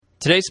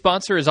Today's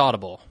sponsor is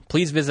Audible.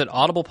 Please visit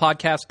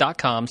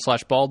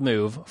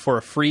audiblepodcast.com/baldmove for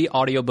a free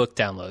audiobook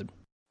download.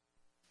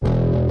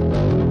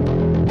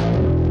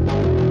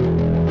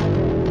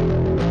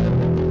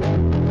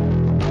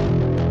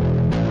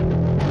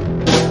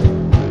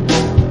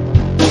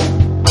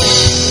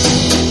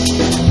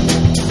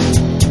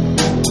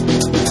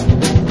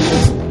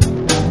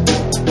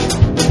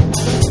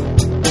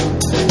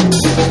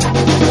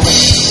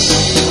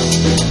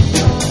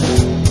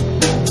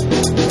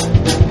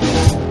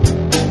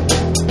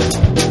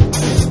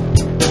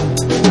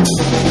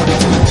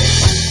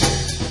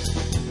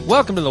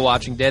 Welcome to The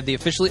Watching Dead, the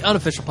officially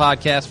unofficial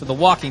podcast for The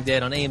Walking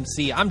Dead on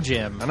AMC. I'm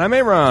Jim. And I'm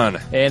A.Ron.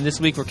 And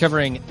this week we're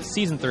covering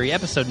Season 3,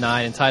 Episode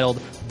 9,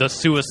 entitled The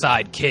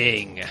Suicide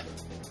King.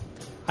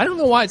 I don't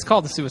know why it's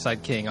called The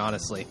Suicide King,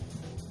 honestly.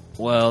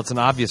 Well, it's an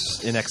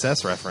obvious In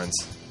Excess reference.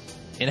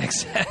 In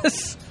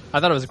Excess?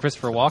 I thought it was a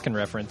Christopher Walken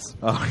reference.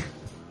 Oh,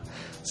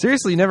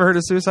 seriously, you never heard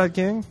of Suicide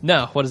King?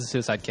 No, what is The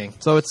Suicide King?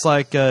 So it's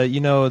like,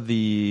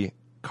 the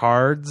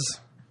cards.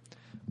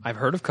 I've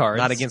heard of cards.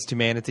 Not Against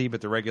Humanity, but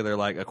the regular,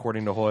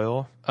 according to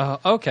Hoyle.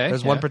 Okay.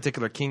 There's one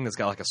particular king that's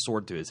got, a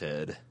sword to his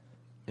head.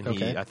 And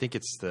okay. I think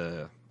it's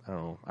I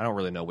don't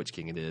really know which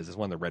king it is. It's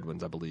one of the red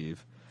ones, I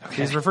believe. Okay.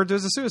 He's referred to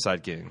as the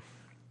Suicide King.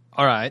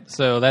 All right,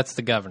 so that's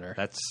the governor.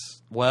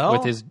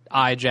 With his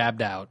eye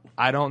jabbed out.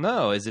 I don't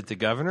know. Is it the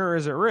governor or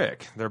is it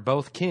Rick? They're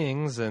both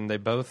kings, and they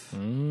both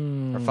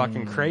are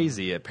fucking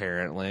crazy,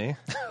 apparently.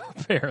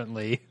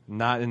 Apparently.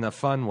 Not in a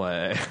fun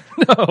way.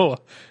 No,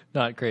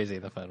 not crazy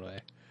in the fun way.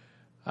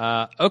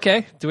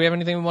 Okay, do we have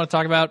anything we want to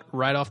talk about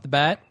right off the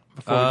bat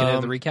before we get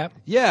into the recap?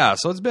 Yeah,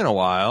 so it's been a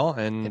while,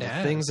 and It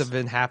has. things have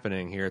been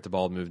happening here at the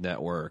Bald Move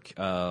Network.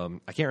 I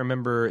can't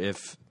remember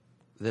if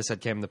this had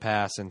came to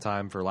pass in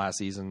time for last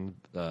season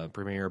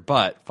premiere,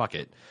 but fuck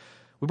it.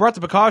 We brought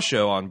the Bacall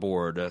Show on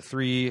board.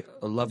 Three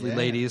lovely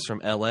ladies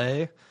from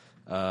L.A.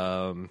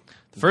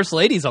 First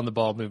ladies on the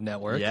Bald Move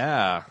Network.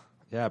 Yeah,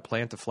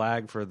 plant a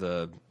flag for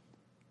the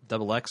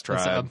Double X tribe.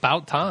 It's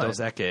about time. Those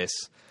Ekes.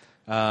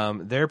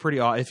 They're pretty.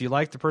 If you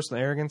like the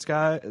Personal Arrogance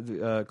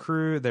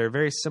crew, they're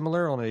very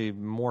similar, only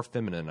more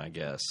feminine, I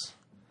guess.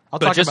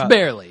 But just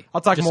barely.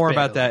 I'll talk Just more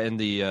barely. about that in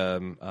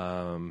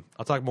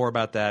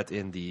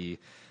the.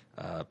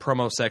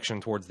 Promo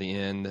section towards the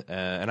end.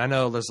 And I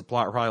know there's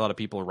probably a lot of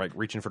people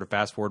reaching for the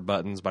fast forward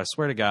buttons, but I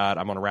swear to God,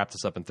 I'm going to wrap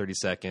this up in 30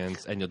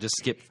 seconds, and you'll just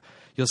skip.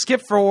 You'll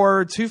skip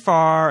forward too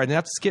far, and then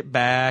have to skip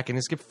back, and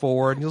you skip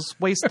forward, and you'll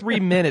waste 3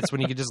 minutes when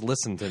you could just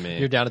listen to me.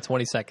 You're down to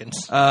 20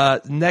 seconds.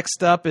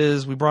 Next up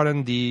is we brought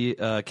in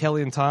the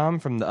Kelly and Tom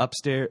from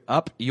the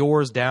Up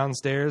Yours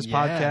Downstairs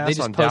podcast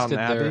on Downton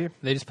Abbey.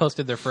 They just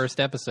posted their first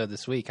episode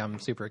this week. I'm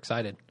super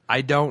excited.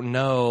 I don't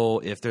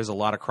know if there's a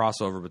lot of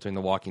crossover between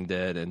The Walking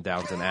Dead and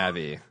Downton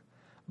Abbey,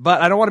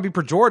 but I don't want to be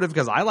pejorative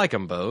because I like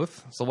them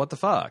both. So what the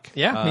fuck?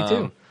 Yeah, me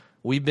too.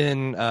 We've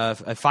been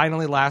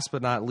finally, last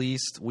but not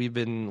least, we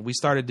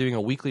started doing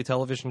a weekly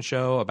television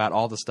show about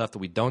all the stuff that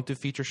we don't do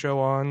feature show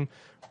on.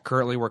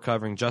 Currently, we're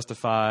covering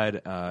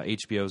Justified,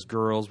 HBO's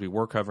Girls. We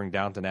were covering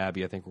Downton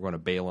Abbey. I think we're going to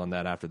bail on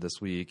that after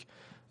this week.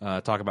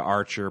 Talk about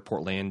Archer,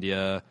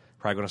 Portlandia.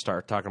 Probably going to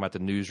start talking about the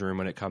Newsroom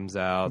when it comes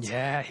out.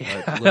 Yeah.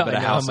 A little bit I of know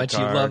House how much of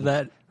you Cards. love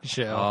that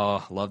show.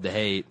 Oh, love to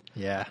hate.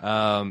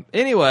 Yeah.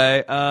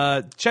 Anyway,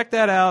 check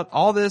that out.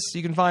 All this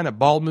you can find at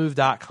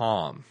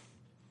baldmove.com.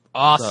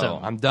 Awesome. So,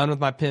 I'm done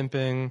with my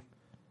pimping.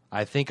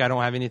 I think I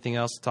don't have anything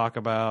else to talk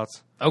about.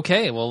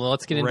 Okay, well,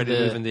 let's get into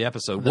the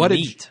episode. What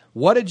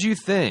did you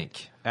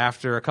think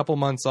after a couple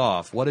months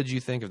off? What did you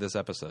think of this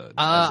episode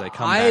as a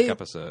comeback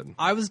episode?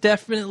 I was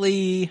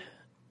definitely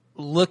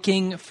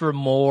looking for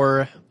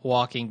more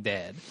Walking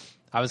Dead.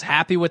 I was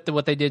happy with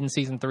what they did in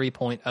Season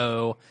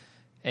 3.0,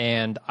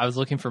 and I was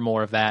looking for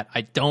more of that.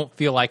 I don't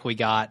feel like we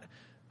got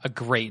a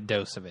great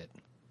dose of it.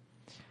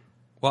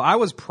 Well, I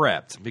was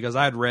prepped because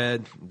I had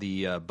read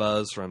the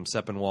buzz from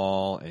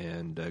Sepinwall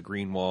and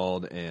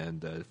Greenwald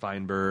and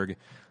Feinberg,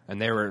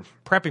 and they were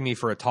prepping me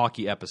for a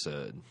talky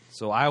episode.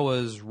 So I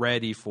was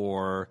ready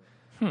for,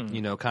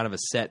 kind of a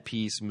set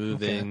piece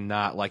moving,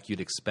 not like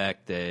you'd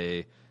expect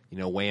a,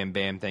 wham,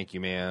 bam, thank you,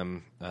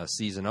 ma'am,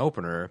 season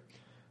opener.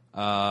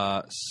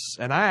 And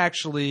I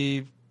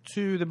actually,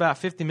 to the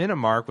about 50-minute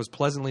mark, was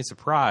pleasantly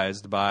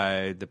surprised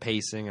by the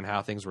pacing and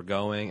how things were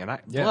going.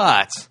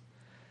 But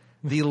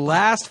the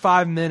last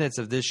 5 minutes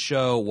of this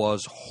show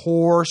was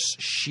horse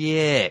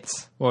shit.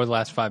 What were the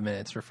last 5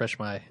 minutes? Refresh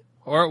my...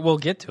 Or we'll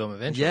get to them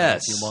eventually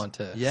if you want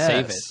to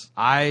save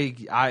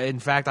it. In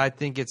fact, I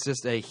think it's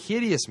just a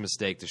hideous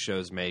mistake the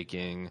show's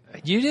making.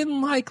 You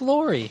didn't like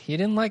Lori. You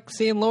didn't like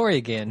seeing Lori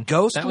again.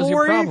 Ghost that Lori? was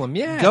your problem,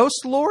 yeah.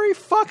 Ghost Lori?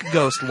 Fuck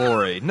Ghost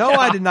Lori. No,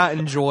 I did not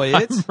enjoy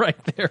it. I'm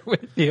right there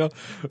with you.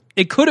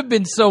 It could have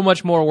been so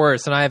much more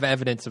worse, and I have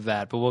evidence of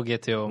that, but we'll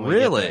get to it when we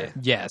get there.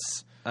 Yes.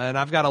 And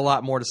I've got a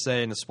lot more to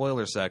say in the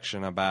spoiler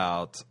section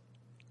about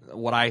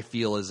what I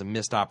feel is a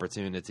missed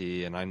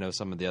opportunity, and I know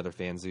some of the other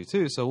fans do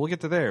too, so we'll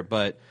get to there.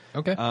 But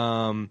okay.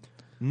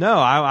 No,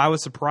 I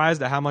was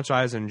surprised at how much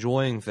I was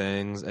enjoying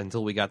things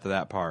until we got to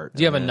that part.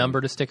 Do you have a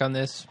number to stick on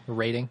this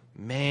rating?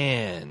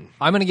 Man.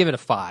 I'm going to give it a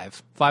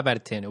 5. 5 out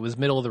of 10. It was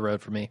middle of the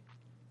road for me.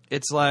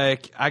 It's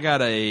like I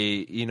got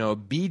a,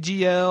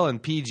 BGL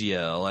and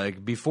PGL.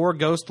 Like before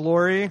Ghost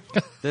Lori,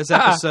 this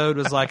episode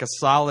was like a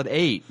solid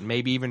 8,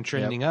 maybe even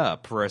trending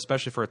up,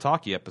 especially for a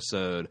talkie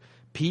episode.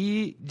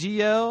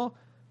 PGL,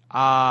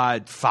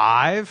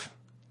 5.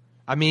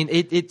 I mean,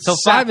 so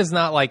 5 is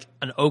not like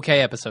an okay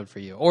episode for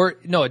you, or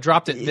no, it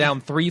dropped it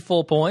down 3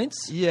 full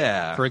points.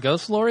 Yeah, for a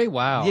Ghost Lori.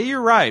 Wow. Yeah,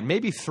 you're right.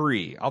 Maybe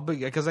 3.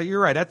 Because you're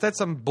right. That's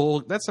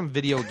some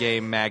video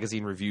game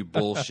magazine review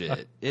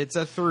bullshit. It's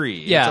a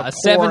 3. Yeah, it's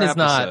a 7 is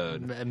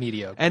episode. not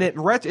mediocre, and it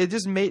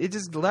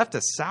just left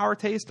a sour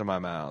taste in my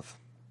mouth.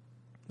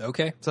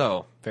 Okay,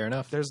 so fair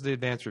enough. There's the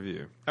advanced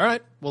review. All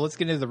right, well, let's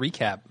get into the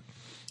recap.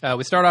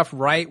 We start off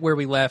right where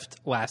we left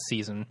last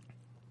season.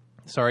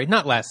 Sorry,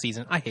 not last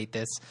season. I hate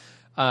this.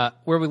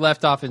 Where we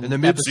left off in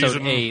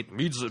episode 8.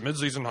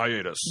 Mid-season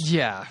hiatus.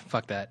 Yeah,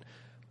 fuck that.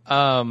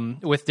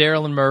 With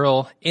Daryl and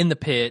Merle in the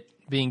pit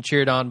being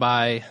cheered on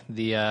by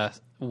the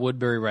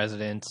Woodbury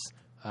residents.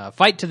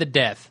 Fight to the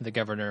death, the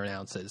governor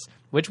announces,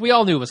 which we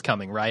all knew was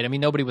coming, right? I mean,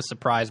 nobody was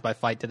surprised by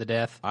fight to the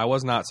death. I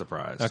was not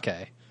surprised.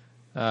 Okay.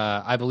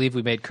 I believe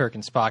we made Kirk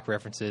and Spock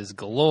references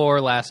galore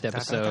last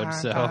episode.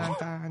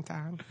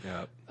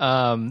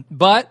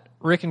 But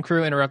Rick and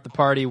crew interrupt the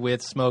party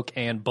with smoke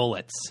and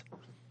bullets.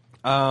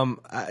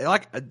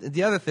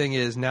 The other thing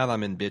is, now that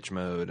I'm in bitch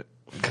mode,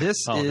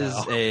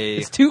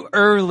 it's too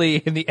early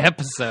in the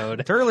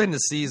episode. Too early in the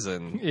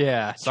season.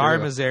 Yeah. Sorry,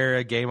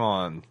 Mazera, game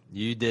on.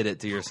 You did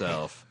it to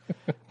yourself.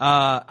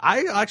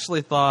 I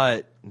actually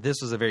thought this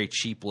was a very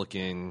cheap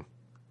looking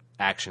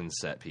action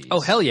set piece.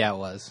 Oh, hell yeah, it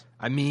was.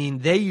 I mean,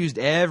 they used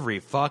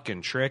every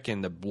fucking trick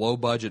in the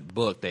low-budget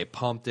book. They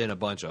pumped in a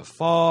bunch of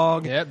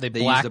fog. Yeah, they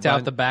blacked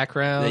out the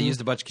background. They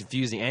used a bunch of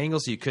confusing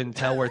angles so you couldn't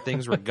tell where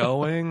things were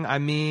going. I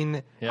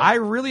mean, I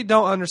really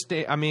don't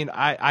understand. I mean,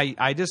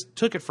 I just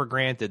took it for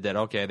granted that,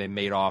 okay, they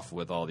made off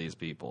with all these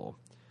people.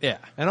 Yeah.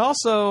 And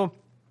also,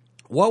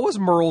 what was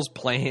Merle's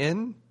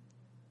plan?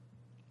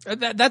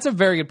 That's a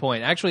very good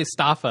point. Actually,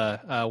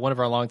 Staffa, one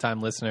of our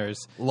longtime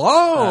listeners.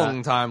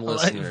 Longtime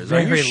listeners. Are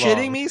you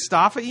shitting long. me?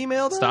 Staffa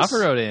emailed us? Staffa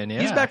wrote in, yeah.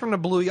 He's back from the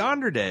Blue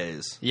Yonder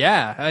days.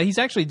 Yeah. He's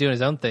actually doing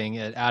his own thing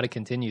at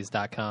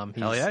outofcontinues.com.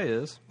 Hell yeah, he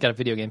is. Got a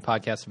video game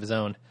podcast of his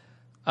own.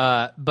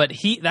 But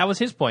that was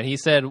his point. He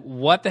said,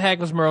 what the heck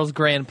was Merle's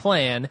grand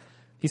plan?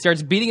 He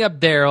starts beating up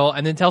Daryl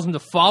and then tells him to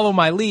follow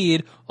my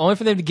lead, only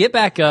for them to get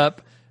back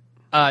up,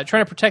 trying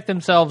to protect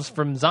themselves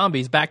from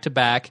zombies back to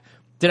back.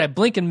 Did I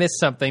blink and miss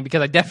something?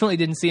 Because I definitely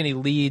didn't see any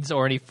leads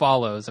or any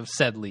follows of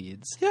said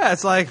leads. Yeah,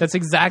 it's like that's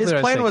exactly his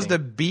what plan I was to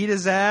beat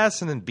his ass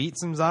and then beat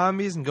some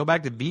zombies and go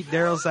back to beat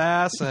Daryl's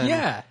ass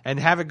and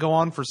have it go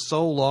on for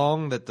so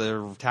long that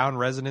the town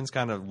residents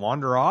kind of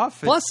wander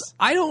off. Plus,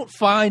 I don't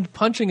find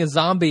punching a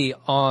zombie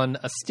on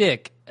a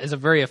stick as a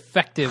very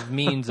effective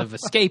means of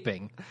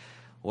escaping.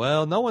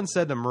 Well, no one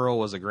said that Merle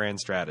was a grand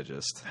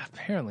strategist.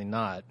 Apparently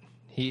not.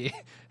 He,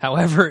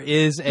 however,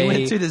 he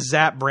went to the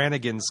Zap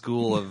Brannigan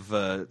School of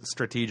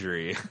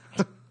Strategery.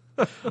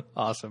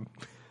 Awesome.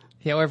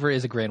 He, however,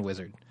 is a grand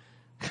wizard.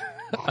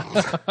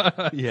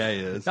 Yeah, he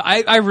is.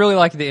 I really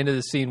like the end of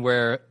the scene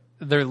where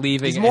they're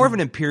leaving. He's more of an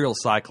Imperial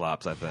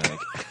Cyclops, I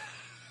think.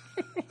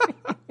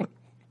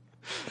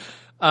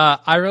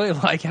 I really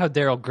like how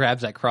Daryl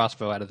grabs that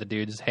crossbow out of the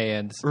dude's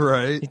hands.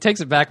 Right. He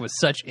takes it back with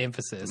such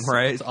emphasis.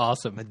 Right. It's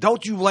awesome.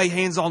 Don't you lay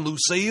hands on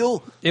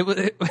Lucille. It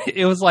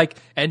was like,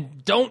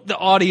 and don't the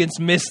audience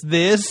miss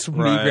this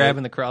when you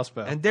grabbing the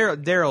crossbow. And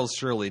Daryl's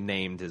surely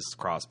named his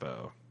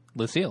crossbow.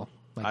 Lucille.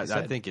 I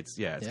think it's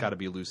got to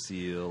be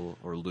Lucille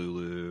or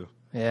Lulu.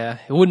 Yeah.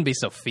 It wouldn't be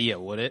Sophia,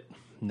 would it?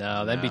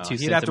 No, that'd be too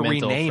he'd have to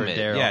sentimental rename for it.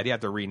 Daryl. Yeah, he'd have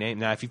to rename.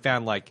 Now, if he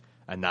found like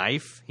a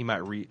knife, he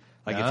might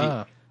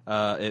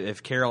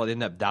if Carol had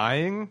ended up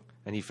dying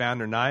and he found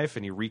her knife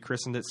and he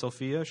rechristened it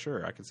Sophia,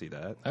 sure, I could see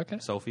that. Okay.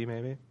 Sophie,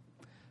 maybe.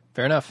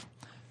 Fair enough.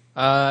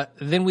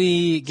 Then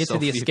we get to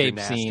the escape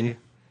scene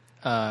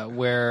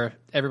where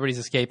everybody's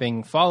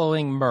escaping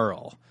following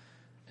Merle.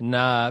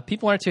 And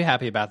people aren't too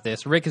happy about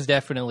this. Rick is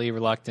definitely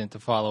reluctant to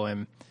follow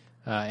him.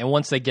 And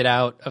once they get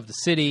out of the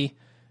city,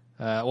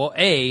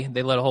 A,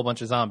 they let a whole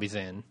bunch of zombies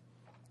in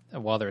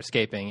while they're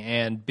escaping,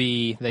 and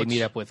B, they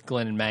meet up with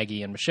Glenn and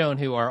Maggie and Michonne,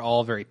 who are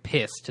all very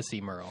pissed to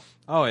see Merle.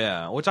 Oh,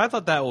 yeah, which I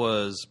thought that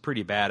was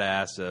pretty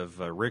badass of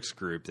Rick's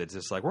group. That's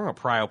just like, we're going to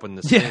pry open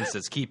this fence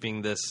that's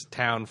keeping this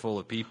town full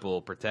of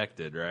people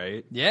protected,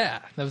 right?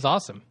 Yeah, that was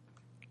awesome.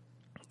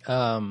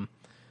 I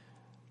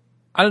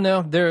don't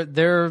know.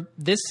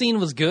 This scene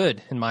was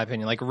good, in my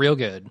opinion, like real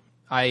good.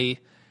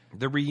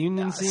 The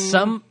reunion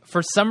scene?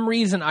 For some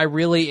reason, I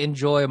really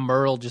enjoy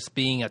Merle just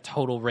being a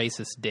total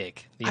racist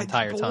dick the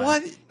entire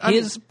time.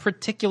 His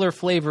particular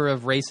flavor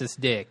of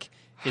racist dick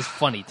is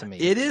funny to me.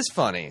 It is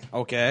funny.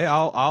 Okay,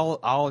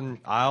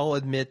 I'll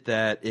admit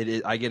that it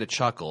is. I get a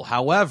chuckle.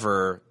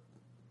 However,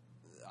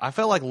 I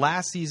felt like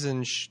last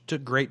season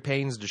took great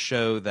pains to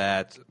show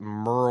that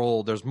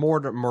Merle, there's more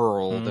to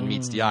Merle than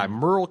meets the eye.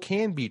 Merle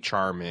can be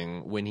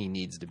charming when he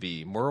needs to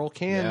be. Merle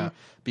can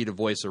be the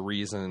voice of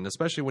reason,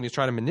 especially when he's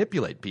trying to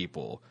manipulate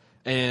people.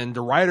 And the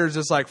writer's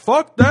just like,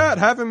 fuck that,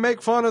 have him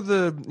make fun of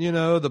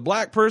the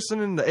black person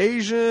and the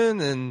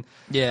Asian, and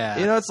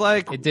it's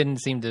like it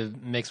didn't seem to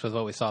mix with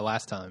what we saw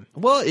last time.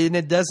 Well, and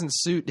it doesn't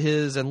suit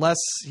his, unless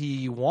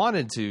he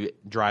wanted to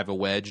drive a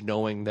wedge,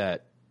 knowing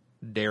that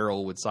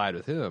Daryl would side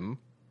with him.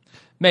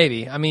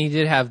 Maybe. I mean, he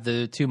did have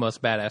the two most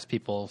badass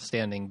people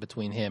standing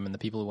between him and the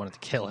people who wanted to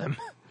kill him.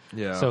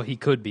 Yeah. So he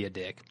could be a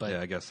dick. But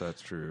yeah, I guess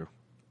that's true.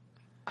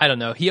 I don't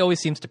know. He always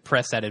seems to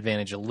press that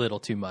advantage a little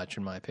too much,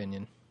 in my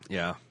opinion.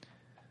 Yeah.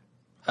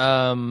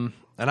 And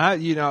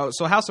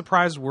so how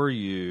surprised were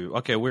you?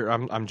 Okay,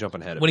 I'm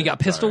jumping ahead of when he got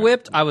pistol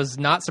whipped, I was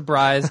not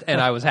surprised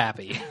and I was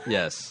happy.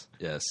 Yes.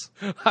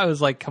 I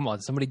was like, come on,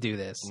 somebody do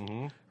this.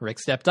 Mm-hmm. Rick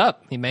stepped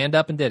up. He manned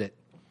up and did it.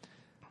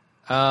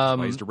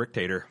 He's the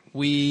Rick-tator.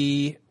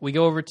 We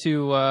go over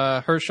to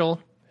Herschel,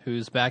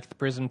 who's back at the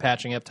prison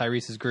patching up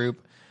Tyrese's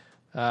group,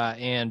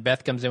 and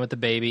Beth comes in with the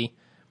baby.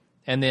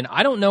 And then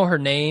I don't know her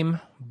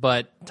name,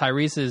 but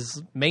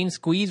Tyrese's main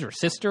squeeze or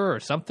sister or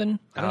something.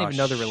 I don't even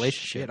know the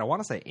relationship. Shit, I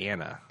want to say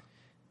Anna.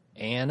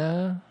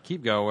 Anna?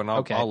 Keep going.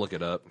 I'll look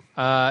it up.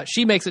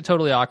 She makes it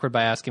totally awkward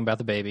by asking about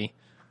the baby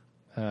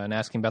and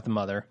asking about the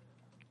mother.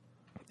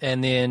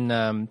 And then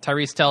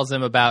Tyrese tells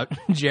him about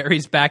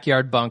Jerry's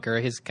backyard bunker,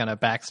 his kind of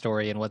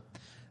backstory and what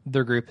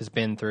their group has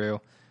been through.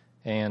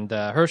 And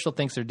Herschel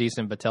thinks they're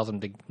decent, but tells him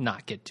to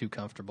not get too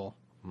comfortable.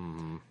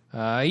 Mm-hmm.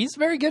 He's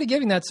very good at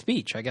giving that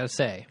speech, I got to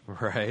say.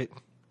 Right.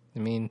 I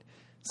mean,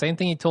 same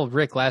thing he told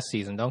Rick last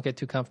season. Don't get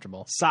too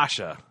comfortable.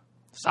 Sasha.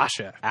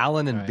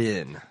 Alan and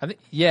Ben.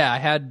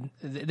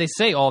 They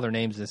say all their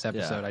names in this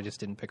episode. Yeah. I just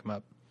didn't pick them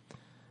up.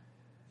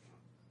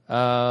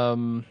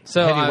 So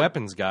Heavy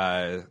weapons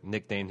guy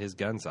nicknamed his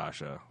gun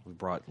Sasha. We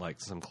brought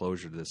some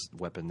closure to this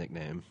weapon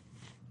nickname.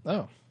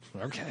 Oh,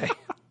 okay.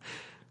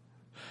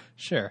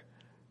 Sure.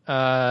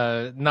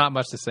 Not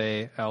much to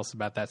say else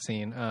about that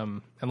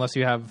scene, unless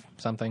you have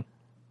something.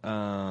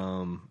 No.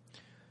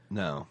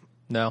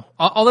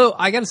 Although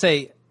I gotta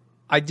say,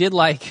 I did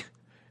like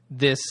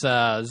this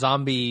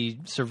zombie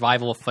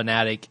survival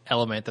fanatic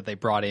element that they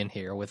brought in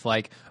here with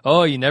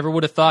you never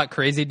would have thought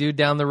crazy dude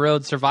down the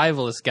road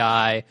survivalist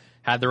guy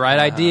had the right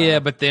idea,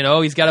 but then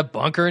he's got a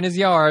bunker in his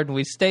yard and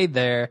we stayed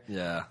there.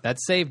 Yeah,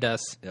 that saved us.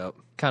 Yep,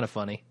 kind of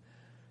funny.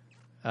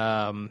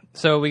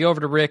 So we go over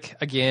to Rick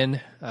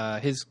again.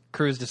 His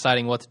crew's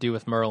deciding what to do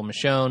with Merle and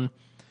Michonne.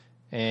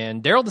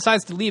 And Daryl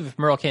decides to leave if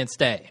Merle can't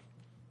stay.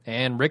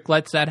 And Rick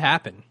lets that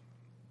happen.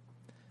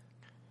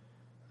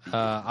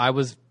 I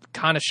was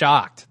kind of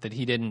shocked that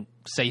he didn't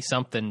say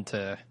something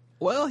to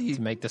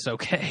make this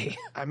okay.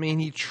 I mean,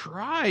 he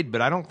tried,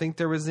 but I don't think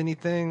there was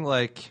anything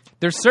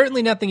There's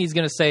certainly nothing he's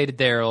going to say to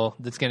Daryl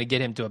that's going to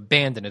get him to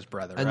abandon his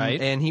brother, right?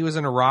 And he was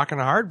in a rock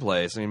and a hard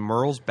place. I mean,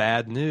 Merle's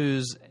bad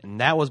news, and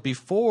that was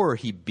before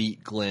he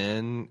beat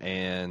Glenn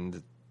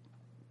and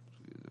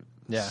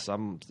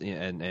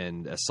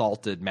and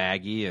assaulted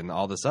Maggie and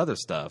all this other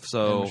stuff.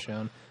 So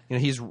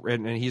he's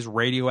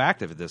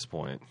radioactive at this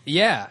point.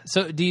 Yeah.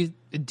 So do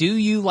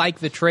you like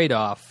the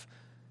trade-off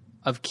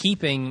of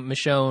keeping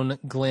Michonne,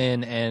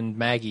 Glenn, and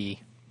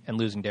Maggie and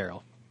losing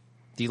Daryl?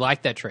 Do you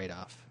like that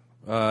trade-off?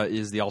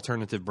 Is the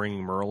alternative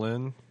bringing Merle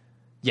in?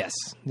 Yes.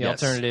 The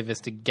alternative is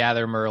to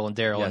gather Merle and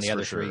Daryl and the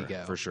other three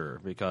go. For sure.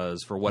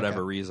 Because for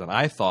whatever reason,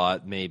 I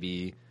thought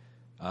maybe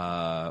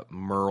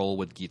Merle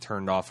would get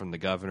turned off from the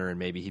governor and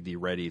maybe he'd be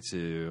ready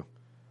to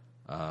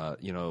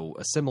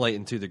assimilate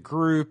into the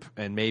group,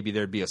 and maybe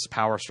there'd be a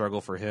power struggle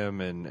for him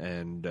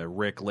and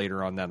Rick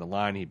later on down the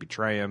line. He'd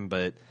betray him,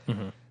 but...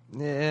 Mm-hmm.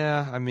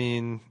 Yeah, I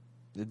mean,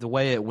 the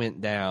way it went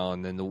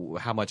down and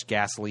how much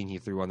gasoline he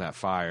threw on that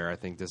fire, I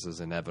think this is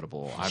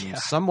inevitable. I'm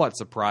somewhat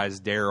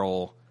surprised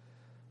Daryl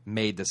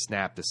made the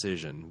snap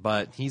decision,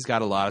 but he's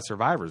got a lot of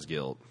survivor's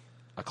guilt.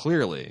 Like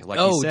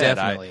he said,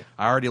 definitely.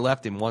 I already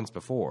left him once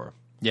before.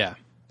 Yeah,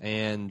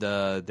 and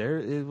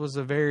it was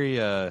a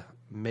very I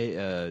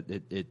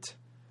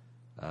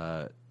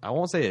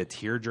won't say a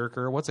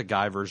tearjerker. What's a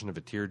guy version of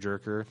a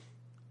tearjerker?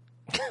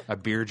 A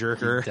beer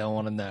jerker. Don't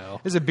want to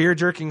know. It's a beer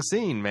jerking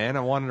scene, man.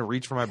 I wanted to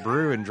reach for my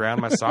brew and drown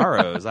my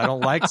sorrows. I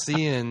don't like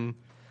seeing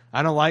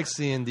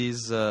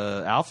these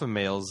alpha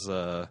males,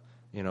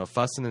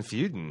 fussing and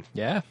feuding.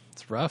 Yeah,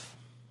 it's rough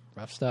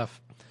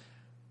stuff.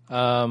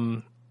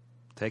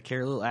 Take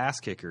care, little ass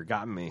kicker.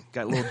 Got me.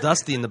 Got a little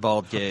dusty in the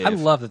bald cave. I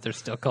love that they're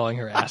still calling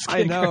her ass kicker.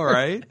 I know,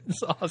 right?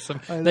 It's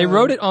awesome. They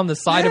wrote it on the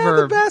side of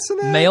her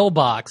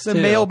mailbox. The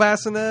mail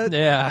bassinet.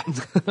 Yeah,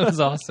 it was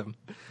awesome.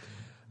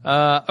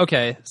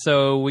 Okay,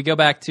 so we go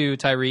back to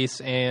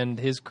Tyrese and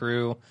his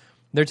crew.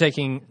 They're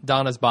taking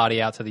Donna's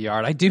body out to the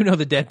yard. I do know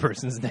the dead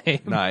person's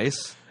name.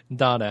 Nice.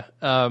 Donna.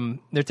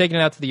 They're taking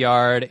it out to the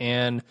yard,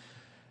 and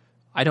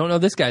I don't know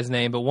this guy's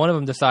name, but one of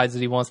them decides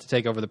that he wants to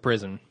take over the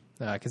prison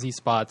because he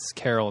spots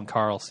Carol and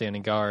Carl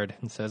standing guard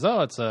and says,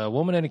 it's a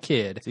woman and a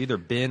kid. It's either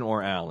Ben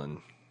or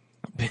Alan.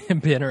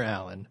 Ben or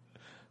Alan.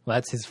 Well,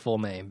 that's his full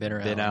name,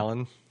 Ben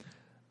Allen.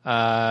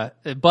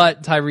 But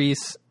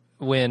Tyrese,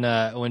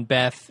 when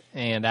Beth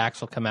and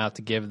Axel come out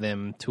to give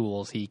them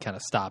tools, he kind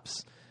of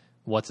stops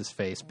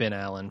what's-his-face, Ben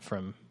Allen,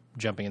 from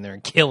jumping in there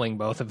and killing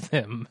both of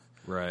them.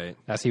 Right.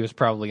 As he was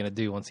probably going to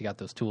do once he got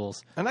those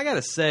tools. And I got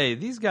to say,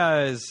 these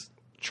guys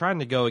trying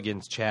to go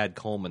against Chad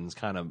Coleman is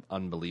kind of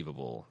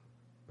unbelievable.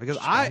 Because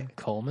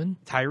Coleman?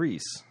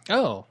 Tyrese.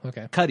 Oh,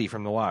 okay. Cuddy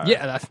from The Wire.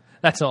 Yeah,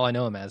 that's all I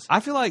know him as. I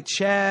feel like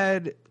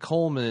Chad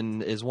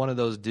Coleman is one of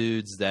those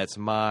dudes that's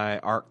my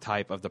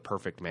archetype of the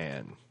perfect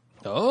man.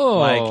 Oh,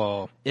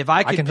 like, if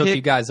I can hook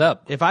you guys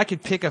up. If I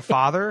could pick a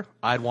father,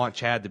 I'd want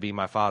Chad to be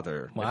my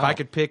father. Wow. If I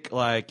could pick,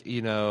 like,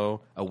 you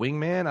know, a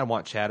wingman, I'd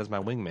want Chad as my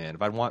wingman.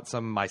 If I'd want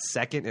my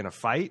second in a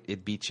fight,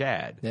 it'd be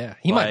Chad. Yeah,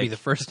 he might be the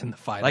first in the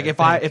fight. Like, if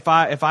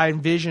I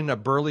envision a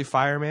burly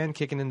fireman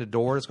kicking in the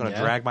door that's going to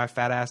drag my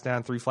fat ass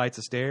down 3 flights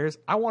of stairs,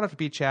 I want it to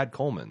be Chad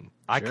Coleman.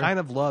 I kind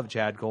of love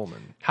Chad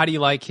Coleman. How do you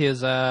like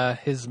his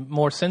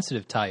more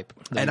sensitive type?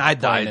 And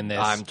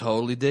I'm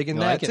totally digging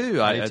that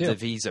too. If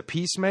he's a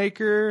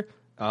peacemaker.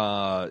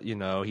 You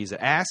know, he's an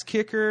ass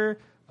kicker.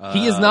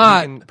 He is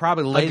not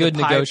probably a good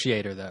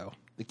negotiator, though.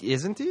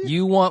 Isn't he?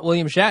 You want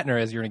William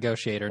Shatner as your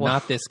negotiator,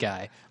 not this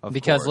guy.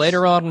 Because course.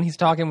 later on when he's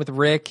talking with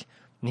Rick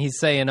and he's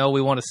saying, oh,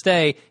 we want to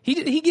stay,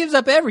 he gives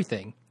up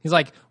everything. He's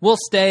like, we'll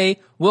stay,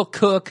 we'll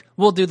cook,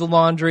 we'll do the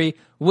laundry,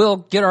 we'll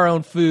get our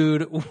own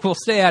food, we'll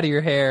stay out of your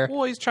hair.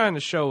 Well, he's trying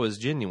to show his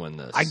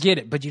genuineness. I get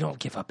it, but you don't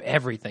give up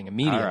everything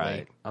immediately. All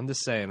right. I'm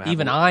just saying.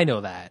 I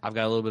know that. I've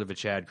got a little bit of a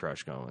Chad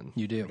crush going.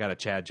 You do. I got a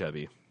Chad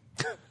chubby.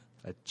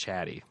 A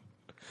chatty.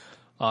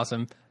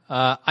 Awesome.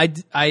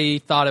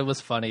 I thought it was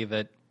funny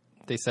that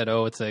they said,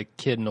 oh, it's a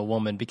kid and a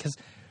woman, because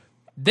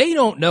they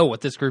don't know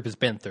what this group has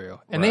been through.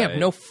 And they have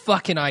no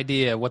fucking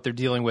idea what they're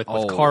dealing with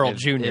Carl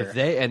Jr. If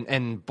they,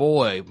 and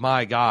boy,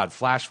 my God,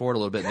 flash forward a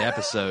little bit in the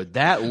episode,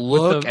 that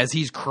look as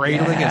he's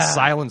cradling his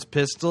silenced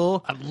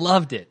pistol. I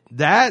loved it.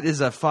 That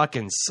is a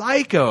fucking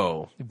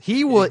psycho.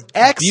 He will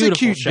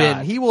execute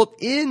Ben. He will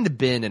end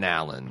Ben and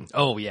Allen.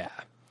 Oh, yeah.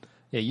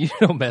 Yeah, you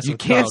don't mess with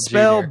Carl Jr. You can't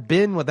spell Jr.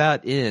 Ben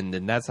without end,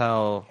 and that's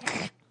how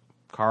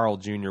Carl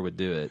Jr. would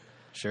do it.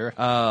 Sure.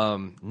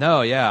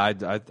 No, yeah,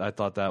 I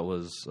thought that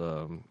was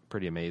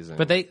pretty amazing.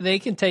 But they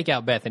can take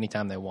out Beth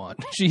anytime they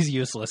want. She's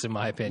useless, in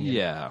my opinion.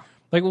 Yeah.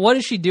 Like, what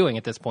is she doing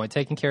at this point?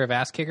 Taking care of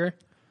ass kicker?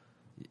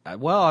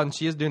 Well, and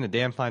she is doing a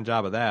damn fine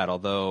job of that,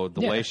 although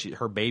the way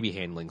her baby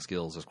handling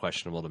skills is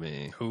questionable to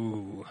me.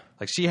 Ooh.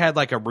 Like, she had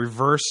like a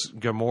reverse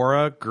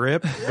Gamora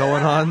grip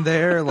going on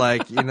there,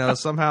 like, you know,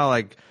 somehow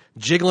like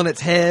jiggling its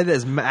head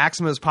as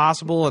maximum as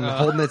possible and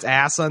holding its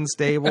ass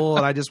unstable,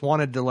 and I just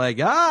wanted to like,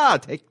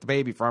 take the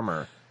baby from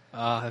her.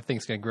 That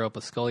thing's going to grow up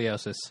with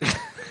scoliosis.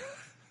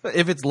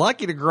 If it's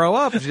lucky to grow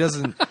up, if she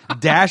doesn't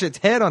dash its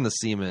head on the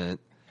cement.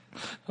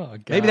 Oh,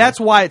 God. Maybe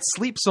that's why it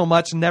sleeps so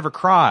much and never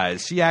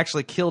cries. She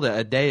actually killed it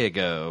a day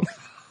ago.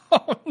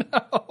 Oh,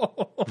 no.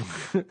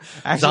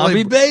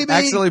 Zombie baby!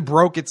 Actually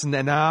broke its...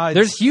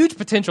 There's huge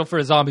potential for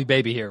a zombie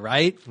baby here,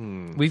 right?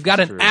 We've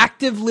got an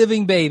active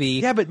living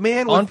baby. Yeah, but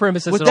man, on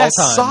premises with at all that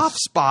times. soft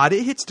spot,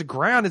 it hits the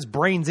ground, its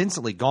brain's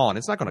instantly gone.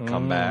 It's not going to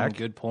come back.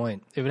 Good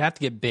point. It would have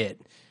to get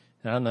bit.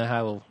 I don't know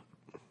how...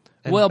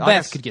 Well,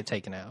 Beth could get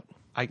taken out.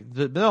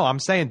 No, I'm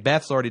saying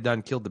Beth's already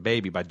done killed the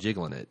baby by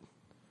jiggling it.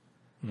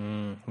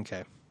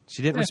 Okay.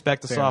 She didn't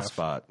respect the soft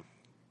spot.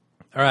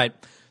 All right.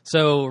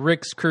 So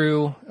Rick's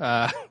crew,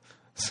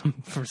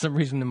 for some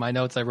reason in my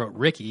notes I wrote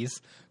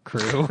Ricky's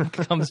crew,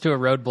 comes to a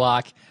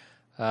roadblock,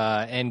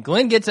 and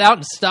Glenn gets out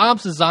and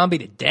stomps a zombie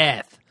to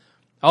death.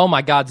 Oh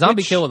my God,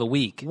 zombie kill of the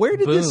week. Where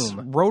did this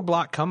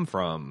roadblock come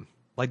from?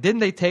 Like, didn't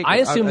they take... I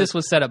assume this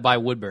was set up by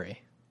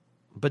Woodbury.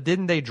 But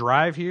didn't they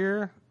drive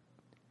here?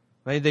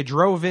 I mean, they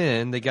drove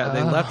in. They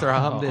left their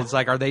home. It's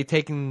like, are they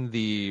taking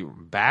the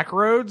back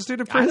roads to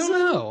the prison? I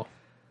don't know.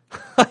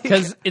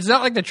 Because it's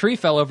not like the tree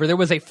fell over. There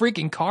was a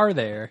freaking car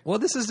there. Well,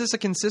 this is just a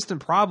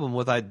consistent problem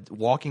with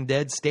Walking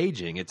Dead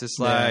staging. It's just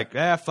like,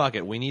 fuck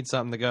it. We need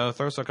something to go.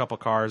 Throw a couple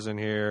cars in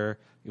here.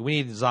 We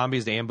need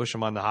zombies to ambush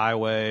them on the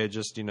highway.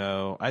 Just, you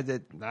know,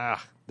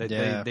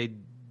 they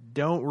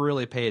don't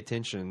really pay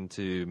attention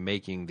to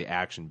making the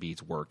action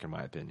beats work, in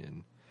my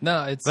opinion.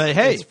 No,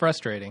 it's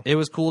frustrating. It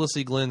was cool to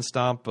see Glenn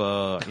stomp,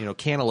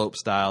 cantaloupe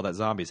style, that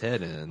zombie's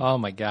head in. Oh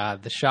my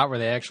God, the shot where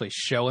they actually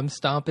show him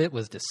stomp it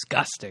was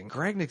disgusting.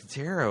 Greg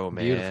Nicotero,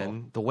 man,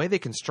 beautiful. The way they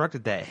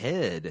constructed that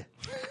head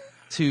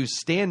to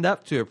stand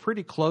up to a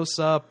pretty close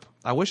up.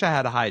 I wish I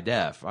had a high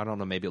def. I don't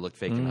know, maybe it looked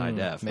fake in high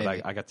def, but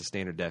I got the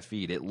standard def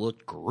feed. It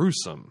looked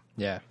gruesome.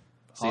 Yeah,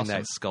 seeing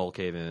that skull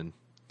cave in.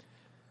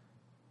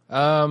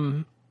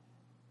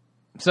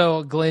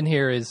 So Glenn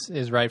here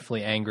is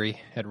rightfully angry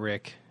at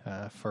Rick.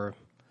 For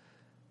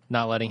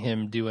not letting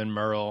him do in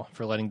Merle,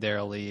 for letting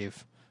Daryl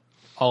leave,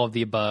 all of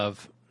the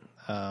above.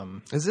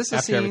 Is this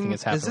the scene?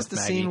 Is this the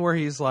scene where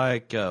he's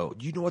like, "You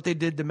know what they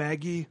did to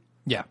Maggie?"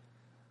 Yeah,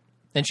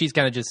 and she's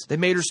kind of just they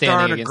made her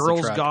star in a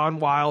Girls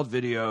Gone Wild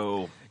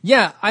video.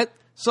 Yeah,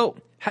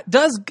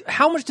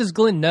 how much does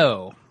Glenn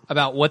know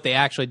about what they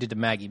actually did to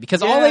Maggie?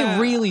 Because all they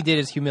really did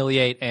is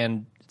humiliate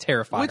and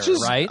terrify Which her,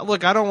 is, right?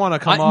 look, I don't want to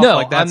come off no,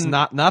 like that's I'm-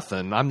 not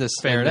nothing. I'm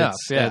just Fair and enough,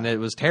 yeah. And it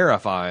was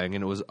terrifying,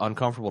 and it was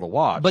uncomfortable to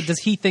watch. But does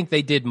he think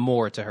they did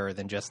more to her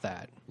than just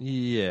that?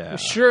 yeah.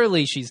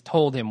 Surely she's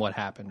told him what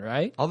happened,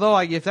 right? Although,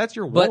 if that's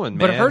your But woman,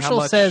 but man, how Herschel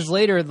much- says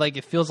later, like,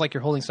 it feels like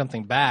you're holding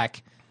something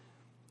back.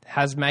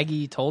 Has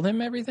Maggie told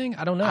him everything?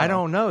 I don't know. I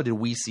don't know. Did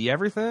we see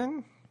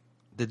everything?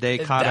 Did they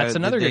kind That's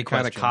another good of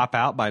question. cop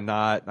out by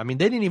not? I mean,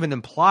 they didn't even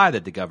imply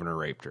that the governor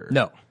raped her.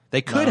 No.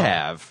 They could No.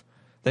 have.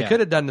 They Yeah. could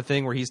have done the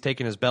thing where he's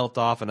taking his belt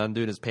off and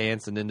undoing his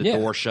pants, and then the Yeah.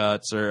 door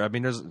shuts. Or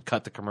there's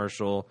cut the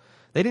commercial.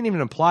 They didn't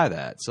even imply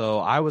that. So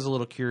I was a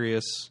little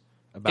curious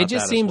about. It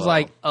just that as seems well.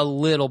 like a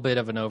little bit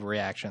of an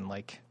overreaction,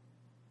 like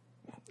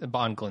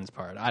on Glenn's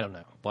part. I don't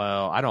know.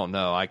 Well, I don't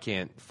know. I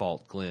can't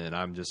fault Glenn.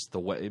 I'm just the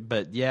way.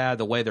 But yeah,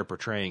 the way they're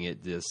portraying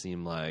it does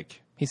seem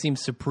like. He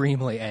seems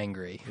supremely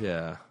angry.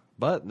 Yeah.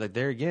 But like,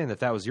 there again, if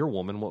that was your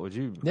woman, what would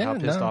you? Yeah, how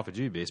pissed no. off would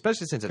you be?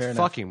 Especially since it's Fair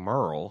enough. fucking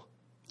Merle.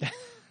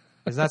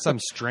 It's not some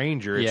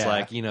stranger. It's Yeah.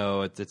 like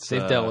it's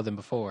They've dealt with him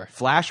before.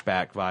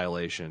 flashback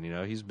violation.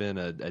 He's been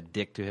a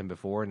dick to him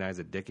before, and now he's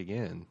a dick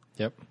again.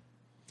 Yep.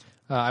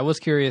 I was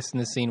curious in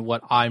this scene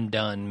what "I'm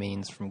done"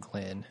 means from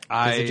Glenn.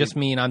 Does it just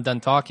mean I'm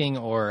done talking,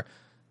 or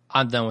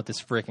I'm done with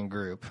this freaking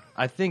group?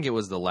 I think it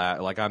was the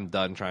like I'm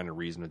done trying to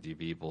reason with you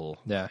people.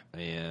 Yeah.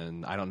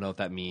 And I don't know if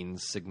that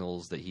means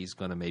signals that he's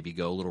going to maybe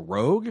go a little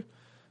rogue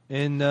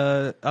in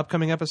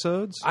upcoming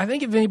episodes. I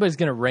think if anybody's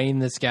going to rein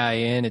this guy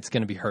in, it's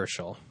going to be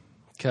Herschel,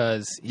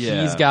 because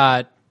Yeah. he's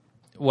got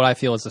what I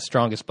feel is the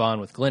strongest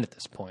bond with Glenn at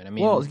this point. I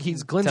mean, Well,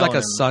 Glenn's telling like a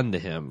him- son to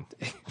him.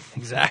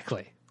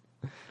 Exactly.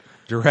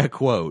 Direct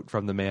quote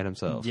from the man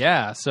himself.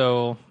 Yeah,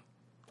 so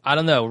I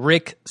don't know.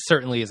 Rick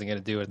certainly isn't going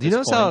to do it at Do you this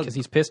notice point how- because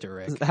he's pissed at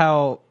Rick.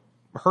 How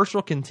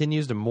Herschel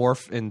continues to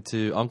morph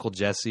into Uncle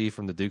Jesse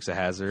from the Dukes of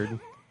Hazzard.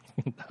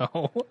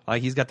 No.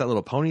 Like he's got that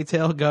little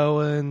ponytail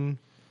going.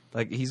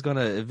 Like he's going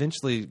to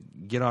eventually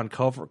get on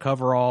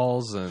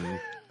coveralls and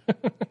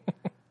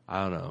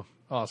I don't know.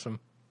 Awesome.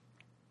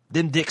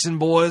 Them Dixon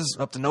boys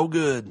up to no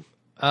good.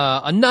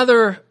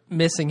 Another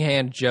missing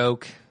hand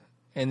joke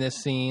in this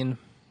scene.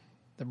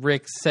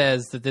 Rick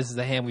says that this is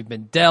the hand we've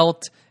been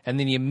dealt, and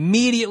then he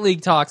immediately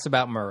talks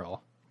about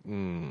Merle.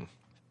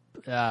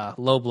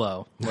 Low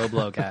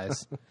blow,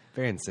 guys.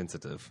 Very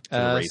insensitive to the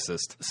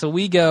racist. So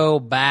we go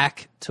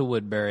back to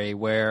Woodbury,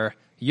 where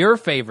your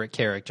favorite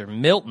character,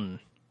 Milton,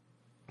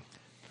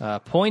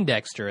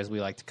 Poindexter, as we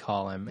like to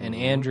call him, and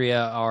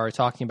Andrea are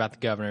talking about the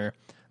governor.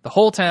 The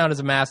whole town is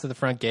amassed at the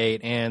front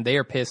gate, and they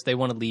are pissed. They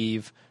want to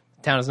leave.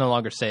 The town is no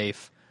longer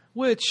safe.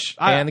 Which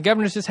And the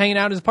governor's just hanging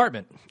out in his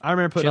apartment. I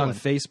remember putting on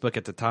chilling. Facebook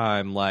at the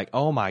time, like,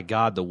 oh my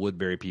God, the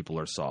Woodbury people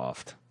are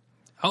soft.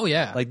 Oh,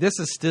 yeah. Like this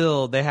is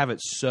still, they have it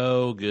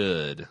so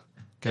good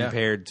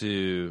compared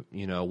to,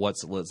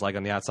 what's like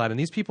on the outside. And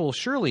these people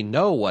surely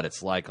know what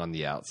it's like on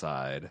the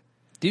outside.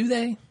 Do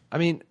they? I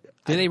mean,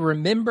 Do they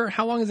remember?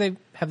 How long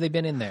have they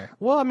been in there?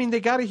 well, I mean,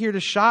 they got to hear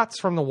the shots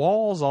from the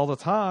walls all the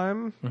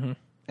time. Mm-hmm.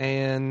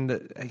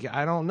 And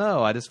I don't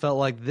know. I just felt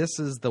like this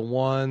is the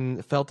one,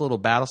 it felt a little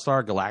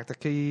Battlestar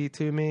Galactica-y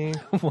to me.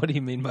 What do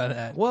you mean by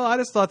that? Well, I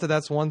just thought that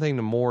that's one thing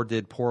the Moore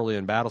did poorly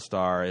in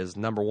Battlestar is,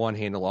 number one,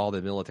 handle all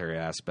the military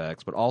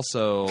aspects, but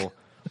also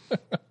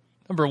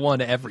Number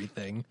one,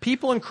 everything.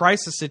 people in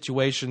crisis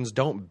situations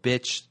don't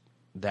bitch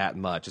that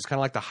much. It's kind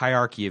of like the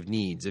hierarchy of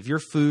needs. If your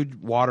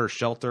food, water,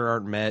 shelter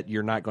aren't met,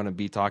 you're not going to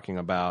be talking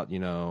about,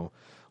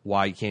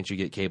 why can't you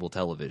get cable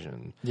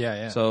television? Yeah,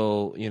 yeah.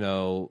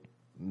 So,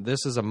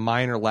 this is a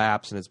minor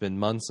lapse, and it's been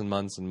months and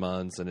months and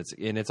months, and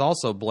it's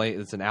also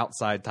it's an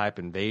outside type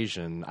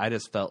invasion. I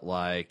just felt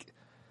like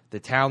the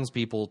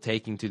townspeople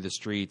taking to the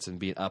streets and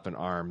being up in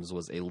arms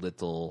was a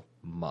little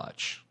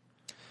much.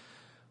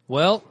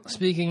 Well,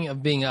 speaking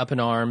of being up in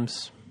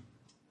arms,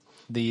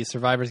 the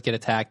survivors get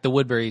attacked. The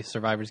Woodbury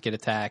survivors get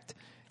attacked.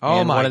 Oh,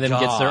 and my one of them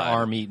gets their God.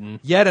 arm eaten.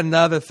 Yet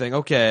another thing.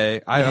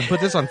 Okay, I put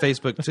this on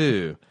Facebook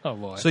too. Oh,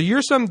 boy. So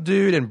you're some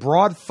dude in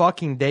broad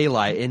fucking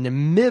daylight in the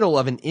middle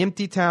of an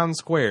empty town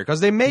square because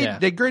they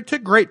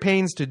took great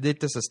pains to get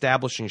this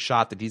establishing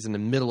shot that he's in the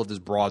middle of this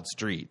broad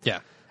street. Yeah.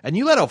 And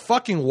you let a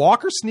fucking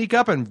walker sneak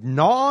up and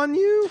gnaw on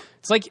you?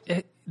 It's like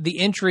the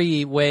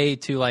entryway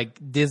to like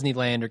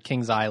Disneyland or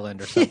Kings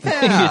Island or something.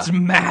 Yeah. It's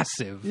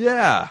massive.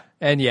 Yeah.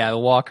 And yeah, the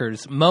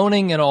walkers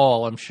moaning and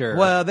all, I'm sure.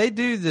 Well, they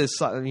do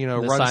this, run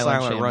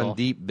silent, shamble. run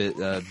deep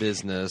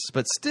business.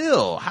 But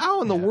still,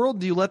 how in the world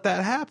do you let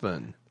that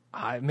happen?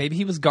 Maybe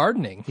he was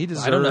gardening. He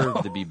I don't know.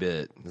 deserved to be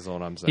bit, is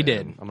what I'm saying. He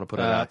did. I'm going to put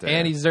it out there.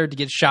 And he deserved to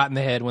get shot in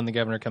the head when the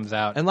governor comes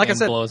out And like I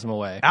said, blows him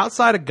away.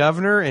 outside of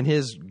governor and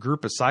his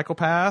group of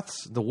psychopaths,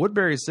 the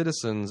Woodbury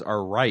citizens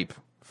are ripe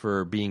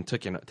for being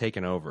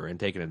taken over and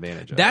taken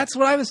advantage of. That's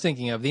what I was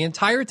thinking of the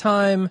entire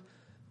time.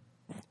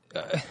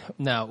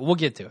 No, we'll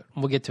get to it.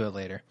 We'll get to it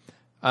later.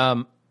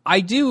 I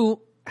do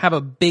have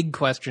a big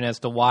question as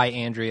to why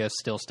Andrea is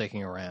still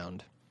sticking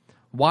around.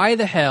 Why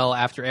the hell,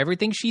 after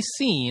everything she's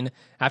seen,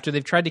 after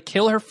they've tried to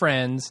kill her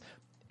friends,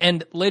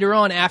 And later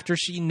on, after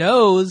she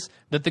knows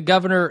that the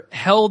governor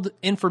held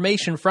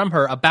information from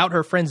her about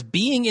her friends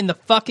being in the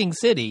fucking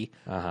city,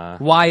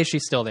 why is she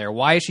still there?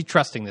 Why is she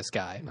trusting this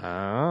guy?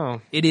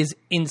 Oh. It is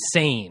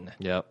insane.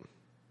 Yep.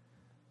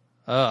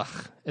 Ugh.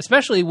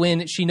 Especially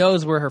when she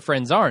knows where her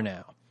friends are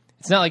now.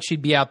 It's not like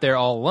she'd be out there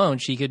all alone.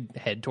 She could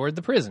head toward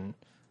the prison.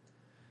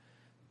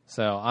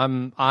 So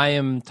I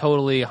am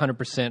totally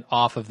 100%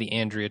 off of the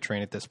Andrea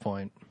train at this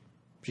point.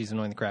 She's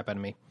annoying the crap out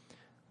of me.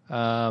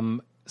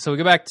 So we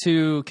go back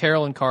to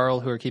Carol and Carl,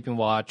 who are keeping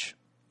watch.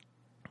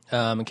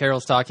 And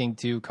Carol's talking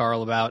to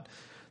Carl about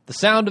the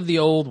sound of the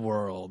old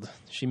world.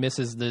 She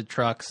misses the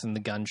trucks and the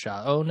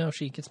gunshot. Oh, no,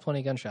 she gets plenty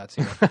of gunshots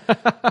here.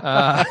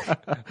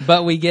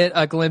 But we get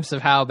a glimpse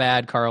of how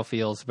bad Carl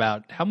feels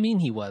about how mean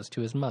he was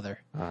to his mother.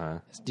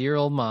 His dear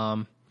old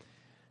mom.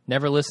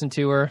 Never listened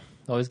to her.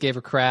 Always gave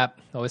her crap.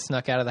 Always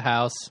snuck out of the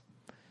house.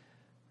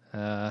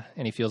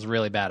 And he feels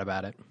really bad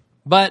about it.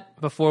 But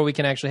before we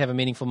can actually have a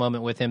meaningful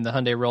moment with him, the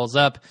Hyundai rolls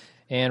up,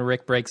 and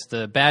Rick breaks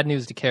the bad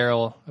news to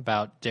Carol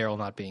about Daryl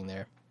not being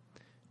there.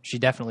 She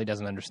definitely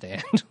doesn't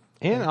understand.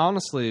 And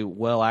honestly,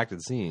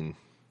 well-acted scene.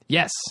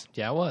 Yes.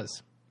 Yeah, it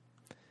was.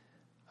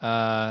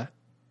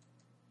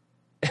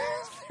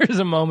 There's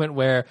a moment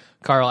where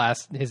Carl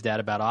asked his dad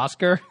about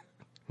Oscar.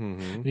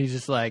 And he's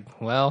just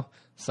like, well,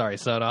 sorry,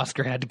 son,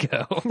 Oscar had to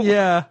go.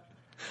 Yeah.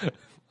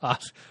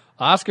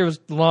 Oscar was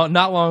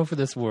not long for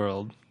this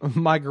world.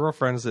 My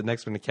girlfriend sat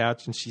next to me on the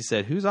couch, and she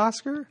said, "Who's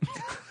Oscar?"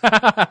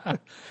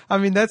 I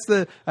mean,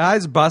 I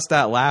just bust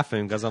out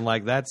laughing because I'm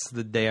like, that's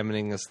the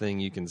damningest thing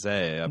you can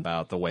say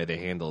about the way they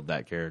handled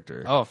that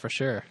character. Oh, for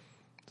sure.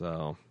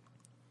 So,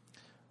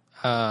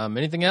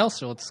 anything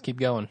else? Or let's keep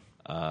going.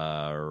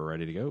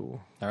 Ready to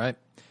go. All right.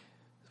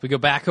 We go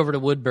back over to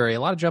Woodbury. A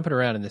lot of jumping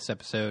around in this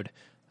episode.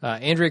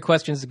 Andrea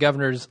questions the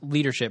governor's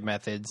leadership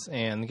methods,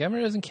 and the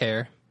governor doesn't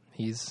care.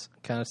 He's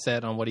kind of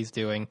set on what he's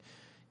doing,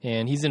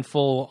 and he's in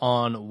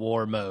full-on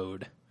war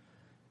mode.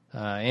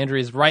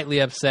 Andrea's rightly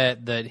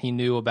upset that he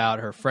knew about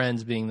her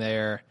friends being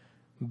there,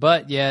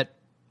 but yet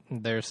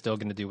they're still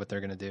going to do what they're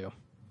going to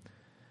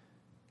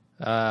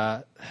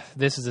do.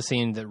 This is a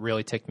scene that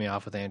really ticked me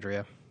off with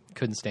Andrea.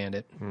 Couldn't stand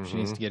it. She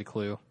needs to get a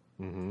clue.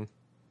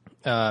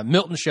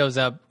 Milton shows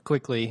up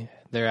quickly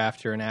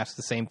thereafter and asks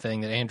the same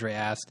thing that Andrea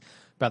asked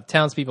about the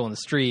townspeople in the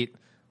street.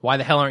 Why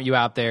the hell aren't you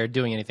out there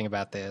doing anything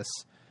about this?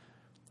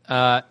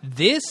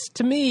 This,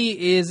 to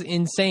me, is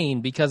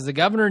insane because the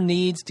governor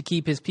needs to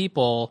keep his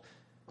people.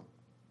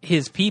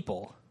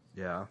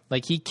 Yeah.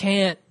 Like, he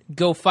can't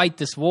go fight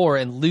this war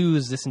and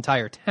lose this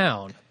entire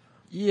town.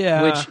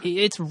 Yeah. Which,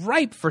 it's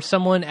ripe for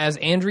someone, as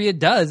Andrea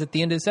does at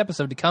the end of this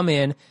episode, to come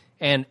in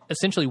and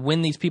essentially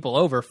win these people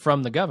over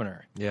from the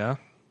governor. Yeah.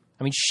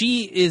 I mean,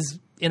 she is,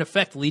 in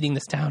effect, leading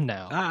this town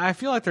now. I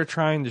feel like they're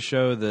trying to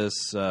show this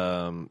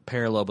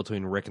parallel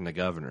between Rick and the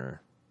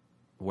governor,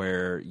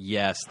 where,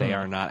 yes, they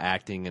are not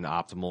acting in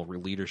optimal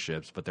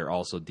leaderships, but they're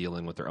also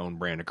dealing with their own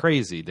brand of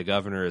crazy. The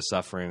governor is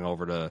suffering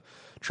over the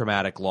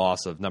traumatic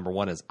loss of, number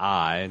one, his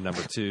eye, and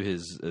number two,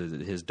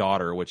 his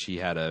daughter, which he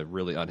had a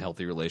really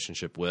unhealthy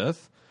relationship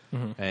with,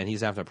 and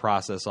he's having to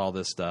process all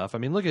this stuff. I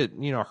mean, look at,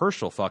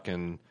 Herschel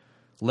fucking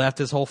left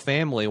his whole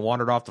family,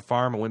 wandered off the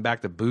farm, and went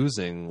back to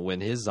boozing when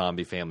his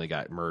zombie family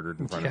got murdered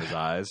in front of his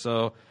eyes.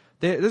 So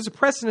there's a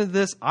precedent of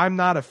this. I'm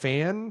not a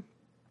fan.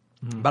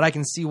 But I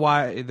can see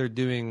why they're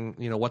doing,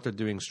 what they're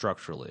doing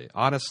structurally.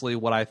 Honestly,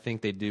 what I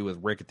think they do with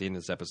Rick at the end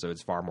of this episode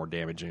is far more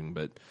damaging,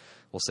 but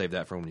we'll save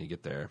that for when you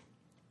get there.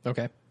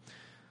 Okay.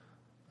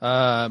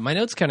 My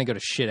notes kind of go to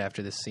shit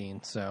after this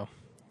scene, so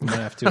I'm going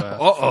to have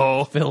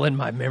to fill in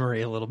my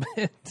memory a little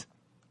bit.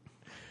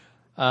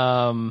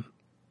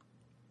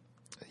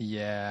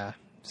 Yeah.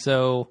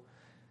 So,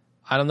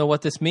 I don't know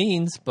what this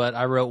means, but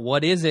I wrote,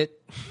 what is it?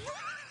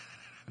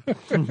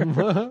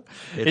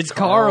 It's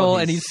Carl,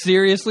 and he's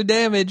seriously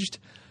damaged.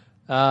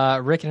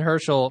 Rick and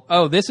Herschel.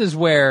 Oh, this is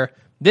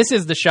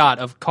the shot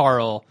of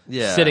Carl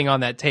sitting on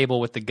that table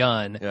with the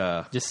gun,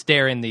 just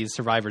staring these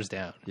survivors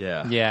down.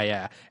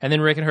 Yeah. And then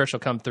Rick and Herschel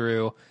come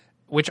through,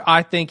 which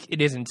I think it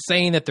is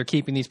insane that they're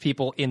keeping these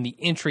people in the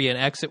entry and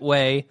exit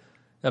way.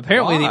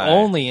 Apparently, the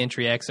only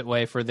entry exit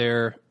way for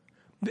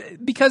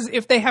because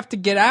if they have to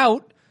get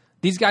out,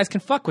 these guys can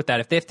fuck with that.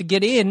 If they have to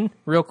get in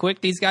real quick,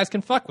 these guys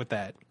can fuck with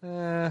that.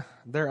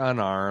 They're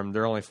unarmed.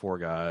 They're only 4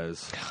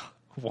 guys.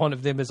 One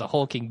of them is a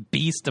hulking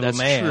beast of That's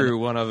a man. That's true.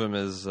 One of them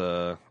is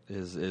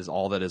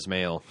all that is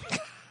male.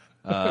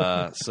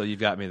 So you've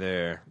got me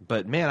there.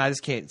 But man, I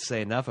just can't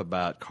say enough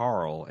about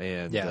Carl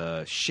and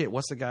shit.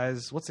 What's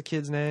the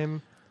kid's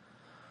name?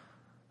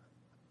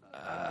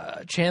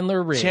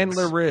 Chandler Riggs.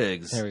 Chandler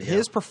Riggs. There we go.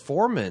 His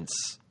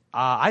performance.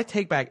 I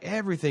take back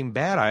everything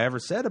bad I ever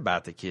said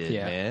about the kid.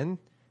 Man.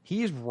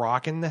 He's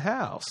rocking the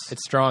house.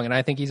 It's strong, and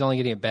I think he's only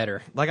getting it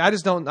better. Like, I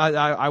just don't...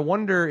 I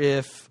wonder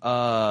if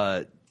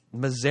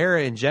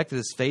Mazzara injected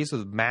his face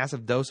with a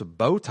massive dose of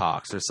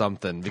Botox or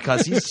something,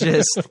 because he's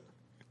just...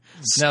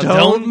 Now,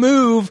 don't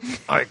move.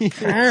 I can't.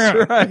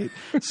 That's right.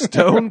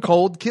 Stone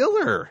cold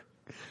killer.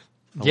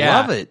 I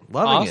love it.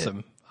 Loving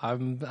awesome.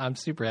 it. I'm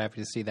super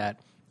happy to see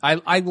that.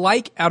 I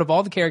like, out of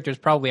all the characters,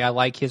 probably I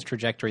like his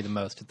trajectory the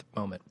most at the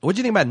moment. What do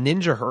you think about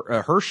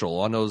Ninja Herschel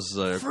on those?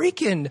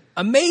 Freaking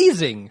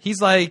amazing.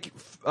 He's like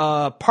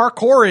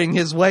parkouring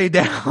his way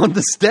down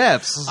the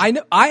steps. I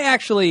know.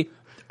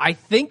 I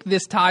think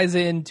this ties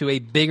into a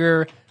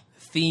bigger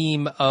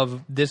theme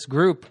of this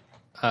group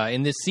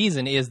in this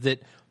season, is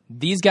that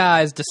these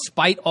guys,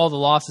 despite all the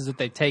losses that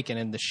they've taken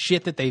and the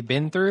shit that they've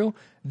been through,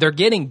 they're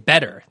getting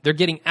better. They're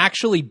getting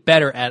actually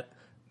better at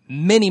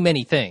many,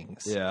 many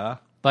things. Yeah.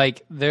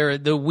 Like,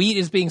 the wheat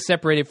is being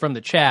separated from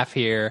the chaff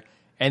here,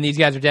 and these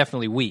guys are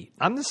definitely wheat.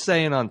 I'm just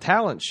saying, on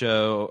talent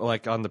show,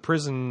 like on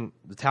the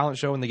talent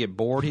show, when they get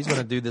bored, he's going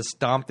to do this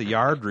stomp the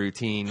yard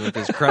routine with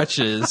his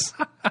crutches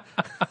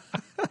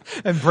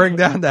and bring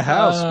down the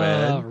house,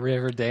 man.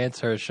 River Dance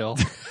Herschel.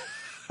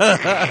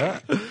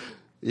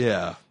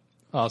 Yeah.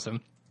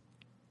 Awesome.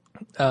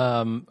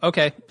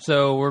 Okay,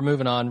 so we're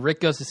moving on.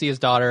 Rick goes to see his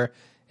daughter,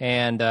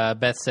 and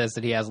Beth says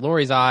that he has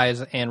Lori's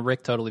eyes, and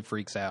Rick totally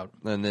freaks out.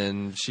 And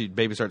then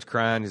baby starts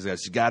crying.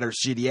 She's got her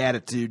shitty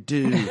attitude,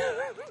 too.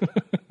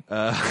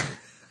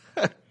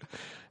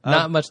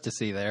 Not much to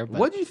see there. But.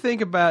 What do you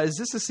think about, is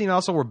this the scene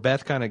also where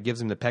Beth kind of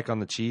gives him the peck on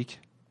the cheek?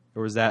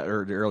 Or was that the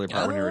earlier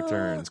part when he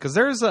returns? Because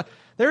there's a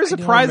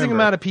surprising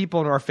amount of people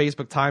in our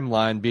Facebook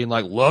timeline being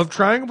like, love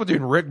triangle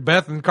between Rick,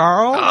 Beth, and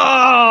Carl? Oh,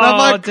 I'm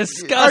like,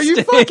 disgusting. Are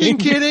you fucking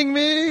kidding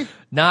me?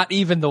 Not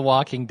even The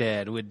Walking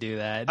Dead would do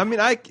that. I mean,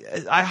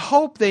 I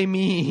hope they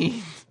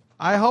mean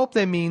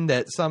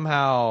that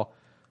somehow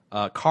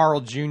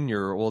Carl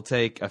Jr. will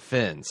take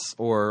offense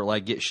or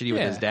like get shitty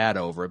with his dad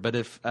over it. But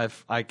if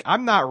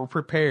I'm not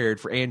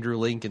prepared for Andrew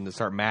Lincoln to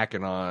start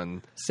macking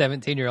on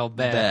 17-year-old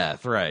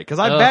Beth, right? Because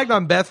I bagged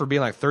on Beth for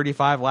being like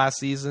 35 last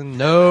season.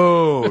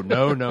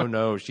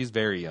 No, she's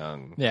very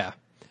young. Yeah,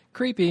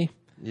 creepy.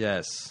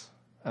 Yes.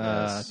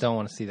 Don't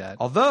want to see that.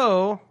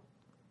 Although,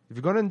 if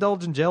you're going to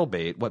indulge in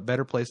jailbait, what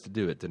better place to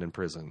do it than in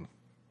prison?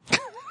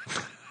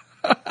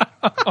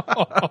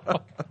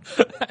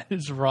 That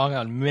is wrong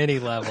on many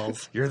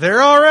levels. You're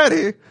there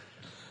already.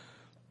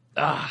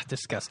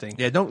 Disgusting.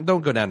 Yeah, don't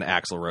go down to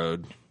Axel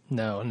Road.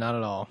 No, not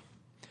at all.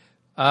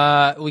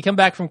 We come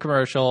back from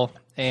commercial,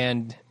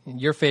 and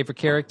your favorite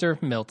character,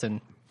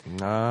 Milton.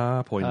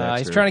 Poindexter.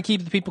 He's trying to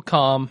keep the people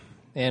calm,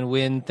 and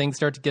when things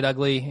start to get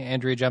ugly,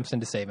 Andrea jumps in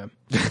to save him.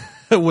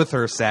 With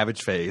her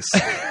savage face.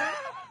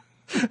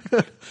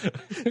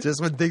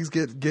 Just when things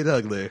get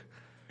ugly,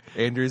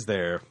 Andrea's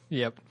there.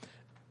 Yep.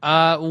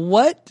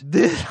 What?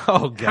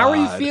 Oh, God. How are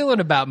you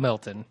feeling about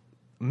Milton?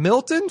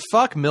 Milton?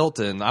 Fuck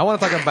Milton. I want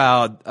to talk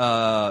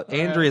about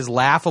Andrea's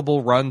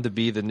laughable run to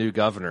be the new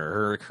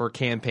governor, her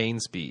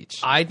campaign speech.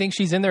 I think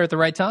she's in there at the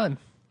right time.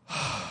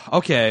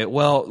 Okay,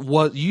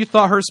 well, you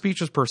thought her speech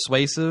was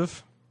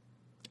persuasive?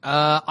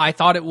 I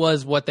thought it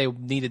was what they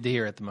needed to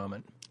hear at the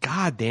moment.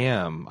 God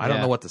damn. I don't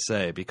know what to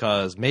say,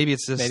 because maybe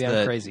it's just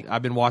I'm crazy.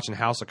 I've been watching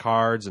House of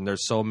Cards, and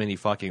there's so many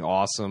fucking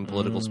awesome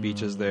political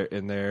speeches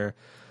in there.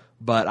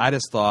 But I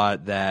just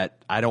thought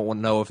that I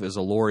don't know if it was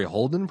a Laurie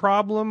Holden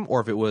problem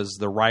or if it was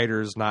the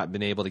writers not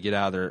being able to get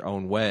out of their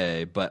own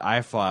way. But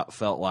I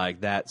felt like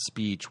that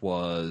speech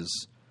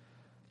was,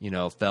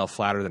 fell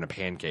flatter than a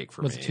pancake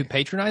for me. Was it too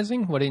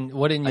patronizing? What didn't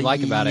you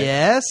like about it?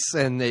 Yes,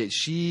 and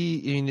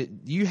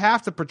you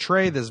have to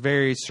portray this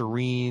very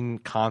serene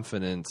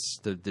confidence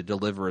to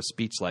deliver a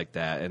speech like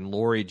that. And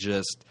Laurie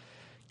just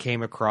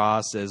came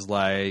across as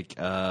like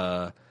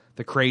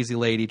the crazy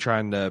lady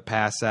trying to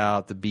pass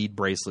out the bead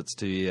bracelets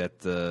to you at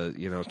the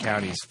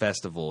county's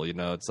festival.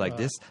 It's like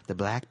the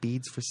black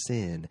beads for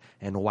sin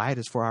and white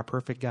is for our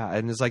perfect God.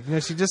 And it's like,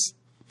 she just,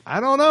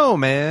 I don't know,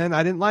 man.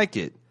 I didn't like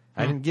it.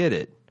 I didn't get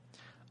it.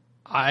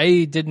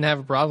 I didn't have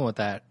a problem with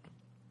that.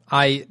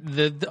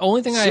 The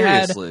only thing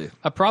Seriously. I had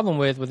a problem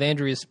with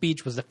Andrea's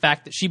speech was the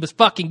fact that she was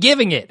fucking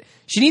giving it.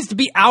 She needs to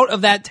be out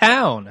of that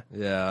town.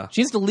 Yeah.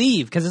 She needs to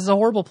leave because it's a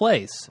horrible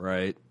place.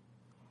 Right.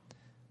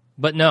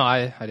 But no,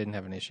 I didn't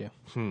have an issue.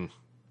 No,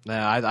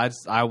 I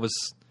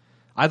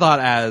thought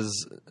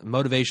as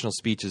motivational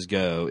speeches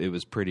go, it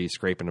was pretty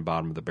scraping the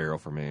bottom of the barrel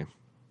for me.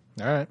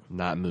 All right.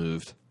 Not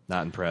moved.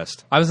 Not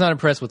impressed. I was not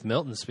impressed with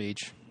Milton's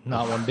speech.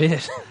 Not one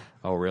bit.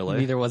 Oh, really?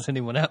 Neither was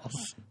anyone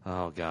else.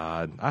 Oh,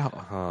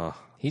 God.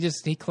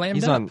 He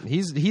clammed up.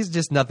 He's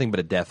just nothing but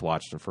a death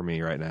watch for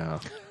me right now.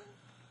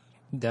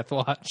 Death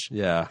watch.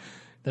 Yeah.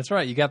 That's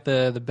right. You got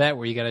the bet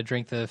where you got to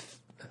drink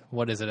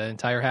what is it, an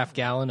entire half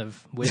gallon of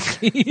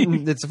whiskey?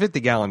 It's a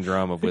 50-gallon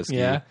drum of whiskey.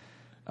 Yeah.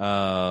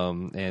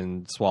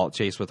 And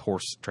chased with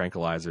horse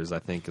tranquilizers, I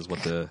think, is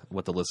what the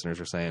listeners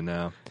are saying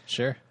now.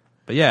 Sure.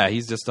 But yeah,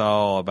 he's just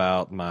all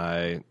about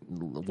my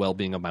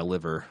well-being of my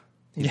liver.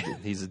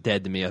 He's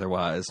dead to me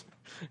otherwise.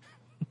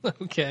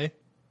 Okay.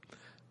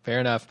 Fair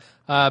enough.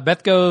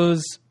 Beth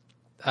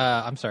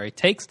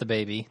takes the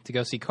baby to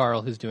go see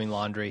Carl, who's doing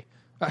laundry.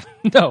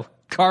 No,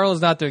 Carl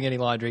is not doing any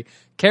laundry.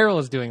 Carol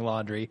is doing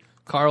laundry.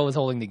 Carl is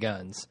holding the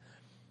guns.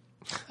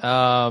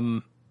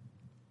 I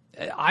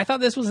thought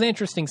this was an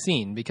interesting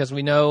scene because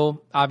we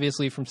know,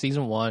 obviously, from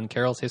season 1,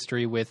 Carol's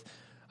history with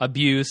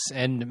abuse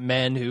and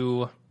men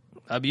who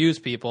abuse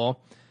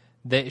people,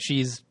 that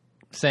she's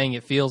saying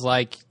it feels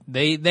like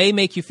they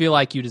make you feel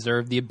like you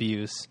deserve the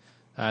abuse,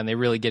 and they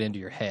really get into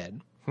your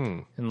head.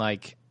 And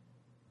like,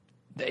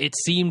 it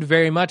seemed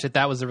very much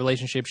that was the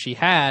relationship she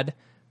had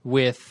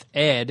with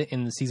Ed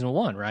in the season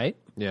 1, right?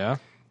 Yeah.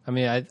 I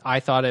mean, I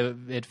thought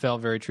it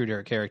felt very true to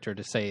her character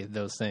to say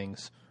those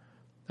things.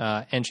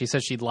 And she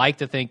said she'd like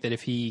to think that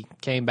if he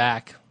came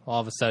back all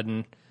of a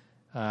sudden,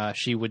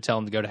 she would tell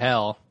him to go to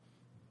hell.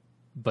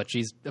 But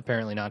she's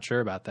apparently not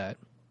sure about that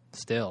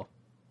still.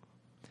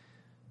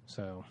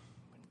 So,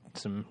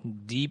 some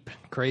deep,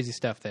 crazy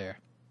stuff there.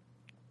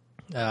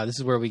 This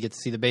is where we get to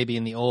see the baby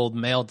in the old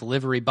mail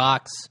delivery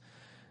box,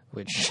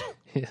 which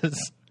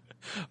is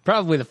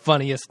probably the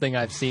funniest thing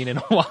I've seen in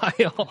a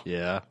while.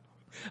 Yeah.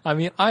 I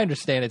mean, I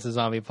understand it's a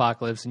zombie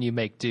apocalypse and you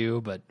make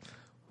do, but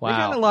wow. They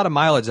got a lot of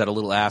mileage out of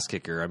Little Ass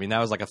Kicker. I mean, that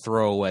was like a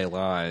throwaway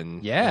line.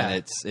 Yeah.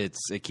 And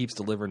it keeps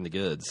delivering the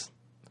goods.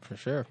 For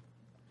sure.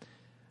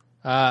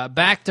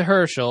 Back to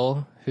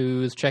Herschel,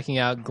 who's checking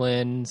out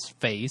Glenn's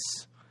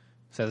face.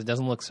 Says it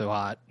doesn't look so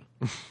hot.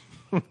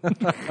 When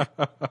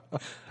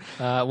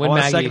I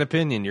want a second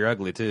opinion, you're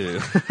ugly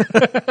too.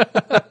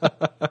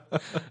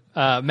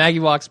 Maggie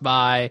walks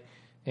by,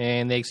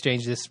 and they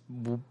exchange this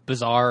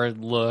bizarre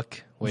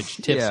look, which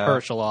tips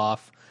Herschel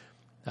off.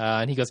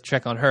 And he goes to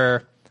check on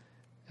her.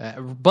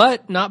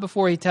 But not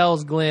before he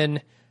tells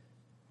Glenn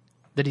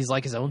that he's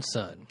like his own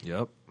son.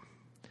 Yep.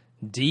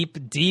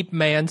 Deep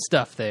man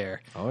stuff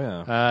there. Oh,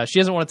 yeah. She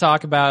doesn't want to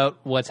talk about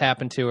what's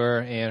happened to her,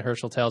 and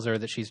Herschel tells her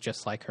that she's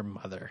just like her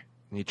mother.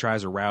 He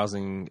tries a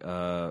rousing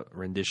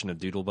rendition of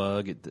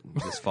Doodlebug. It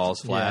just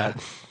falls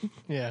flat.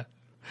 Yeah.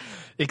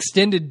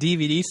 Extended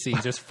DVD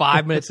scenes. There's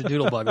 5 minutes of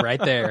Doodlebug right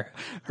there.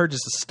 Her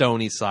just a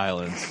stony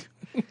silence.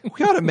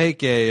 We ought to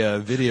make a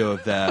video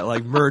of that.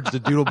 Like, merge the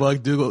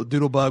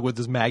Doodlebug with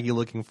this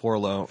Maggie-looking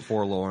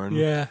forlorn.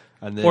 Yeah.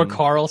 And then, or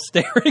Carl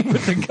staring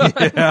with the gun.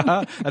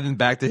 Yeah. And then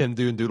back to him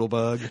doing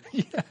Doodlebug.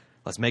 Yeah.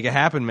 Let's make it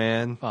happen,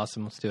 man.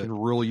 Awesome. Let's do it.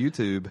 Rule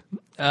YouTube.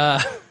 All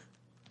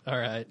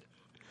right.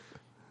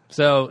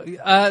 So,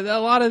 a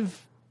lot of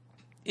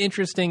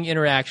interesting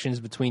interactions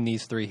between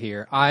these three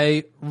here.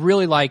 I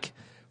really like,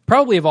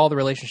 probably of all the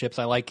relationships,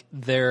 I like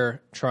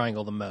their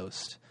triangle the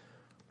most.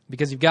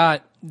 Because you've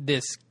got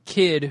this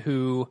kid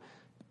who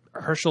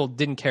Herschel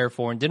didn't care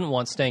for and didn't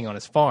want staying on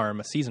his farm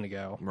a season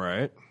ago.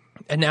 Right.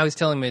 And now he's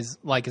telling him he's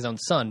like his own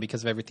son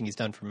because of everything he's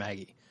done for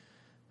Maggie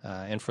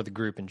and for the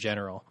group in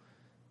general.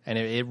 And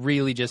it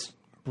really just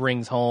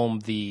brings home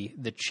the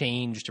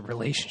changed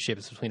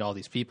relationships between all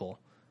these people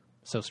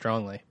so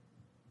strongly.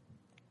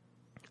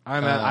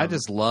 I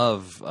just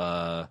love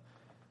I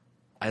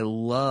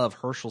love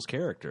Herschel's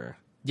character.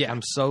 Yeah.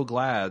 I'm so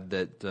glad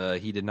that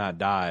he did not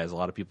die, as a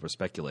lot of people are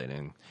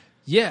speculating.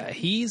 Yeah,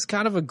 he's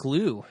kind of a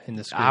glue in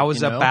this group. I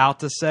was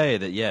about to say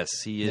that,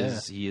 yes, he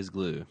is. Yeah. He is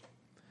glue.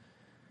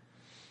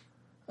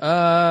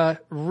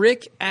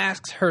 Rick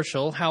asks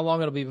Herschel how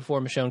long it'll be before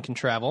Michonne can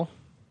travel,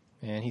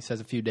 and he says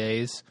a few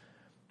days.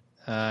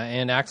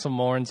 And Axel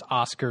mourns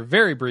Oscar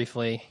very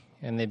briefly,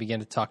 and they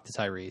begin to talk to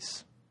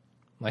Tyrese.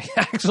 Like,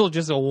 Axel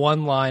just a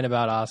one line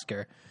about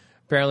Oscar.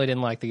 Apparently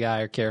didn't like the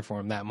guy or care for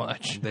him that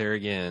much. There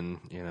again,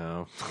 you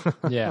know.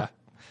 Yeah.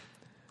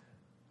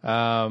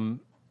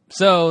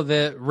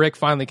 So Rick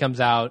finally comes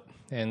out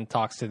and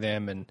talks to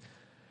them, and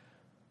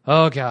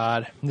oh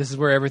God, this is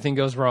where everything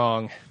goes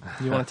wrong.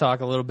 You want to talk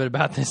a little bit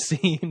about this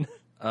scene?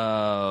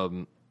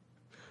 It's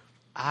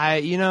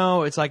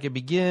like it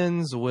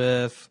begins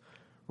with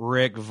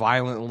Rick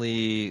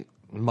violently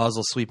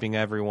muzzle sweeping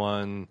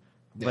everyone,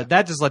 but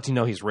that just lets you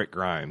know he's Rick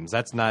Grimes.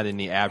 That's not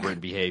any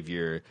aberrant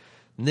behavior.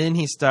 And then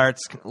he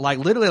starts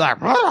literally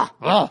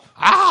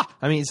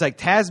I mean, it's like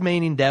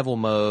Tasmanian devil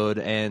mode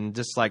and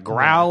just like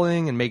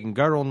growling and making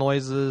guttural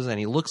noises. And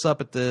he looks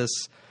up at this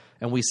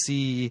and we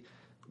see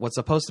what's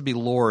supposed to be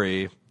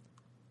Lori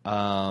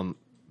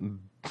insanely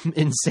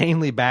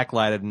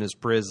backlighted in his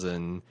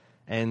prison.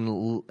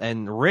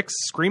 And Rick's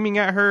screaming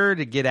at her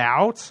to get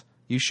out.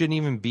 You shouldn't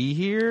even be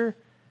here.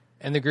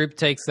 And the group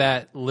takes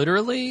that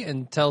literally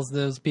and tells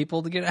those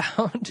people to get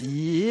out.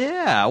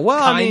 Yeah, well,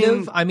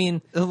 I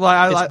mean,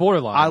 it's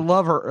borderline. I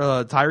love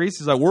her. Tyrese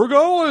is like, "We're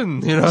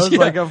going," it's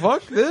like,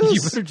 "Fuck this!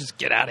 You better just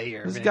get out of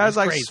here." This man. guy's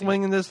like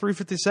swinging this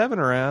 357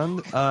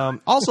 around.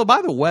 Also,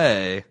 by the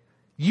way,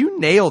 you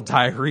nailed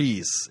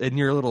Tyrese in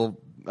your little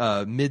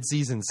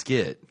mid-season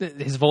skit.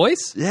 His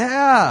voice?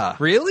 Yeah.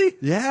 Really?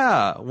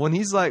 Yeah. When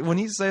he's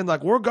saying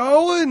like, "We're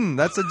going,"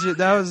 that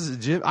was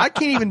Jim. I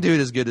can't even do it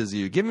as good as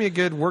you. Give me a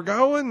good "We're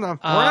going." We're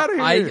out of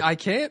here. I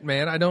can't,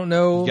 man. I don't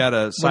know. You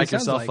gotta psych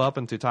yourself up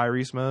into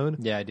Tyrese mode.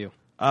 Yeah, I do.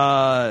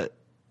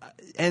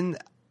 And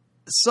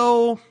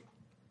so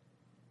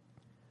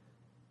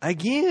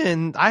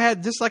again, I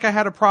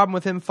had a problem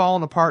with him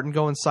falling apart and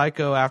going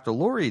psycho after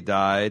Lori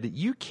died.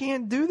 You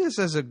can't do this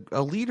as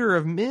a leader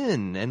of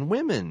men and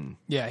women.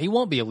 Yeah, he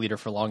won't be a leader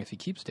for long if he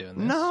keeps doing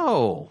this.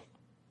 No.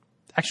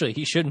 Actually,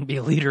 he shouldn't be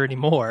a leader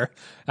anymore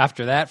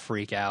after that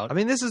freak out. I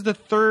mean, this is the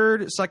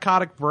third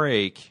psychotic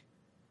break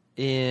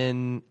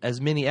in as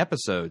many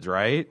episodes,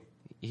 right?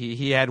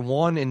 He had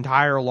one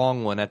entire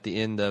long one at the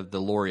end of the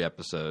Lori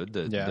episode,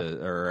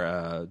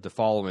 the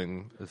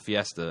following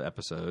Fiesta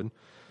episode.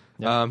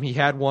 Yep. He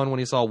had one when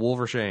he saw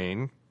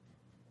Wolvershane.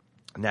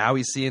 Now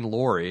he's seeing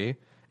Lori,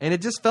 and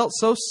it just felt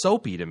so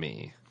soapy to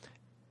me.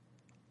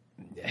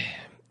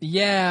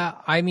 Yeah,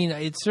 I mean,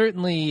 it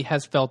certainly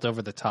has felt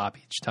over the top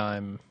each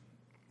time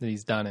that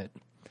he's done it.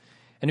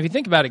 And if you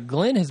think about it,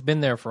 Glenn has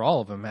been there for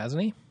all of them,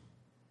 hasn't he?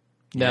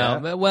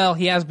 No, well,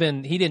 he has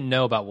been. He didn't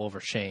know about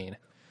Wolvershane.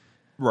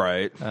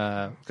 Right,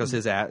 because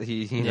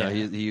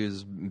he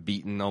was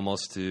beaten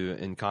almost to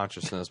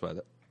unconsciousness by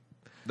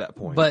that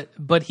point.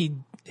 But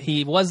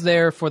he was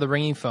there for the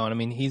ringing phone. I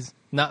mean, he's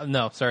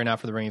not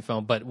for the ringing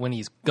phone. But when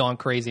he's gone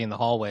crazy in the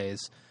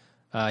hallways,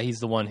 he's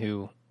the one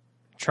who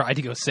tried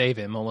to go save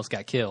him, almost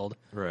got killed.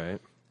 Right,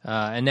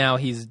 and now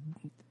he's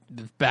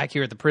back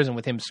here at the prison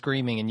with him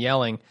screaming and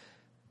yelling.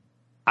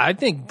 I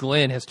think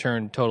Glenn has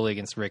turned totally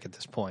against Rick at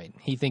this point.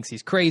 He thinks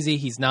he's crazy.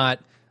 He's not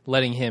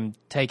letting him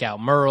take out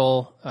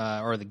Merle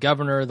or the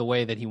governor the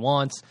way that he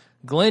wants.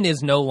 Glenn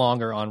is no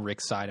longer on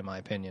Rick's side, in my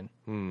opinion.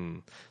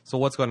 So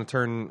what's going to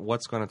turn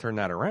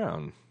that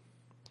around?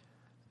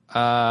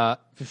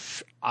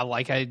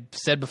 Like I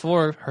said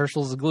before,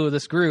 Herschel's the glue of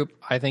this group.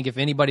 I think if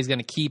anybody's going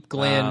to keep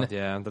Glenn,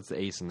 that's the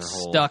ace in their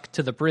hole, stuck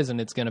to the prison,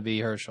 it's going to be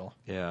Herschel.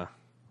 Yeah.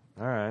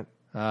 All right.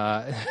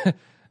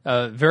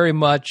 Very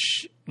much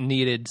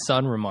needed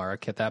son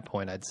remark at that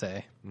point, I'd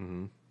say.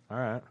 Mm-hmm. All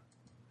right.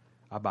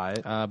 I buy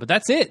it. But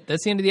that's it.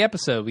 That's the end of the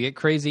episode. We get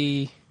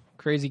crazy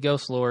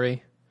ghost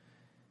Lori,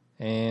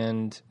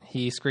 and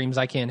he screams,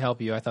 "I can't help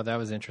you." I thought that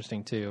was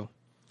interesting too.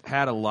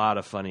 Had a lot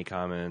of funny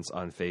comments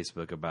on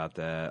Facebook about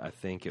that. I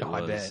think it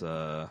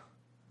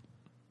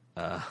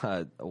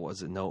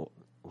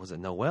was it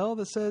Noel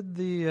that said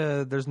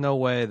there's no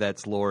way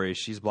that's Lori.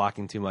 She's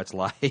blocking too much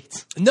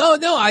light. No,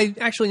 I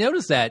actually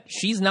noticed that.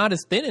 She's not as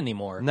thin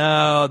anymore.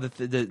 No,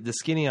 the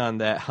skinny on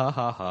that,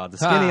 the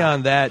skinny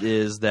on that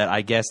is that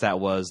I guess that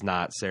was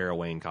not Sarah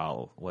Wayne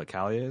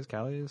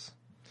Callies?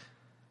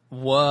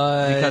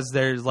 What? Because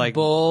there's like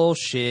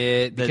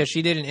bullshit. Because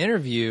she did an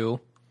interview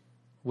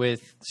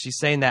with. She's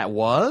saying that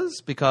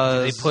was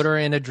because they put her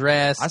in a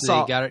dress.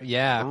 Got her.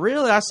 Yeah,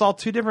 really. I saw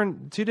two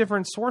different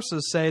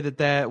sources say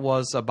that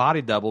was a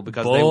body double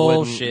because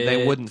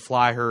they wouldn't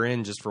fly her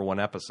in just for one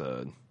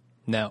episode.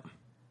 Nope,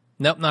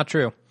 not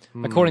true.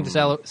 According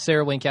to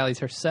Sarah Wayne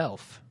Callies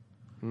herself.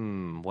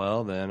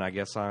 Well, then I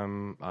guess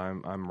I'm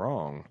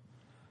wrong.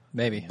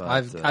 Maybe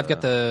I've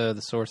got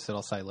the source that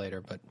I'll cite later,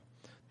 but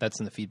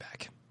that's in the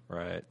feedback.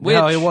 Right.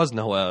 No, it was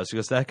Noelle. She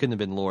goes, that couldn't have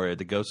been Laura.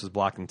 The ghost was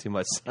blocking too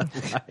much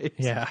sunlight.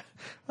 Yeah.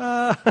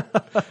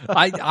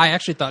 I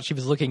actually thought she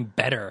was looking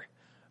better.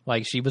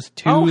 Like she was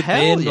too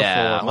thin before.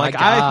 Yeah. My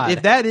God.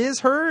 If that is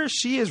her,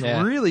 she has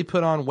really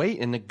put on weight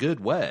in a good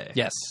way.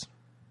 Yes.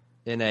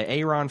 In an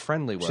A.Ron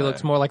friendly way. She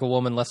looks more like a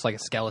woman, less like a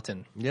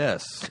skeleton.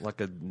 Yes.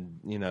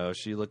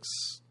 She looks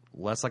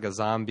less like a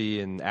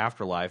zombie in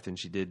Afterlife than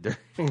she did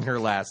during her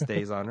last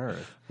days on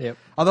Earth. Yep.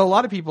 Although a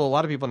lot of people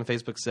on the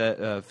Facebook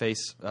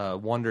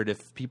wondered if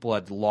people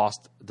had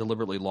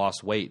deliberately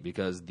lost weight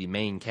because the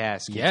main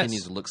cast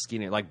continues to look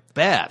skinny. Like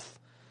Beth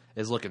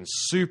is looking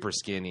super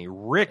skinny.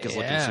 Rick is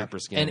looking super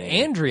skinny. And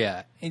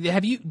Andrea,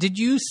 did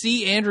you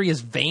see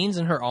Andrea's veins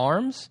in her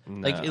arms?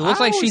 No. Like it looks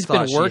like she's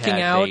been working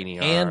out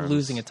and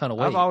losing a ton of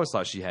weight. I've always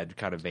thought she had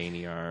kind of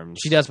veiny arms.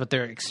 She does, but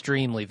they're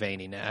extremely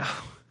veiny now.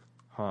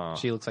 Huh.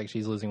 She looks like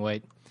she's losing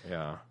weight.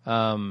 Yeah.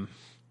 All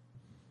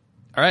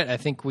right. I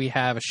think we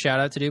have a shout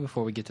out to do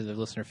before we get to the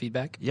listener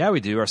feedback. Yeah, we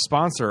do. Our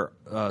sponsor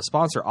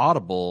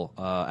Audible,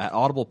 at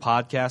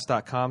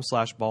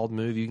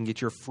audiblepodcast.com/baldmove. You can get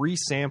your free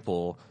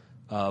sample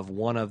of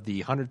one of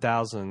the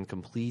 100,000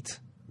 complete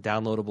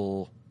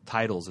downloadable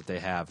titles that they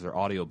have, their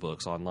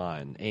audiobooks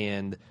online.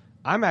 And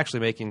I'm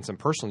actually making some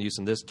personal use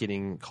in this,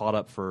 getting caught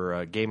up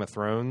for Game of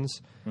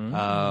Thrones.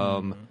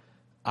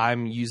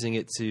 I'm using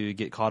it to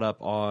get caught up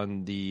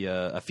on the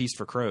A Feast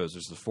for Crows,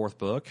 which is the fourth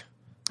book.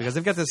 Because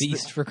they've got this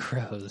Feast for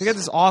Crows. They got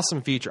this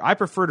awesome feature. I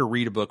prefer to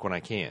read a book when I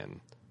can.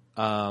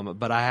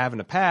 But I have in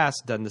the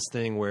past done this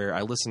thing where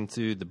I listen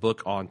to the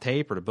book on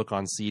tape or the book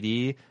on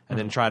CD and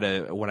then try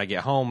to, when I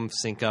get home,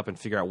 sync up and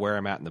figure out where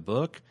I'm at in the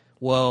book.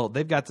 Well,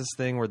 they've got this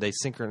thing where they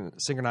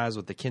synchronize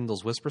with the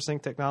Kindle's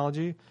WhisperSync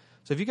technology.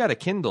 So if you got a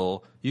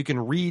Kindle, you can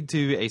read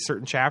to a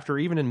certain chapter,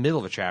 even in the middle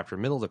of a chapter,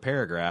 middle of a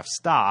paragraph,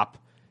 stop,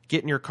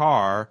 get in your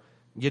car,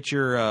 get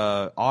your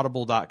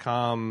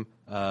audible.com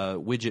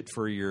widget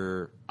for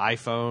your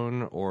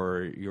iPhone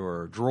or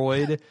your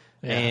Droid,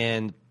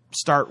 and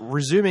start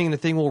resuming. The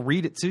thing will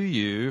read it to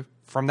you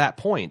from that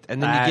point.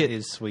 And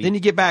then you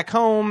get back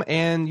home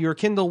and your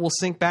Kindle will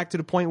sync back to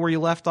the point where you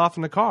left off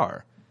in the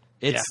car.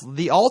 It's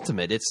the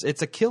ultimate.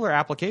 It's a killer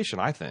application,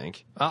 I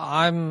think.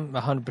 I'm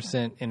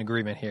 100% in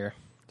agreement here.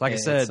 Like I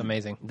said, it's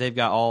amazing. They've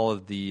got all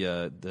of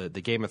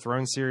the Game of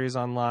Thrones series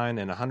online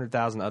and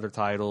 100,000 other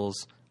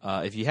titles.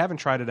 If you haven't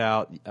tried it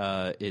out,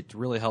 it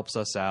really helps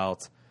us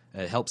out.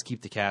 It helps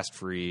keep the cast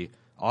free.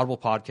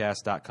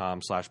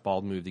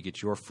 audiblepodcast.com/baldmove to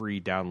get your free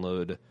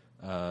download,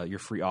 your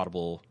free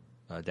Audible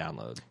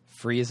download.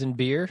 Free as in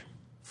beer?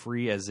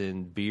 Free as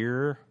in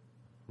beer,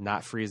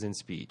 not free as in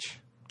speech.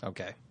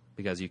 Okay.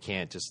 Because you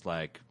can't just,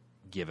 like,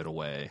 give it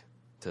away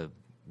to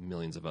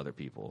millions of other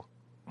people.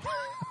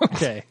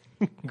 Okay.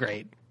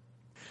 Great.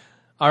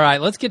 All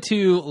right, let's get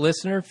to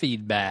listener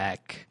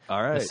feedback.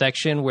 All right. The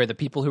section where the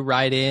people who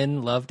write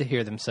in love to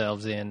hear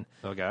themselves in.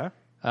 Okay.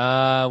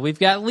 We've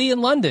got Lee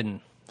in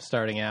London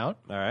starting out.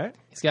 All right.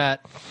 He's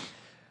got...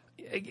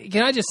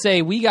 Can I just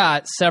say, we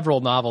got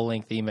several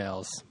novel-length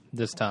emails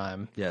this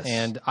time. Yes.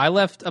 And I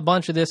left a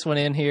bunch of this one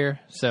in here,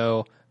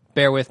 so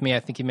bear with me.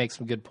 I think he makes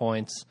some good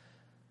points.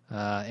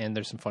 And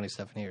there's some funny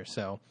stuff in here.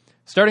 So,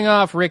 starting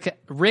off,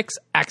 Rick's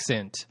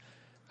accent.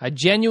 I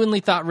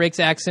genuinely thought Rick's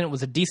accent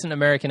was a decent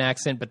American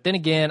accent, but then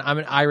again, I'm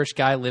an Irish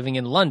guy living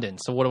in London,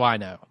 so what do I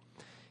know?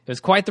 It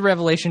was quite the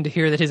revelation to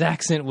hear that his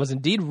accent was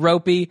indeed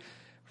ropey.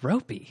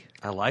 Ropey?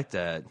 I like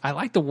that. I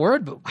like the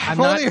word, but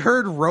I've only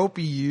heard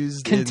ropey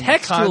used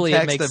contextually,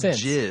 in it makes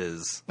sense.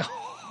 Jizz.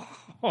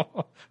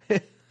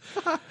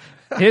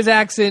 His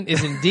accent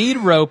is indeed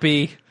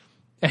ropey,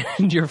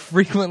 and your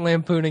frequent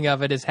lampooning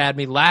of it has had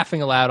me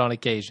laughing aloud on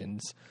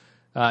occasions,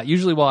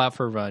 usually while out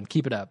for a run.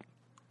 Keep it up.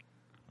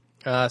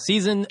 I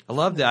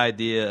love the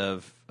idea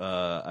of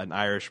an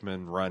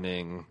Irishman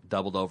running,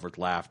 doubled over with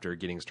laughter,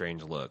 getting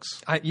strange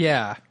looks.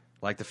 Yeah.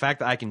 Like the fact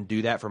that I can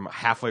do that from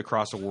halfway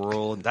across the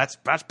world, that's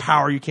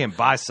power you can't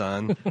buy,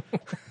 son.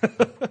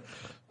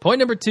 Point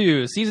number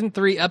 2, Season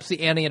 3 ups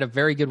the ante in a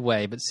very good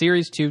way, but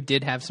Series 2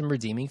 did have some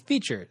redeeming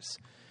features.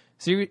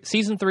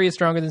 Season 3 is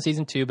stronger than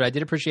Season 2, but I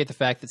did appreciate the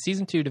fact that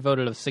Season 2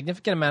 devoted a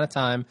significant amount of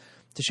time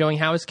to showing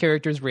how his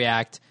characters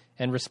react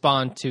and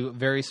respond to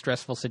very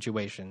stressful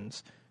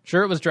situations.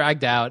 Sure, it was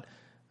dragged out,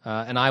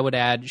 and I would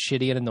add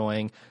shitty and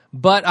annoying,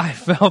 but I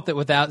felt that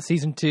without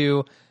Season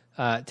 2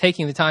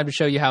 taking the time to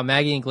show you how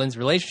Maggie and Glenn's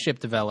relationship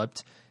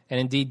developed, and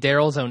indeed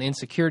Daryl's own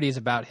insecurities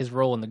about his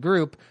role in the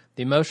group,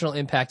 the emotional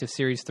impact of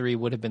Series 3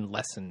 would have been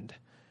lessened.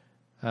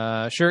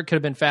 Sure, it could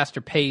have been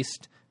faster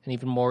paced and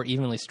even more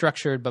evenly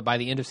structured, but by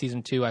the end of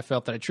Season 2, I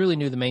felt that I truly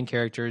knew the main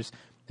characters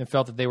and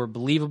felt that they were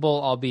believable,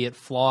 albeit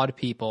flawed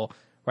people,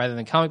 rather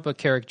than comic book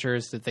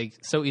characters that they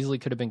so easily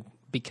could have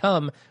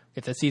become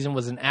if the season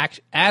was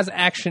as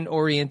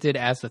action-oriented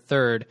as the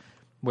third,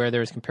 where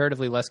there is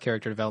comparatively less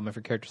character development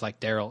for characters like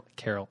Daryl,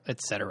 Carol,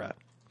 etc.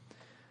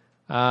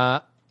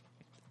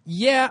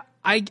 Yeah,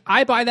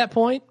 I buy that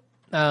point.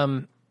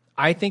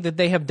 I think that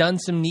they have done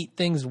some neat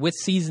things with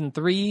Season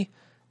 3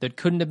 that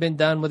couldn't have been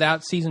done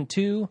without Season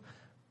 2,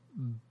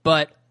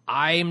 but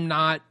I'm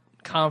not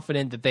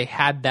confident that they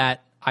had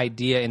that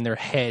idea in their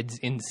heads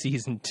in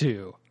Season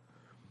 2.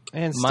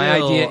 And my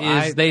idea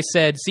is they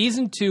said,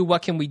 Season 2,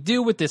 what can we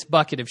do with this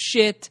bucket of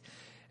shit?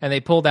 And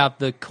they pulled out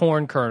the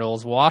corn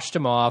kernels, washed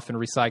them off, and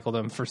recycled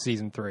them for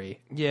Season 3.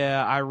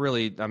 Yeah, I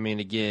mean,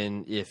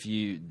 again,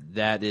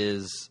 that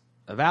is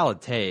a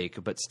valid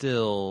take, but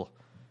still,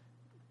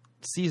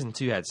 Season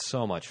 2 had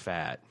so much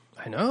fat.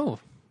 I know.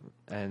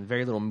 And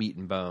very little meat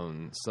and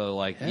bone. So,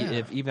 like,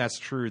 if even that's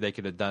true, they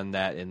could have done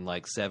that in,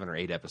 like, 7 or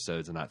 8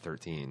 episodes and not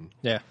 13.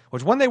 Yeah.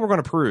 Which one day we're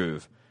going to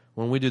prove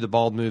when we do the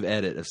bald move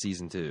edit of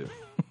Season 2.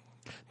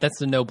 That's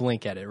the no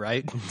blink edit,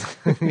 right?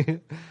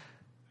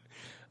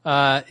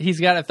 He's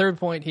got a third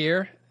point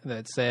here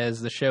that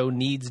says the show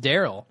needs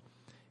Daryl.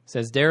 It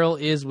says Daryl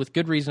is, with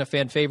good reason, a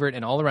fan favorite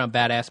and all-around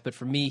badass, but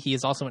for me, he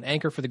is also an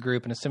anchor for the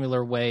group in a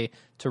similar way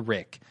to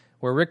Rick.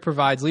 Where Rick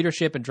provides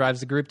leadership and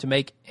drives the group to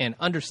make and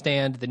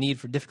understand the need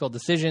for difficult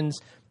decisions,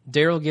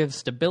 Daryl gives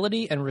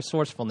stability and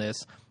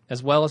resourcefulness,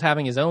 as well as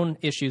having his own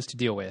issues to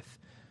deal with.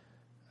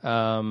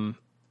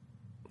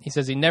 He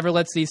says he never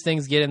lets these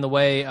things get in the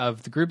way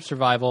of the group's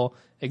survival,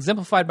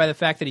 exemplified by the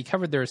fact that he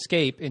covered their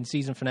escape in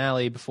season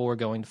finale before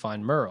going to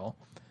find Merle.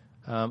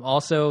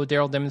 Also,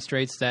 Daryl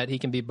demonstrates that he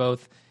can be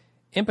both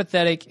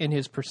empathetic in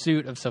his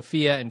pursuit of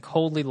Sophia and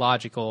coldly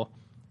logical.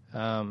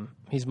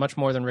 He's much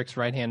more than Rick's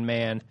right-hand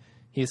man.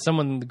 He is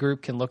someone the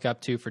group can look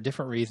up to for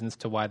different reasons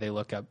to why they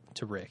look up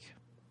to Rick.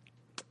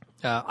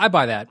 I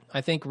buy that. I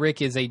think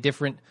Rick is a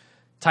different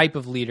type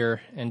of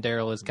leader, and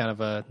Daryl is kind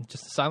of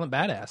just a silent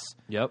badass.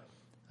 Yep.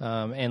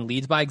 And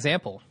leads by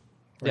example.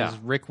 Whereas Yeah.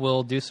 Rick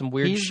will do some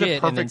weird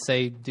shit and then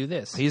say, do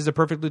this. He's the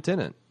perfect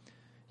lieutenant.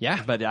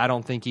 Yeah. But I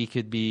don't think he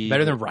could be...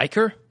 Better than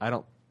Riker?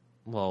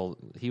 Well,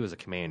 he was a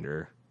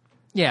commander.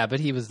 Yeah, but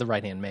he was the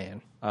right-hand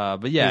man.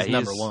 But yeah, he's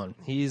number one.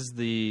 He's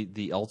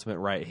the ultimate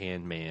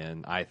right-hand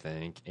man, I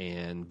think.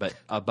 But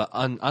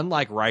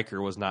unlike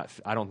Riker,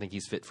 I don't think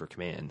he's fit for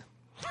command.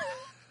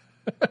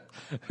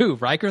 Who?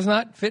 Riker's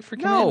not fit for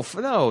command?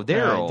 No,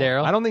 Daryl.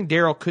 Daryl. I don't think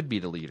Daryl could be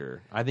the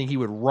leader. I think he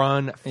would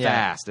run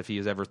fast if he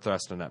was ever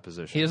thrust in that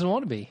position. He doesn't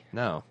want to be.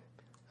 No.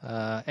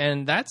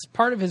 And that's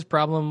part of his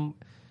problem,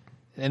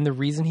 and the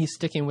reason he's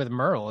sticking with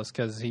Merle is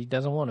because he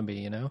doesn't want to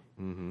be,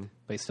 Mm-hmm.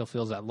 But he still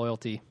feels that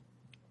loyalty.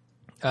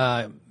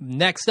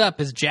 Next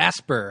up is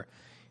Jasper.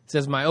 It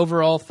says, my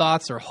overall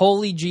thoughts are,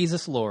 holy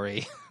Jesus,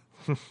 Lori.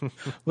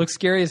 Looks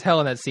scary as hell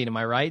in that scene, am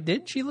I right?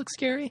 Didn't she look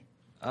scary?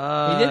 He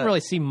didn't really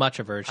see much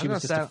of her. She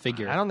was just a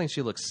figure. I don't think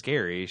she looks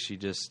scary.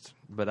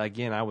 But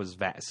again, I was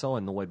so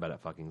annoyed by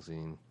that fucking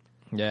scene.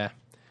 Yeah.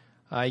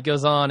 He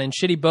goes on, and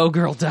Shitty Bow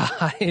Girl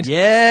died.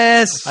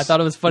 Yes! I thought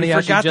it was funny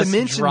how she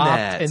just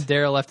dropped and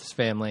Daryl left his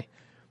family.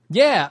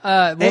 Yeah,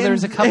 well,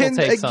 there's a couple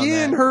takes on that.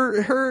 And again,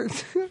 her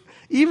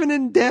even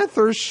in death,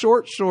 her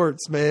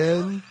shorts,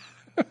 man.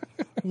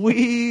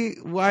 We,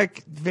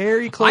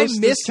 very close I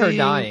missed her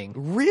dying.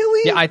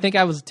 Really? Yeah, I think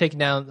I was taking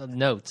down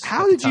notes.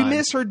 How did you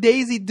miss her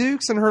Daisy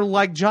Dukes and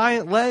her,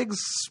 giant legs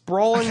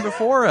sprawling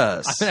before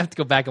us? I'm going to have to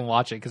go back and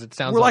watch it because it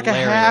sounds We're like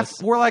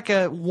hilarious. we're like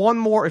one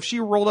more. If she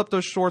rolled up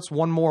those shorts,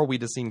 one more,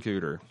 we'd have seen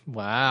Cooter.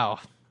 Wow.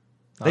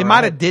 They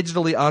might have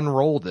digitally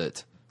unrolled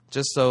it.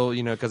 Just so,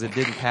 because it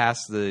didn't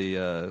pass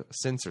the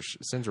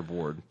censor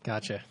board.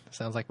 Gotcha.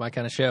 Sounds like my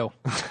kind of show.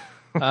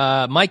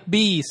 Mike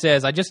B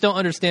says, I just don't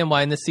understand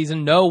why in this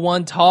season no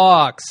one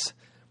talks.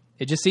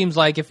 It just seems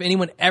like if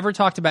anyone ever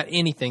talked about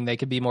anything, they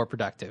could be more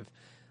productive.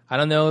 I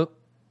don't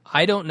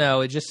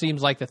know. It just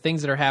seems like the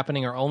things that are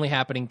happening are only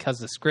happening because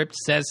the script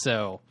says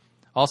so.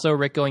 Also,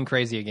 Rick going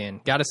crazy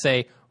again. Gotta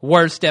say,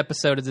 worst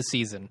episode of the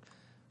season.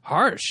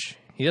 Harsh.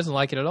 He doesn't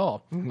like it at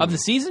all. Mm-hmm. Of the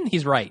season,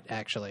 he's right,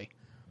 actually.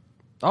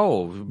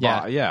 Oh,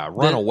 yeah.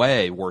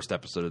 Runaway worst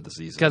episode of the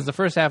season. Because the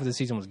first half of the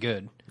season was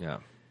good. Yeah.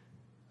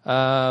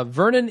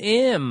 Vernon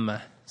M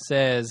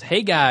says,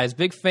 hey guys,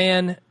 big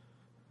fan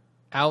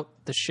out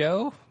the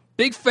show?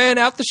 Big fan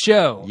out the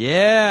show.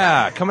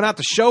 Yeah, coming out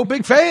the show,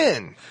 big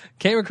fan.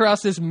 Came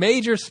across this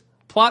major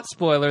plot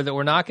spoiler that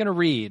we're not going to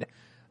read.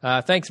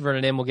 Thanks,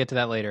 Vernon M. We'll get to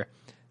that later.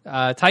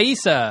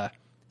 Thaisa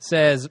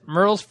says,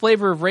 Merle's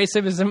flavor of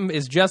racism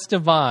is just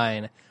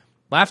divine.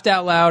 Laughed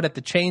out loud at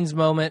the Chains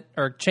comment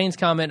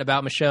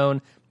about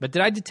Michonne, but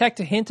did I detect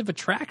a hint of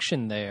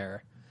attraction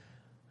there?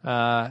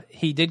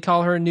 He did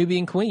call her a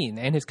Nubian queen,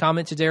 and his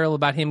comment to Daryl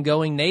about him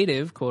going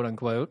native, quote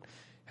unquote,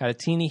 had a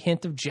teeny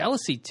hint of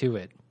jealousy to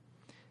it.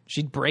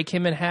 She'd break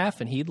him in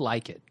half, and he'd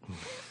like it.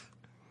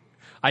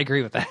 I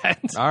agree with that.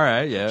 All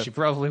right, yeah. She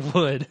probably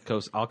would.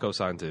 I'll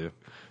co-sign too.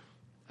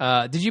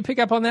 Did you pick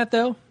up on that,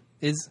 though?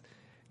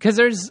 Because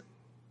there's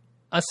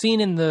a scene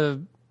in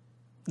the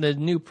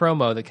new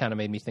promo that kind of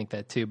made me think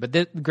that, too.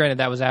 But granted,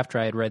 that was after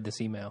I had read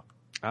this email.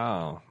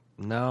 Oh,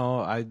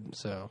 no, I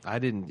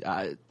didn't.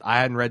 I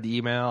hadn't read the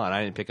email, and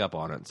I didn't pick up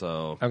on it,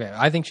 so... Okay,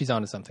 I think she's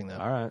onto something, though.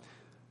 All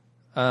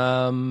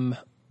right.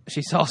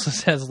 She also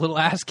says, little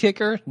ass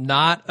kicker,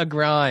 not a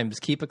Grimes.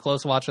 Keep a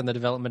close watch on the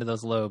development of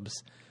those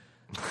lobes.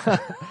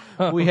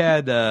 We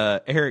had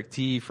Eric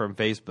T from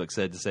Facebook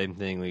said the same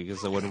thing.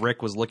 Because when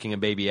Rick was looking at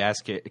baby ass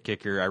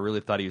kicker, I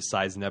really thought he was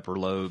sizing up her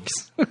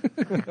lobes.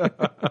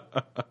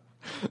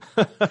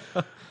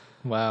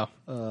 Wow.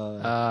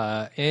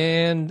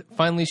 And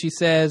finally she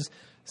says,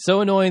 so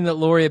annoying that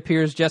Lori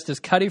appears just as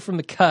Cuddy from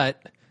The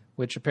Cut,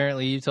 which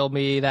apparently you told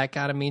me that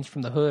kind of means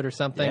from the hood or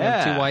something.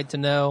 Yeah. I'm too white to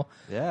know.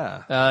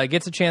 Yeah.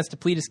 Gets a chance to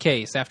plead his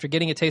case. After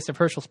getting a taste of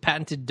Herschel's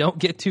patented don't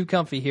get too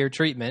comfy here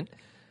treatment,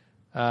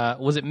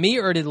 was it me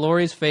or did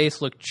Lori's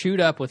face look chewed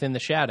up within the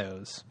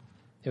shadows?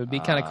 It would be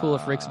kind of cool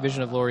if Rick's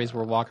vision of Lori's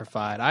were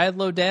walker-fied. I had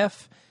low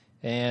def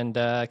and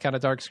kind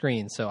of dark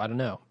screen, so I don't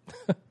know.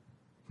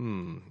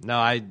 No,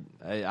 I'm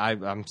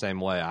the same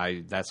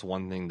way. That's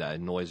one thing that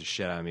annoys the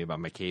shit out of me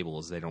about my cable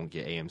is they don't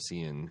get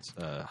AMC and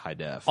high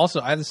def. Also,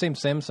 I have the same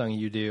Samsung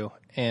you do,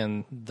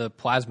 and the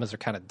plasmas are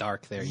kind of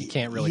dark there. You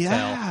can't really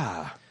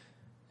tell.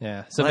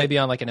 Yeah. So maybe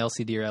on like an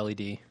LCD or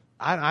LED.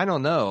 I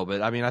don't know,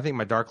 but I mean, I think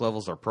my dark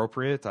levels are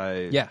appropriate.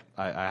 I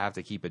have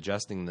to keep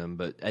adjusting them,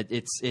 but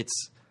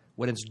it's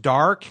when it's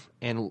dark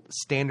and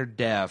standard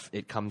def,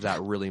 it comes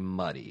out really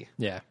muddy.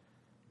 Yeah.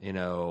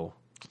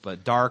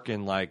 But dark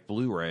and like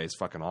Blu-ray is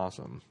fucking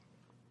awesome.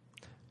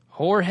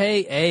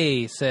 Jorge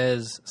A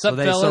says, so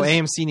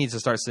AMC needs to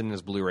start sending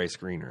us Blu-ray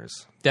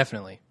screeners.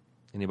 Definitely.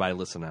 Anybody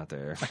listen out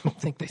there? I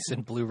don't think they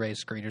send Blu-ray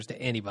screeners to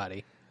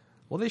anybody.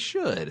 Well, they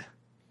should.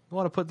 They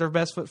want to put their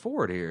best foot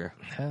forward here.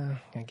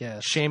 I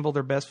guess. Shamble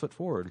their best foot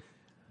forward.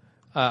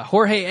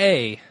 Jorge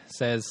A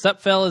says,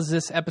 sup fellas,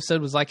 this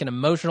episode was like an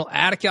emotional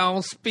Attica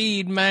on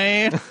speed,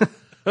 man.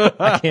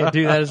 I can't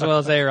do that as well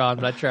as A.Ron,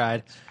 but I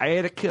tried.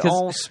 Attica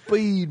on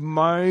speed,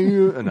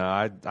 man.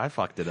 No, I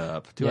fucked it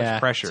up. Too much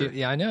pressure.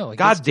 I know.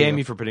 God damn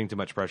you for putting too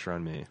much pressure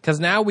on me. Because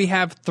now we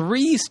have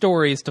 3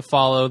 stories to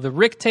follow. The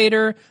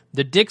Ricktator,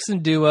 the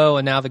Dixon duo,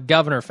 and now the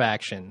Governor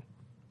faction.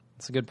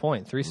 That's a good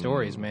point. 3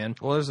 stories, man.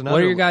 Well, there's another.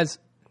 What are your guys...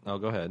 Oh,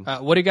 go ahead.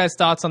 What are your guys'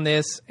 thoughts on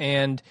this?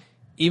 And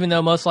even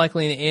though most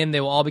likely in the end they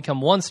will all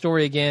become one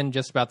story again,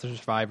 just about the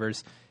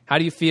survivors, how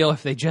do you feel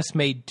if they just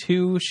made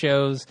 2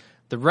 shows...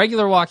 The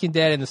regular Walking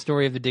Dead and the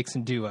story of the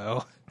Dixon duo.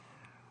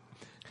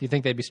 Do you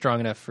think they'd be strong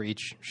enough for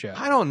each show?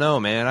 I don't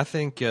know, man. I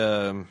think,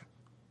 from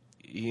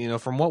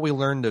what we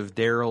learned of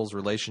Daryl's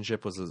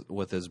relationship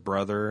with his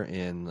brother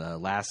in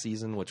last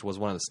season, which was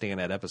one of the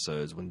standout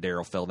episodes when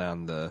Daryl fell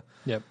down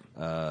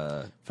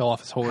fell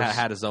off his horse.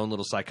 Had his own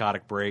little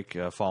psychotic break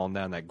falling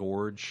down that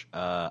gorge.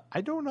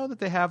 I don't know that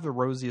they have the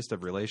rosiest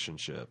of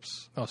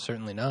relationships. Oh,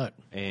 certainly not.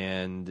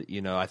 And,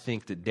 I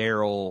think that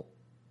Daryl...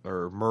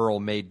 or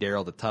Merle made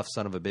Daryl the tough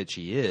son of a bitch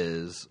he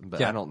is,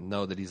 but I don't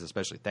know that he's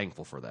especially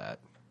thankful for that.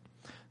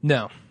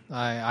 No,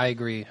 I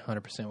agree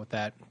 100% with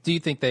that. Do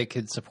you think they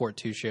could support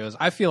 2 shows?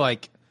 I feel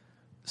like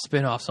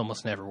Spinoffs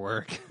almost never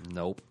work.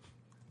 Nope.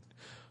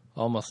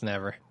 Almost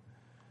never.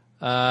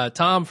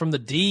 Tom from the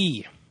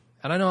D.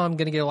 And I know I'm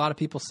going to get a lot of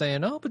people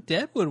saying, oh, but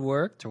Deadwood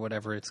worked, or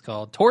whatever it's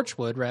called.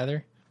 Torchwood,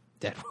 rather.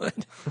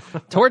 Deadwood.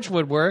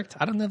 Torchwood worked.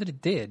 I don't know that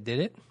it did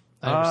it?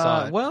 I never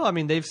saw it. Well, I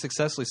mean, they've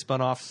successfully spun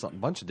off a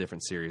bunch of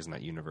different series in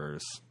that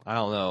universe. I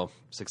don't know.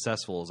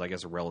 Successful is, I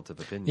guess, a relative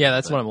opinion. Yeah,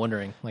 that's what I'm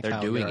wondering. Like, they're how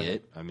doing good are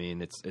it. I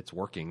mean, it's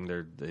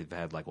working. They've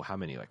had, like, well, how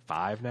many? Like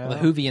 5 now? Well,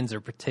 the Whovians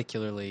are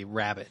particularly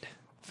rabid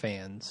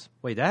fans.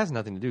 Wait, that has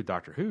nothing to do with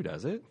Doctor Who,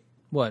 does it?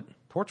 What?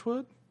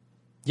 Torchwood?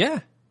 Yeah.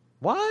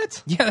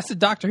 What? Yeah, that's a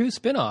Doctor Who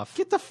spinoff.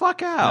 Get the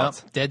fuck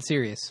out. No, dead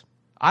serious.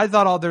 I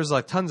thought there's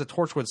like tons of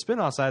Torchwood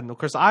spinoffs. Of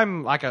course,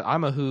 I'm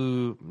a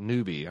Who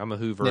newbie. I'm a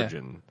Who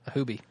virgin. Yeah, a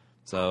Whoobie.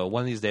 So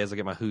one of these days I'll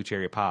get my Who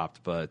cherry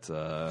popped, but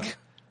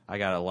I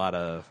got a lot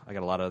of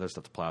other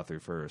stuff to plow through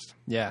first.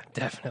 Yeah,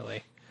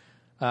 definitely.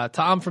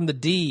 Tom from the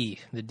D.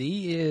 The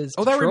D is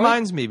that Detroit?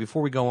 reminds me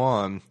before we go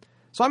on.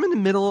 So I'm in the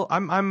middle.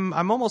 I'm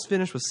almost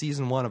finished with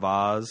season 1 of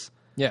Oz.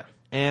 Yeah.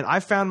 And I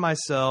found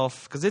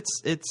myself, because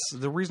it's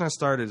the reason I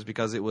started is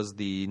because it was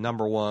the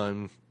number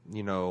one,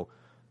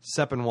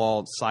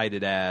 Seppenwald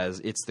cited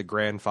as it's the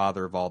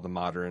grandfather of all the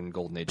modern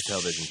golden age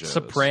television shows.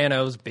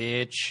 Sopranos,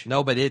 bitch.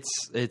 No, but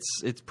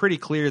it's pretty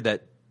clear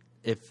that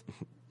if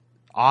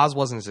Oz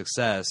wasn't a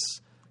success,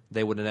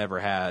 they would have never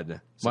had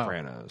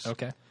Sopranos. Wow.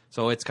 Okay.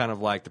 So it's kind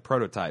of like the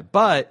prototype.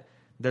 But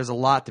there's a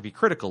lot to be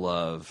critical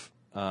of,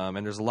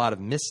 and there's a lot of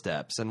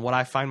missteps. And what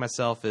I find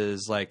myself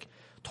is like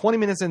 20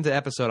 minutes into the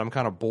episode, I'm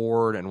kind of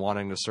bored and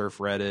wanting to surf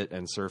Reddit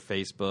and surf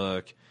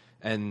Facebook.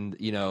 And,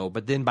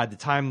 but then by the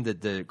time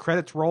that the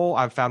credits roll,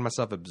 I've found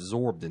myself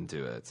absorbed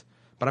into it.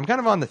 But I'm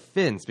kind of on the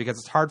fence because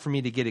it's hard for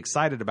me to get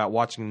excited about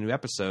watching a new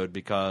episode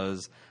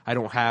because I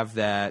don't have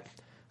that.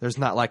 There's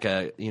not like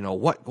a,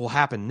 what will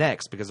happen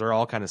next because they're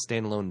all kind of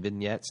standalone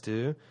vignettes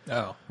too.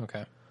 Oh,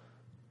 okay.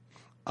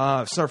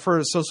 So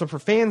for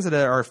fans that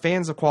are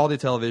fans of quality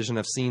television,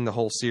 have seen the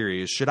whole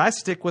series. Should I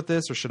stick with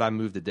this, or should I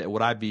move to?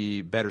 Would I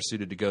be better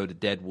suited to go to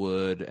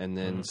Deadwood and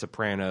then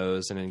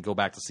Sopranos, and then go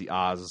back to see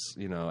Oz?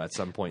 At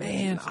some point.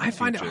 Man, I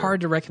find it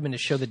hard to recommend a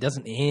show that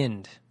doesn't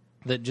end,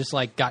 that just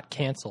like got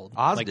canceled.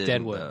 Oz like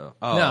didn't, Deadwood. though.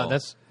 Oh. No,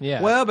 that's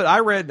yeah. Well, but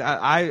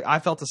I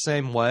felt the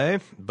same way.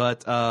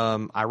 But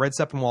I read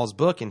Seppenwall's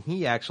book, and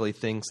he actually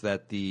thinks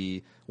that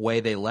the way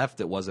they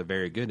left it was a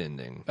very good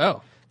ending.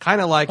 Oh. Kind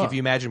of like if you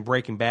imagine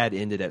Breaking Bad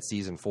ended at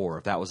season 4.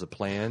 If that was a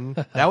plan,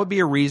 that would be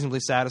a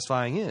reasonably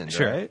satisfying end,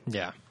 sure. right?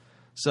 Yeah.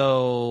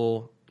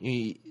 So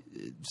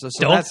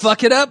don't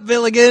fuck it up,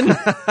 Billigan.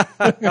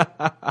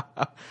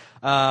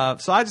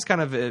 So I just kind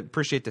of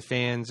appreciate the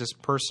fans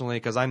just personally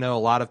because I know a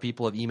lot of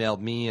people have emailed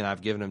me and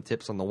I've given them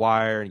tips on The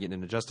Wire and getting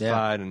into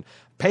Justified and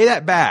pay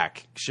that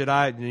back. Should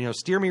I,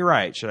 steer me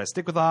right? Should I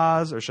stick with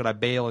Oz or should I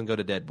bail and go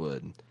to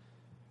Deadwood?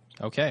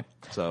 Okay.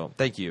 So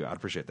thank you. I'd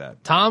appreciate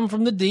that. Tom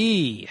from the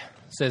D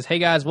says, hey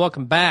guys,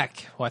 welcome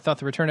back. Well, I thought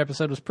the return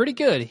episode was pretty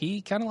good.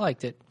 He kind of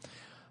liked it.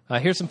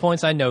 Here's some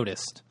points I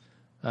noticed.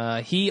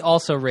 He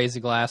also raised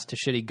a glass to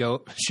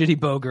shitty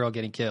bow girl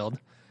getting killed.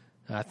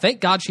 Thank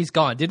God she's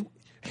gone.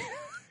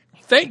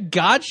 Thank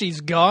God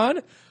she's gone.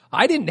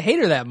 I didn't hate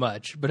her that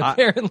much, but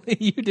apparently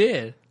you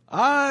did.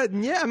 Yeah,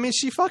 I mean,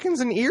 she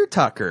fucking's an ear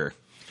tucker.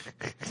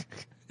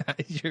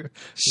 She's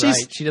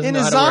right. She doesn't in know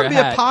a how to wear zombie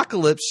a hat.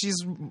 apocalypse.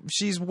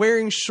 She's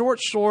wearing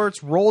short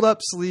shorts, rolled up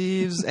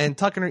sleeves, and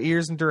tucking her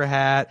ears into her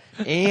hat.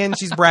 And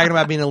she's bragging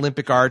about being an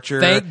Olympic archer.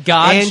 Thank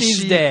God and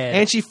she's dead.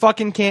 And she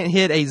fucking can't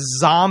hit a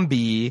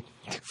zombie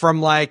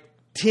from like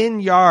 10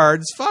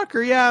 yards. Fuck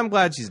her. Yeah, I'm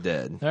glad she's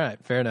dead. All right,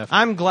 fair enough.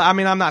 I'm glad. I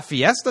mean, I'm not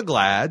Fiesta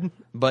glad,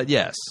 but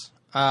yes.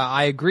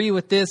 I agree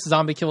with this.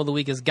 Zombie Kill of the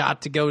Week has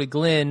got to go to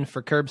Glenn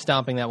for curb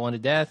stomping that one to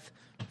death,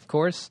 of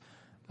course.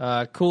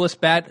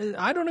 Coolest bad...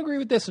 I don't agree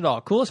with this at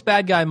all. Coolest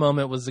bad guy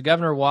moment was the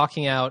governor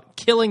walking out,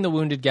 killing the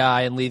wounded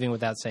guy, and leaving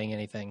without saying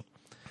anything.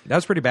 That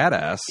was pretty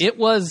badass.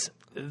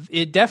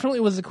 It definitely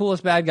was the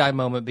coolest bad guy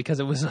moment because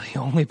it was the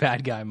only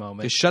bad guy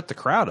moment. They shut the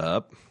crowd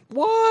up.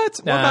 What?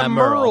 What Nah, about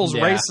Merle's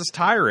yeah. racist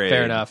tirade?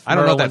 Fair enough. I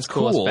don't know if Merlin's that's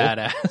cool. Coolest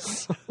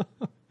badass.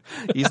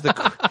 He's the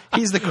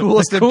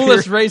coolest,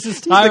 coolest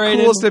racist tirade. He's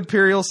the coolest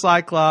Imperial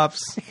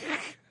Cyclops.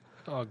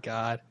 Oh,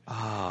 God.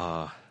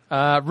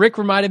 Rick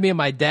reminded me of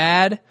my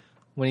dad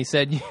when he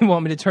said, you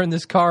want me to turn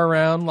this car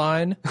around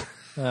line,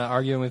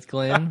 arguing with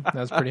Glenn. That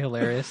was pretty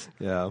hilarious.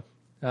 Yeah.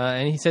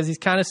 And he says he's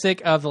kind of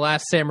sick of The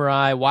Last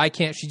Samurai. Why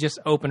can't she just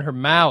open her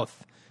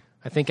mouth?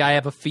 I think I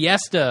have a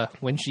fiesta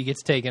when she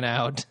gets taken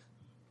out.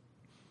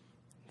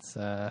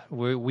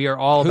 We are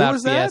all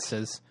about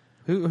fiestas.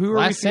 Who are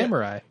Last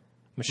Samurai.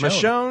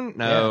 Michonne?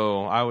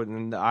 No, yeah. I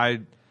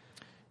wouldn't.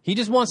 He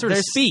just wants her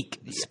to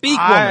speak. Speak,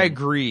 woman. I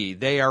agree.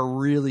 They are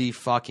really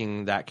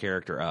fucking that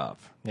character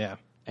up. Yeah.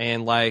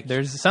 And like,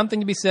 there's something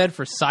to be said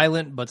for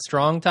silent but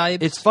strong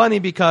types. It's funny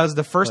because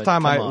the first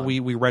time we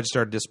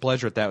registered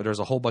displeasure at that, there's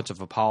a whole bunch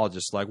of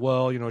apologists like,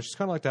 well, she's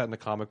kind of like that in the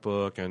comic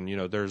book, and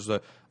there's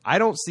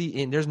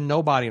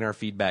nobody in our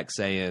feedback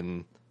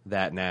saying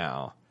that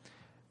now.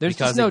 There's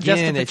Because, just no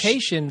again,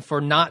 justification for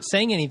not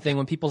saying anything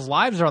when people's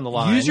lives are on the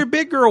line. Use your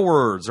big girl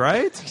words,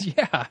 right?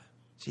 Yeah.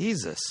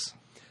 Jesus.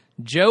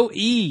 Joe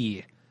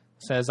E.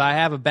 says, I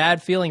have a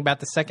bad feeling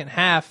about the second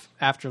half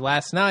after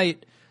last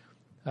night.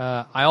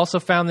 I also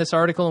found this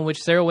article in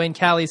which Sarah Wayne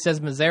Callie says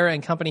Mazzara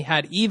and company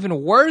had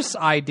even worse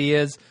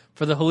ideas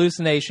for the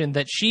hallucination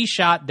that she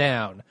shot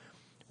down.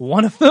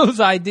 One of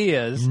those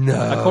ideas,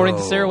 according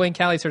to Sarah Wayne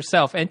Callie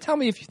herself, and tell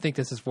me if you think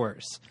this is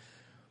worse.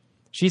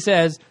 She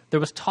says, there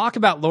was talk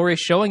about Lori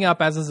showing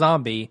up as a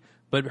zombie,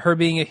 but her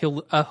being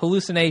a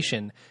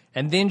hallucination.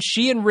 And then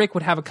she and Rick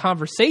would have a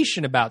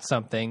conversation about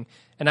something,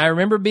 and I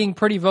remember being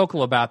pretty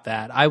vocal about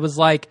that. I was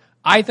like,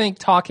 I think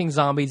talking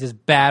zombies is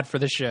bad for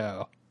the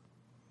show.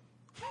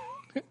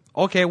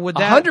 Okay, would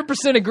that...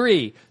 100%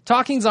 agree.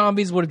 Talking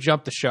zombies would have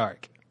jumped the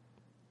shark.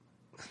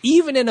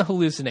 Even in a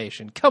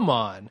hallucination. Come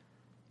on.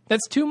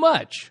 That's too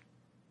much.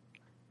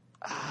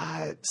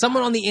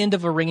 Someone on the end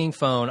of a ringing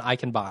phone I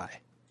can buy.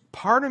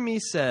 Part of me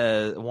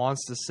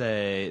wants to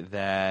say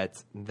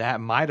that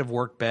might have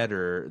worked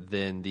better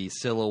than the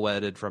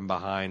silhouetted from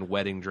behind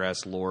wedding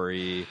dress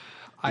Lori,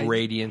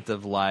 radiant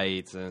of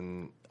light,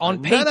 and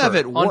on paper, none of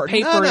it worked.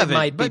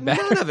 Might be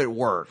better. None of it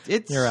worked.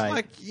 It's You're right.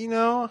 like,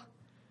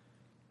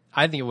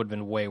 I think it would have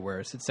been way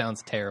worse. It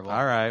sounds terrible.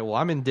 All right. Well,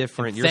 I'm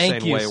indifferent. You're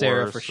Thank saying you, way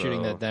Sarah, worse, for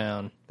shooting that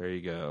down. There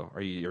you go.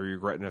 Are you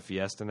regretting a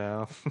Fiesta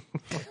now?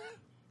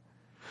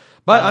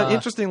 But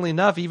interestingly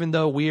enough, even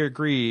though we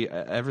agree,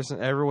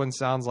 everyone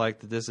sounds like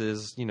that this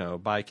is,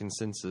 by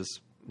consensus.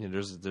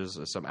 There's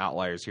some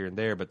outliers here and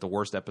there, but the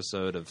worst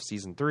episode of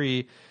season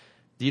 3.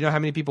 Do you know how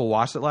many people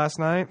watched it last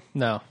night?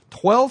 No.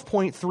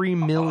 12.3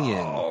 million.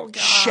 Oh, God.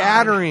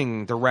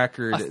 Shattering the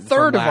record. A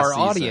third from of our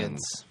last season.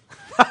 audience.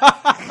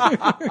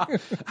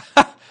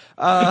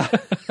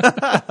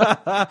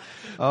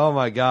 Oh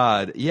my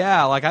God.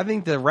 Yeah, I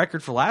think the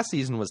record for last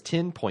season was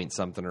 10 point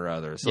something or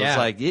other. So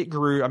it's it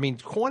grew,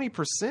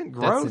 20%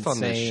 growth on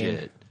this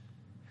shit.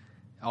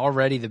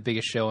 Already the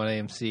biggest show on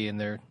AMC, and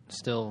they're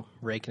still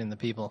raking in the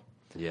people.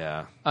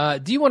 Yeah.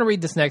 Do you want to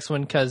read this next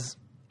one? Because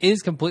it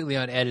is completely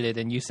unedited,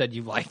 and you said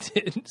you liked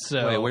it.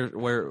 So wait,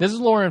 where this is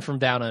Lauren from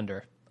Down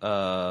Under.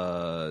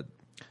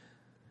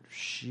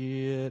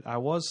 Shit, I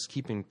was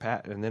keeping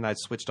pat, and then I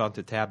switched on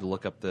to tab to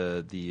look up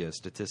the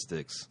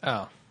statistics.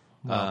 Oh,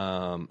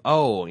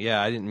 well.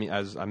 Yeah, I didn't mean.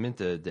 I meant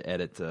to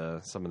edit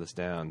some of this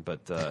down,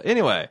 but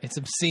anyway, it's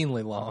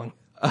obscenely long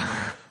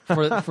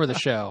for the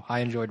show. I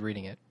enjoyed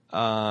reading it.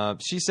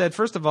 She said,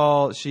 first of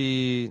all,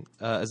 she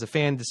is a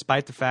fan,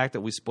 despite the fact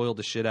that we spoiled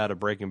the shit out of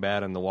Breaking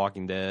Bad and The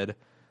Walking Dead.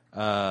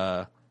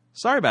 Sorry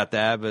about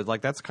that,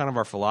 but that's kind of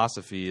our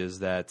philosophy, is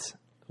that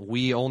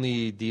we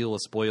only deal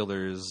with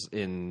spoilers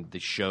in the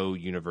show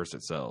universe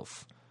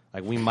itself.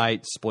 We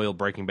might spoil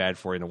Breaking Bad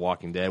for you in The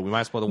Walking Dead. We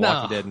might spoil The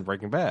Walking Dead in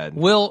Breaking Bad.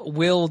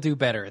 We'll do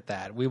better at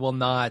that. We will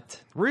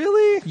not.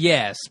 Really?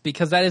 Yes,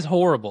 because that is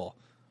horrible.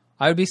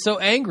 I would be so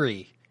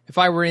angry if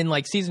I were in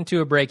season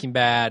 2 of Breaking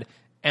Bad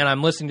and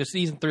I'm listening to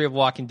season 3 of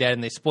Walking Dead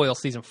and they spoil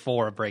season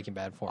 4 of Breaking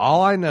Bad for me.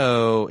 All I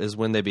know is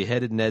when they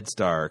beheaded Ned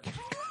Stark,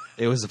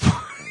 it was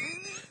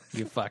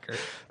you fucker.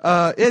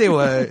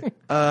 Anyway,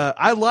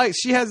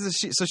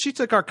 so she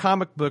took our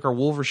comic book, our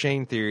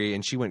Wolverine theory,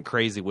 and she went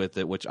crazy with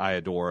it, which I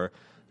adore.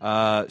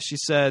 She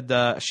said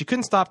she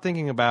couldn't stop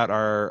thinking about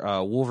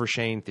our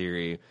Wolverine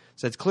theory.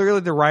 Says clearly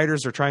the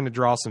writers are trying to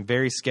draw some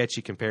very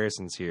sketchy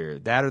comparisons here.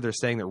 That, or they're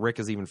saying that Rick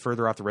is even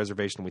further off the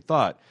reservation than we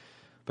thought.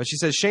 But she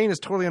says Shane is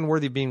totally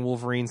unworthy of being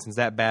Wolverine, since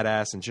that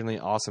badass and generally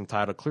awesome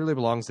title clearly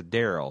belongs to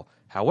Daryl.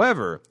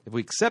 However, if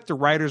we accept the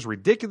writer's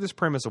ridiculous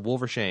premise of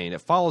Wolverine,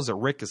 it follows that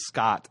Rick is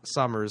Scott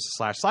Summers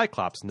 /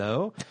 Cyclops.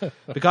 No,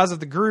 because of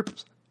the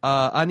group's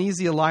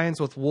uneasy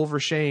alliance with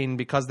Wolverine,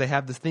 because they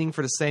have the thing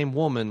for the same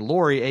woman,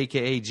 Lori,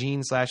 a.k.a.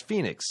 Jean /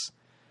 Phoenix.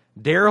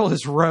 Daryl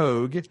is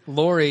Rogue.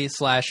 Lori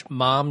 /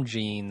 Mom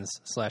Jeans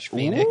 /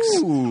 Phoenix.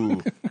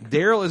 Ooh.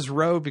 Daryl is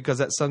Rogue because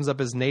that sums up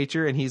his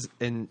nature,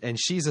 and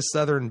she's a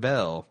Southern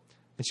belle.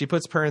 And she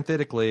puts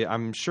parenthetically,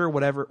 I'm sure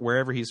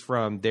wherever he's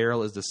from,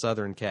 Daryl is the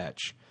Southern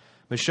catch.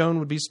 Michonne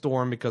would be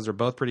Storm because they're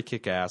both pretty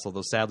kick-ass,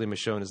 although sadly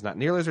Michonne is not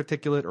nearly as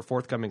articulate or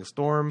forthcoming as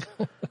Storm.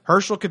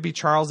 Herschel could be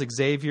Charles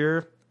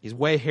Xavier. He's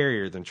way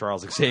hairier than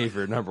Charles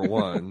Xavier, number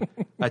one.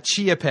 A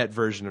Chia Pet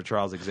version of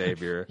Charles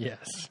Xavier.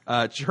 Yes.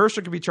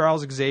 Herschel could be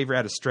Charles Xavier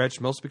at a stretch,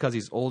 mostly because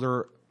he's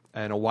older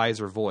and a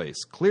wiser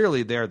voice.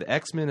 Clearly, they are the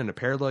X-Men in a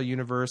parallel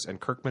universe, and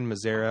Kirkman and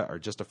Mazzara are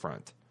just a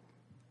front.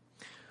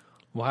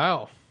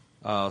 Wow.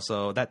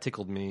 So that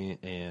tickled me,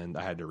 and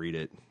I had to read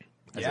it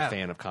as a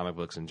fan of comic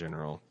books in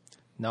general.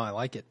 No, I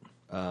like it.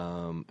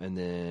 And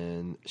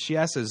then she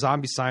asked a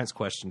zombie science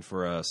question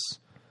for us.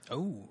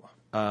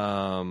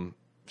 Oh.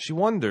 She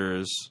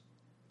wonders,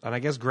 and I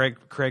guess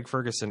Craig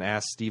Ferguson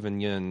asked Stephen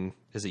Yun.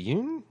 Is it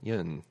Yun?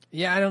 Yun.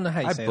 Yeah, I don't know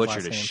how you say his last name. I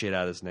butchered the shit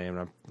out of his name,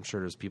 and I'm sure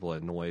there's people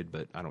annoyed,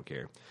 but I don't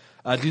care.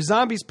 Do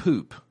zombies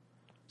poop?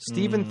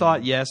 Stephen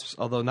thought yes,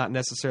 although not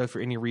necessarily for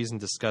any reason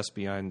discussed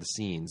behind the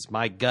scenes.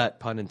 My gut,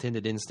 pun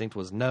intended, instinct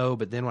was no,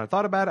 but then when I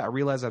thought about it, I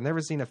realized I've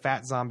never seen a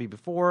fat zombie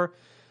before.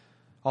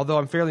 Although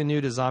I'm fairly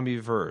new to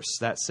zombie-verse.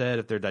 That said,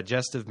 if their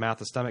digestive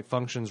mouth-to-stomach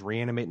functions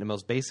reanimate in the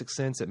most basic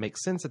sense, it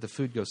makes sense that the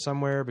food goes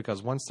somewhere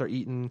because once they're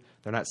eaten,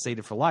 they're not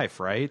sated for life,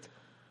 right?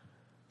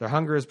 Their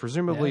hunger is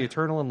presumably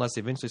eternal unless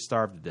they eventually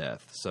starve to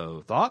death.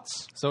 So,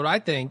 thoughts? So what I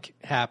think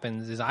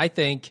happens is I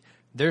think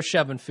they're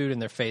shoving food in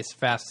their face as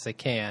fast as they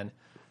can.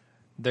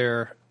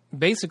 They're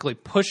basically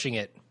pushing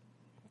it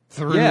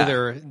through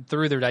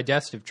their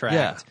digestive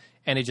tract,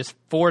 and it just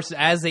forces,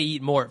 as they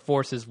eat more, it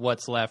forces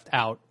what's left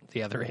out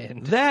the other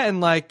end. That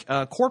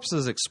and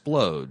corpses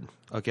explode.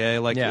 Okay,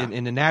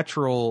 in the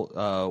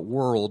natural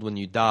world, when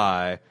you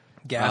die,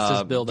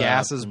 gases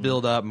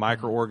build up,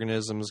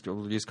 microorganisms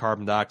release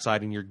carbon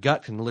dioxide, and your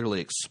gut can literally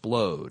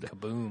explode.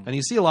 Kaboom. And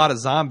you see a lot of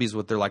zombies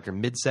with their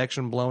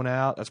midsection blown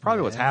out. That's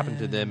probably what's happened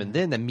to them, and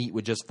then the meat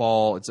would just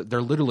fall.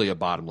 They're literally a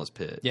bottomless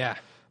pit. Yeah.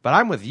 But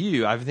I'm with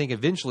you. I think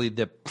eventually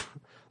the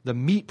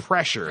meat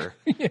pressure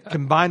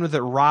combined with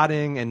it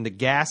rotting and the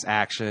gas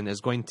action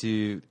is going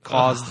to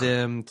cause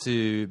them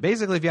to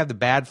basically, if you have the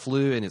bad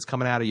flu and it's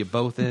coming out of you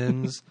both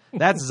ends,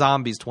 that's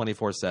zombies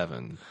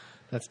 24/7.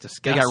 That's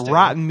disgusting. They got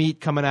rotten meat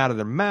coming out of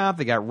their mouth.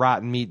 They got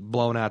rotten meat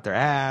blown out their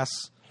ass.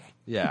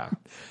 Yeah.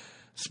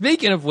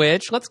 Speaking of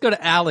which, let's go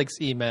to Alex's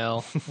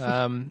email.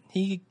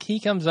 He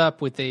comes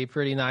up with a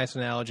pretty nice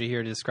analogy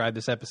here to describe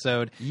this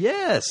episode.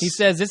 Yes. He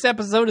says, this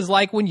episode is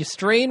like when you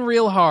strain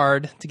real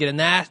hard to get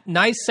a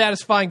nice,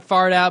 satisfying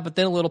fart out, but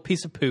then a little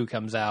piece of poo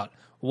comes out.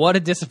 What a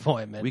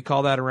disappointment. We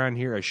call that around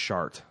here a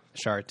shart.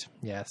 Shart,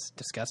 yes.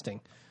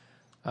 Disgusting.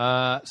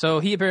 So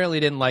he apparently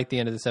didn't like the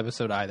end of this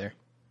episode either.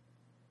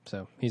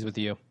 So he's with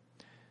you.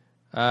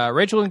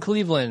 Rachel in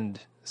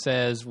Cleveland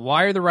says,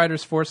 why are the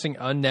writers forcing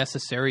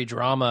unnecessary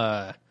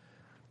drama?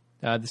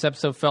 This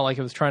episode felt like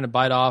it was trying to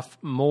bite off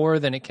more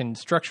than it can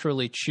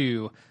structurally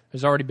chew.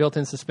 There's already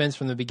built-in suspense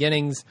from the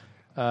beginnings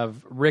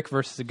of Rick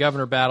versus the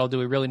governor battle. Do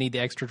we really need the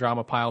extra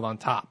drama piled on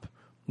top?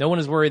 No one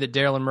is worried that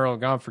Daryl and Merle are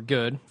gone for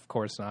good. Of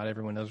course not.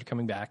 Everyone knows they're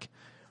coming back.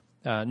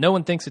 No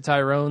one thinks that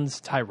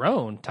Tyrese.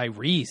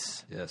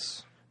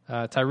 Yes.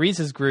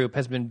 Tyrese's group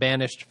has been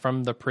banished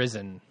from the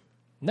prison.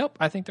 Nope,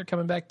 I think they're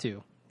coming back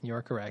too. You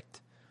are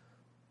correct.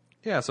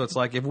 Yeah, so it's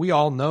like, if we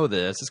all know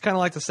this, it's kind of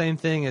like the same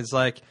thing as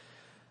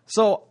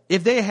so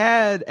if they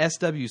had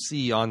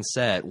SWC on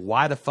set,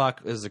 why the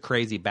fuck is the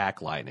crazy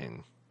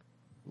backlighting?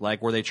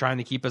 Were they trying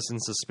to keep us in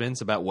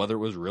suspense about whether it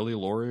was really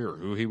Lori or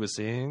who he was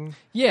seeing?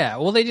 Yeah,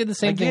 well, they did the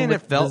same thing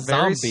with it felt the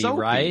very zombie, soapy.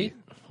 right?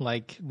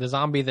 Like the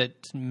zombie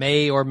that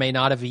may or may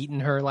not have eaten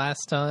her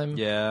last time.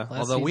 Yeah,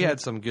 although we had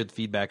some good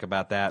feedback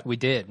about that. We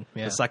did,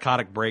 yeah. The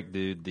psychotic break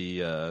dude,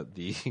 the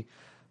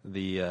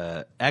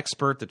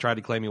expert that tried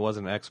to claim he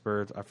wasn't an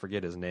expert. I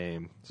forget his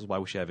name. This is why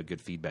we should have a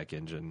good feedback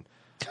engine.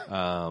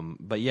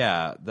 But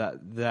yeah,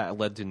 that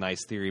led to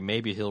nice theory.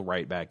 Maybe he'll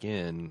write back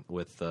in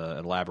with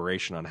an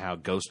elaboration on how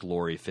Ghost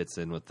Lori fits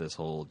in with this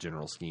whole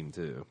general scheme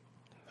too.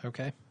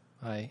 Okay,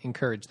 I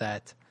encourage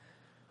that.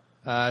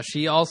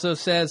 She also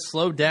says,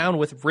 slow down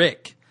with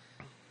Rick.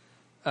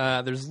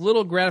 There's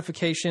little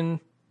gratification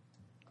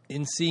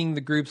in seeing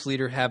the group's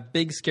leader have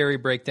big, scary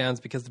breakdowns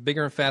because the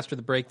bigger and faster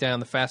the breakdown,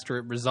 the faster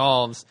it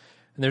resolves,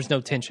 and there's no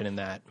tension in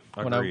that.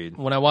 Agreed.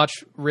 When I watch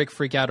Rick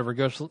freak out over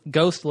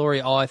Ghost Lori,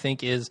 all I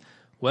think is,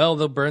 well,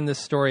 they'll burn this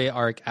story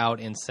arc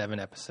out in 7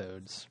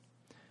 episodes.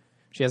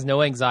 She has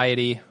no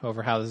anxiety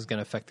over how this is going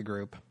to affect the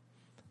group.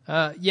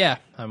 Yeah,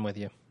 I'm with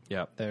you.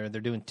 Yeah, they're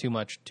doing too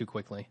much too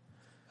quickly.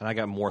 And I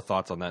got more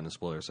thoughts on that in the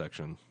spoiler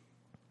section.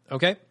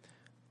 Okay.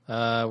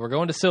 We're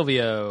going to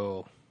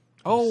Silvio.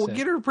 Oh,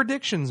 get her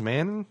predictions,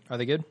 man. Are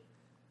they good?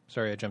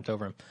 Sorry, I jumped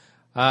over him.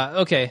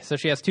 Okay, so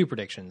she has 2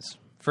 predictions.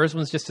 First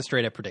one's just a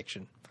straight-up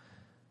prediction.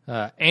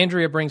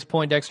 Andrea brings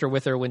Poindexter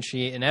with her when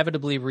she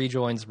inevitably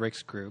rejoins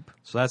Rick's group.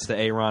 So that's the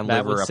A.Ron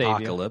liver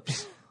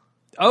apocalypse.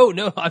 Oh,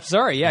 no, I'm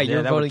sorry. Yeah,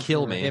 you're that voting would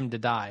kill for him to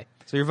die.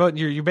 So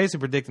you're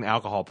basically predicting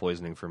alcohol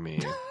poisoning for me.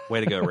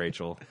 Way to go,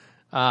 Rachel.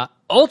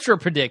 Ultra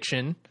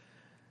prediction.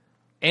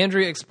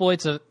 Andrea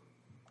exploits the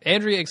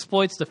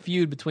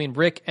feud between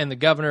Rick and the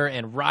governor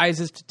and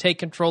rises to take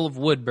control of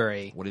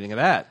Woodbury. What do you think of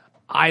that?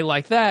 I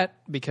like that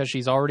because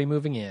she's already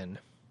moving in.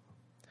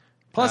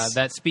 Plus,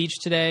 that speech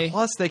today.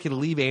 Plus, they could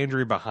leave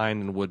Andrea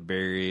behind in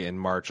Woodbury and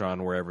march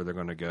on wherever they're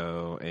going to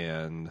go.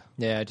 And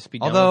just be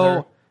done with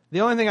her.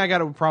 The only thing I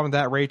got a problem with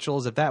that, Rachel,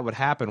 is if that would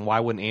happen, why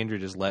wouldn't Andrea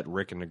just let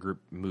Rick and the group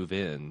move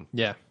in?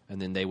 Yeah.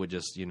 And then they would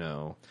just,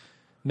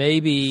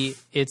 Maybe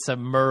it's a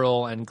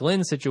Merle and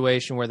Glenn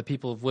situation where the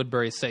people of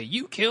Woodbury say,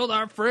 you killed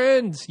our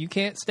friends. You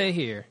can't stay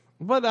here.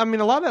 But, I mean,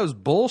 a lot of that was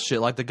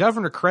bullshit. Like, the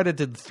governor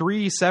credited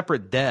 3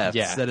 separate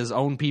deaths that his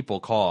own people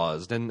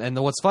caused. And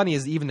what's funny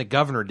is even the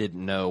governor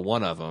didn't know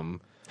one of them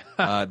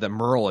that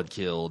Merle had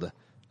killed.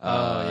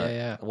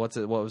 Yeah. What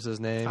was his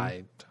name?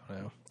 I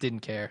don't know. Didn't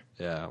care.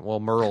 Yeah. Well,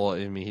 Merle,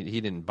 I mean,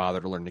 he didn't bother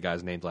to learn the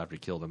guy's name until after he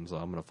killed him, so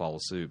I'm going to follow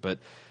suit. But,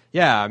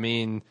 yeah, I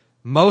mean,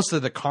 most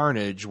of the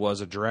carnage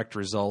was a direct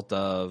result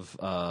of,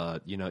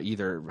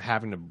 either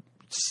having to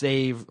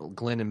save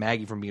Glenn and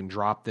Maggie from being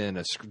dropped in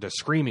the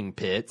screaming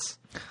pits,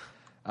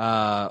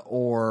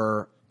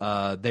 or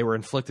they were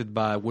inflicted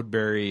by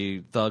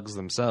Woodbury thugs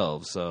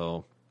themselves.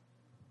 So,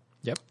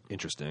 Yep.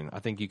 Interesting. I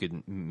think you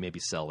could maybe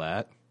sell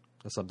that.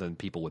 That's something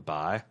people would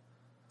buy,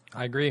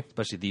 I agree.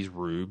 especially these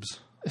rubes.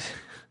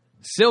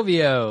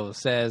 Silvio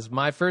says,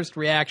 my first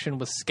reaction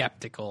was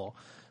skeptical.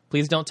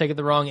 Please don't take it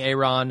the wrong,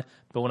 A.Ron,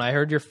 but when I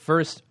heard your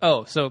first...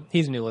 Oh, so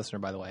he's a new listener,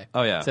 by the way.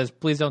 Oh, yeah. Says,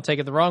 please don't take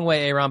it the wrong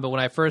way, A.Ron, but when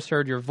I first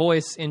heard your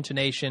voice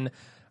intonation,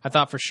 I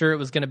thought for sure it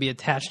was going to be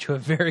attached to a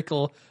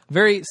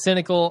very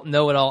cynical,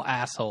 know-it-all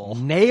asshole.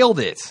 Nailed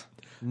it.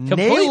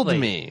 Completely. Nailed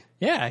me.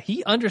 Yeah,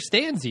 he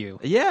understands you.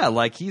 Yeah,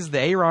 like he's the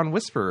A.Ron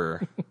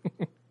whisperer.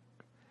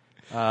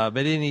 But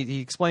then he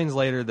explains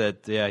later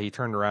that, he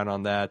turned around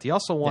on that. He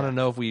also wanted to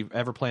know if we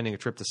ever planning a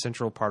trip to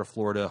central part of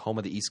Florida, home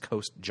of the East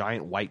Coast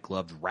giant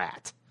white-gloved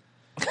rat.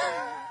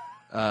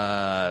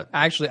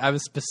 Actually, I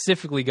was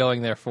specifically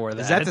going there for that.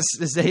 Is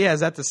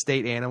that the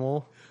state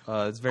animal?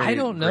 It's very I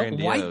don't know.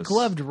 grandiose.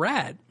 White-gloved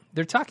rat.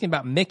 They're talking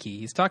about Mickey.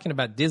 He's talking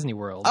about Disney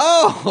World.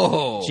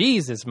 Oh!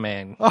 Jesus,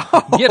 man.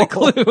 Get a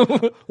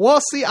clue.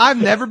 Well, see,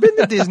 I've never been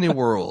to Disney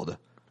World.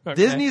 Okay.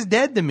 Disney's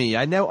dead to me.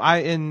 I know.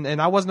 And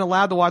I wasn't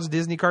allowed to watch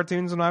Disney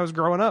cartoons when I was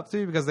growing up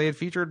too because they had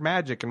featured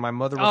magic, and my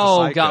mother was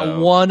a psycho. Got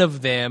one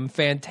of them,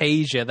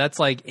 Fantasia. That's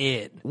like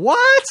it.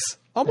 What?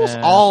 Almost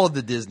all of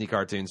the Disney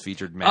cartoons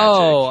featured magic.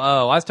 Oh,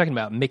 I was talking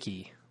about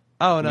Mickey.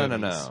 Oh,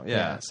 no.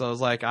 Yeah. So I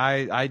was like,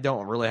 I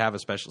don't really have a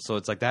special. So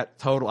it's like that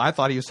total. I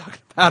thought he was talking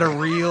about a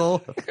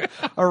real.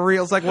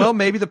 It's like, well,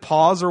 maybe the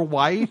paws are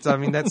white. I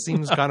mean, that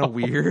seems kind of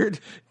weird.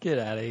 Get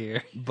out of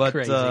here. But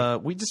Crazy.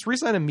 we just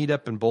recently had a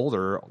meetup in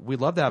Boulder. We'd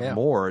love to have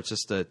more. It's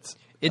just that.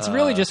 It's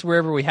really just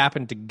wherever we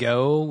happen to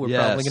go. We're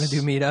probably going to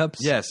do meetups.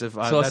 Yes. If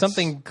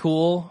something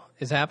cool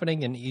is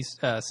happening in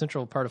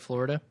central part of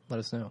Florida, let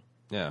us know.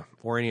 Yeah.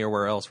 Or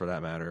anywhere else for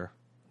that matter.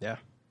 Yeah.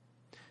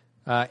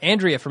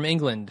 Andrea from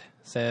England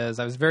says,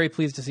 I was very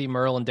pleased to see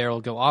Merle and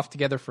Daryl go off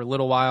together for a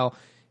little while.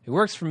 It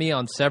works for me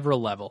on several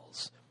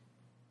levels.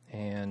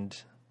 And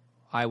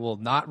I will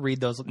not read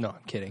those. No,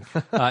 I'm kidding.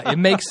 It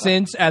makes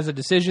sense as a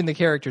decision the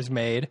characters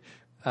made.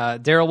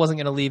 Daryl wasn't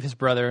going to leave his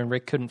brother, and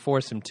Rick couldn't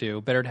force him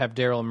to. Better to have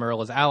Daryl and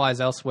Merle as allies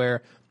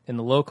elsewhere in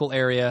the local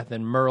area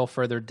than Merle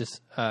further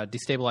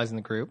destabilizing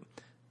the group.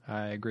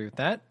 I agree with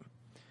that.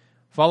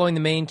 Following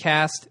the main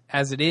cast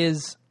as it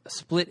is,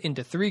 split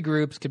into 3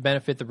 groups could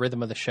benefit the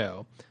rhythm of the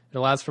show. It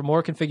allows for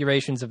more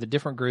configurations of the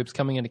different groups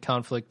coming into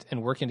conflict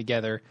and working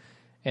together,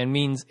 and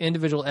means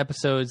individual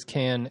episodes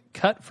can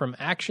cut from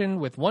action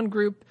with one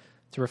group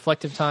to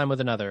reflective time with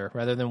another,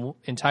 rather than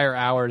entire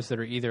hours that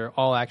are either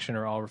all action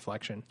or all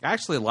reflection. I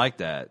actually like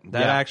that.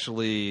 That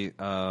actually, we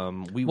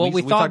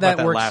thought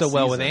that worked so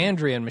well with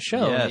Andrea and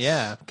Michonne. Yes.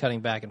 Yeah, cutting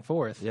back and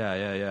forth.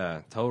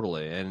 Yeah,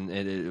 totally. And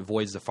it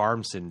avoids the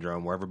farm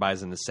syndrome where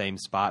everybody's in the same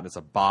spot and it's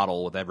a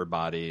bottle with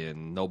everybody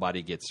and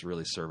nobody gets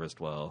really serviced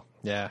well.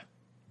 Yeah.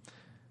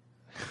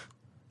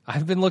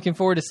 I've been looking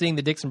forward to seeing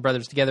the Dixon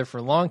brothers together for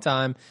a long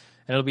time,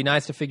 and it'll be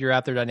nice to figure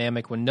out their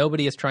dynamic when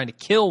nobody is trying to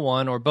kill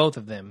one or both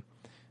of them,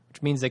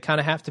 which means they kind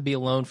of have to be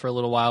alone for a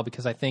little while,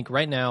 because I think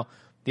right now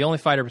the only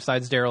fighter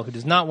besides Daryl who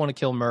does not want to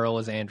kill Merle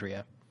is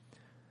Andrea,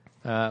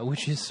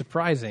 which is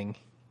surprising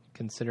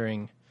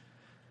considering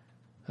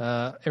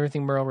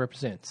everything Merle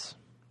represents.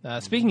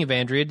 Speaking of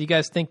Andrea, do you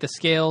guys think the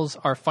scales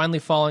are finally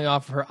falling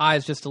off of her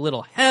eyes just a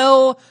little?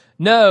 Hell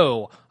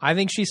no. I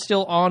think she's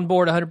still on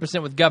board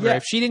 100% with Governor. Yeah.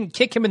 If she didn't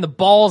kick him in the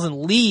balls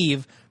and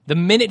leave the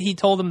minute he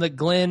told them that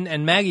Glenn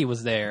and Maggie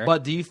was there.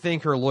 But do you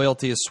think her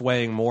loyalty is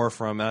swaying more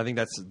from, and I think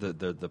that's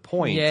the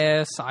point.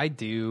 Yes, I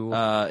do.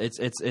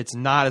 It's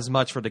not as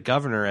much for the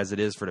governor as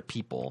it is for the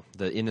people,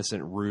 the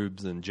innocent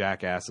rubes and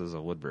jackasses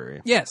of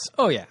Woodbury. Yes.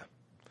 Oh, yeah.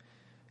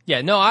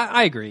 Yeah, no,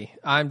 I agree.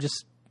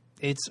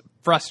 It's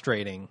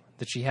frustrating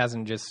that she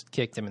hasn't just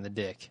kicked him in the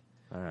dick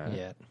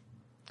yet.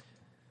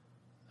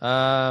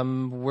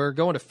 We're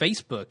going to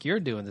Facebook. You're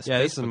doing this. Yeah,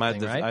 Facebook this is my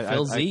thing, right?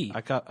 Phil Z.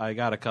 I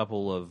got a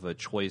couple of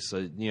choice.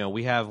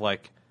 We have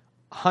like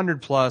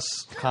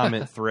 100+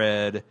 comment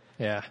thread.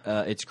 Yeah,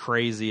 it's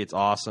crazy. It's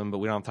awesome, but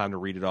we don't have time to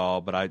read it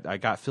all. But I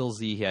got Phil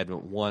Z. He had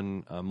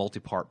one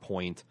multi-part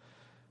point.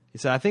 He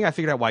said, I think I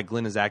figured out why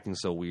Glenn is acting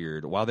so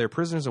weird. While they're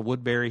prisoners of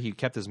Woodbury, he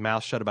kept his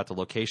mouth shut about the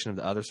location of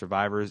the other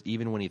survivors,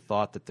 even when he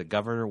thought that the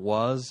governor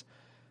was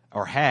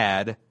or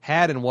had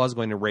and was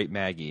going to rape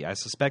Maggie. I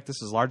suspect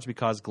this is largely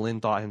because Glenn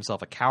thought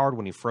himself a coward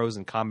when he froze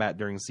in combat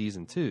during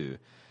Season 2,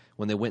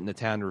 when they went into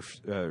town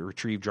to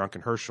retrieve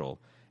drunken Herschel,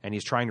 and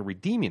he's trying to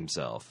redeem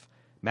himself.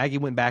 Maggie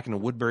went back into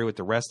Woodbury with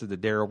the rest of the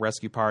Daryl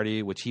rescue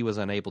party, which he was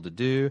unable to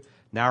do.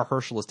 Now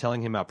Herschel is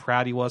telling him how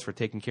proud he was for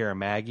taking care of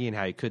Maggie and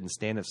how he couldn't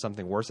stand if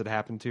something worse had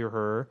happened to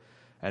her,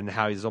 and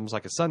how he's almost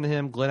like a son to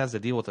him. Glenn has to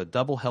deal with a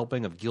double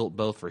helping of guilt,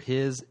 both for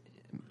his,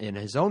 in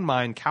his own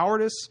mind,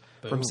 cowardice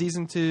from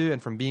Season 2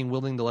 and from being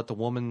willing to let the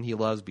woman he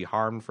loves be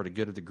harmed for the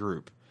good of the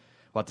group,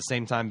 while at the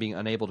same time being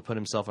unable to put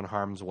himself in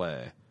harm's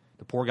way.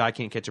 The poor guy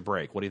can't catch a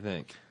break. What do you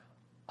think?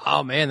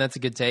 Oh, man, that's a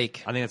good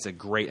take. I think that's a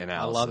great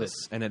analysis. I love it.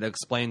 And it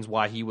explains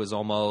why he was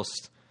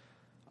almost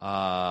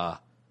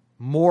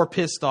more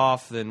pissed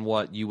off than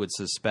what you would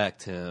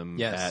suspect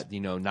him at,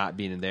 not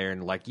being in there.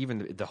 And like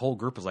even the whole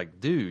group was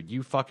like, dude,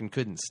 you fucking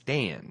couldn't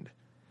stand.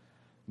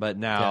 But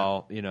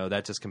now,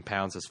 that just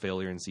compounds his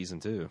failure in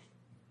season 2.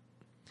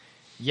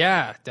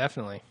 Yeah,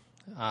 definitely.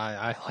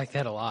 I like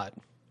that a lot.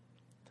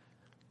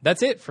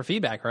 That's it for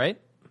feedback, right?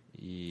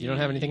 You don't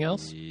have anything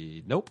else?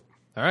 Nope.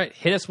 All right,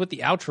 hit us with the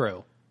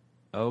outro.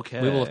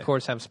 Okay. We will, of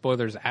course, have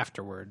spoilers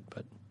afterward,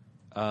 but...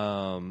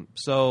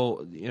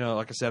 So,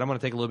 like I said, I'm going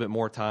to take a little bit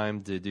more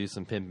time to do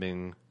some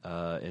pimping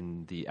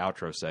in the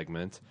outro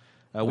segment.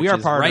 We are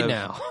part right of...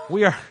 now.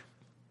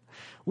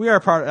 We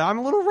are part of... I'm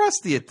a little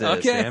rusty at this,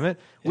 okay. damn it.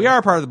 We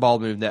are part of the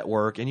Bald Move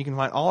Network, and you can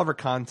find all of our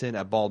content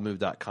at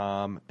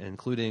baldmove.com,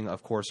 including,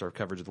 of course, our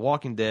coverage of The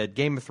Walking Dead,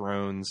 Game of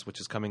Thrones, which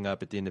is coming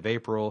up at the end of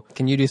April.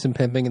 Can you do some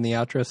pimping in the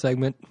outro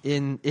segment?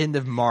 In end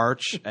of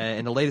March,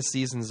 and the latest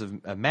seasons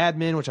of Mad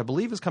Men, which I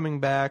believe is coming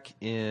back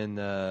in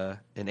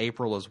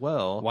April as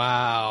well.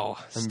 Wow.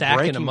 And Stacking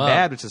Breaking them up.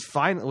 Bad,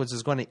 which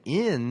is going to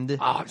end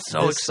I'm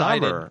so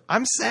excited. Summer.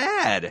 I'm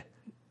sad.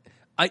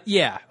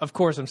 Yeah, of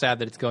course I'm sad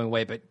that it's going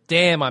away, but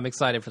damn, I'm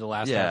excited for the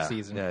last half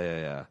season.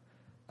 Yeah.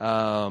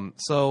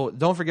 So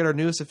don't forget our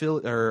newest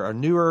affiliate, or our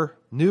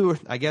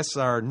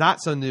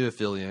not so new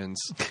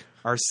affiliates,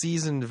 our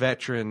seasoned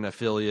veteran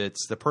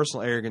affiliates, the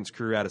Personal Arrogance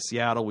crew out of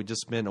Seattle. We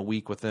just spent a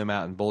week with them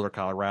out in Boulder,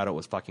 Colorado. It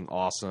was fucking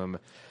awesome.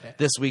 Yeah.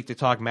 This week they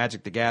talk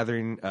Magic the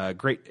Gathering,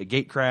 Great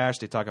Gate Crash.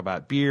 They talk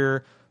about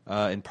beer.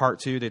 In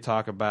part 2, they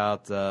talk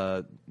about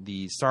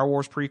the Star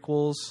Wars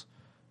prequels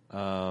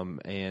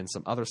and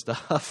some other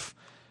stuff.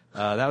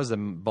 That was the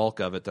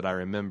bulk of it that I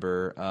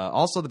remember.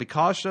 Also, the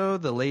Because Show,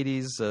 the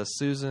ladies,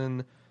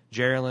 Susan,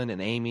 Geraldine,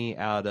 and Amy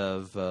out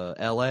of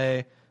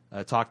L.A.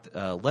 Talked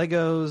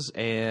Legos,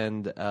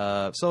 and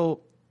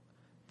so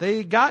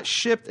they got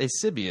shipped a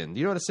Sybian. Do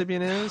you know what a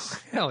Sybian is?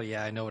 Hell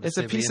yeah, I know what a Sybian is.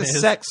 It's a piece of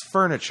sex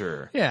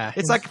furniture. Yeah.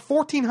 It's like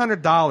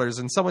 $1,400,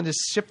 and someone just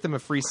shipped them a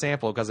free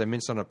sample because I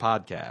mentioned on a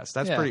podcast.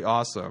 That's pretty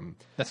awesome.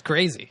 That's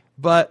crazy.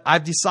 But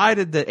I've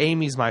decided that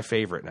Amy's my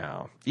favorite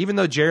now. Even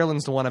though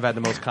Geraldine's the one I've had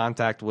the most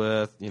contact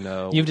with,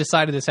 You've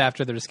decided this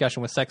after the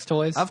discussion with sex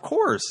toys? Of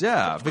course,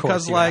 yeah.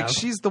 Because,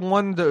 she's the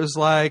one that was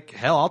like,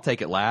 hell, I'll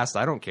take it last.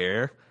 I don't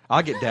care.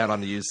 I'll get down on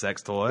the used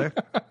sex toy.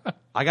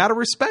 I got to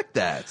respect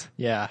that.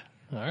 Yeah.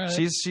 All right.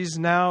 She's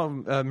now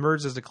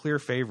emerged as a clear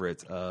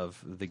favorite of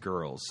the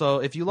girls. So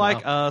if you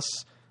like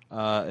us,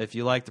 if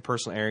you like the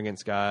Personal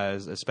Arrogance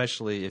guys,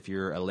 especially if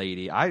you're a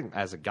lady, I,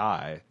 as a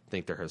guy,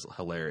 think they're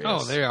hilarious.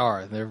 Oh, they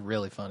are. They're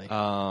really funny.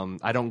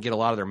 I don't get a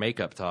lot of their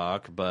makeup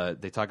talk,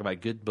 but they talk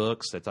about good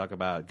books. They talk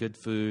about good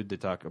food. They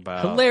talk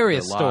about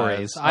hilarious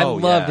stories. I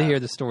love to hear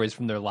the stories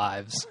from their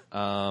lives.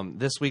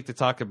 This week they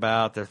talk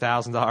about their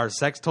 $1,000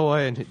 sex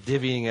toy and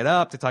divvying it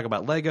up. They talk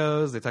about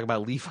Legos. They talk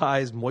about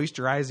Levi's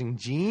moisturizing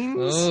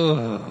jeans.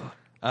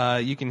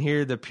 You can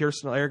hear the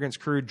Personal Arrogance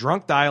crew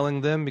drunk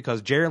dialing them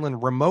because Geraldine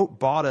remote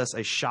bought us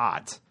a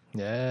shot.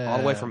 Yeah, all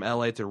the way from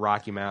L.A. to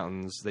Rocky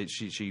Mountains.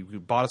 She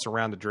bought us a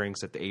round of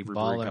drinks at the Avery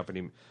Brewing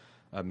Company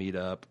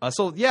meetup.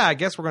 So yeah, I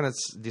guess we're going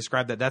to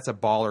describe that. That's a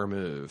baller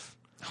move.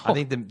 I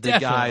think the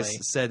guys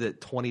said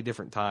it 20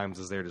 different times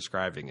as they're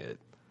describing it.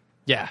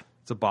 Yeah,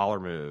 it's a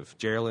baller move.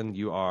 Geraldine,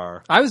 you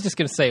are. I was just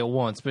going to say it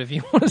once, but if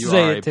you want to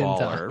say it 10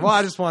 times, well,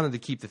 I just wanted to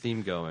keep the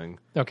theme going.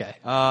 Okay.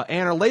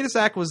 And our latest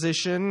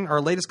acquisition,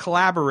 our latest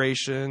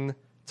collaboration,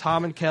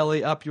 Tom and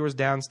Kelly, Up Yours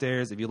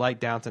Downstairs. If you like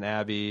Downton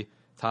Abbey,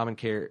 Tom and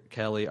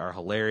Kelly are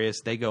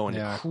hilarious. They go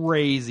into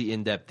crazy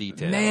in-depth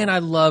detail. Man, I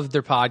love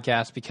their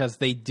podcast because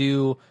they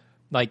do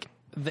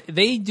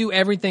they do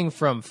everything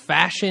from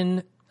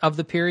fashion of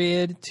the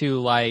period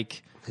to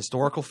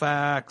historical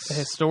facts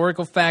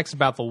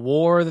about the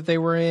war that they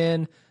were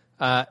in,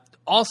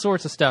 all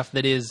sorts of stuff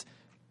that is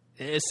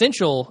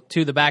essential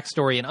to the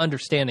backstory and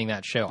understanding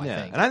that show. I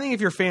think, and I think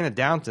if you're a fan of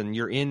Downton,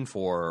 you're in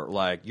for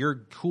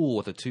you're cool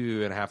with a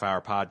 2.5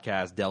 hour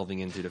podcast delving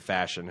into the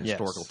fashion,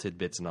 historical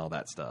tidbits, and all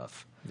that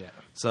stuff. Yeah.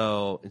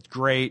 So it's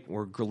great.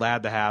 We're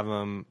glad to have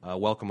them.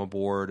 Welcome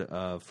aboard.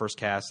 First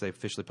cast they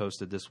officially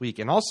posted this week,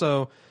 and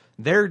also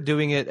they're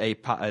doing it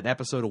an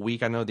episode a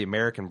week. I know the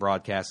American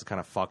broadcast is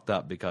kind of fucked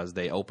up because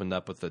they opened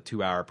up with a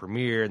 2-hour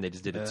premiere and they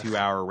just did a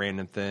 2-hour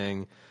random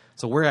thing.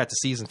 So we're at the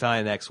season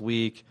finale next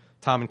week.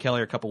 Tom and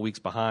Kelly are a couple weeks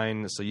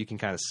behind, so you can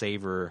kind of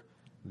savor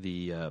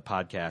the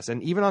podcast.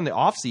 And even on the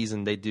off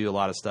season, they do a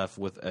lot of stuff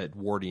with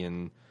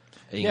Edwardian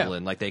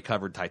England. Like they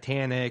covered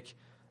Titanic.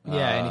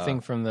 Yeah,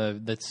 anything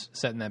from that's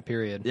set in that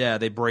period. Yeah,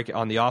 they break it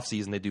on the off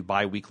season. They do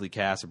bi-weekly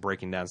casts of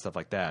breaking down stuff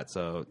like that.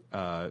 So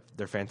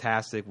they're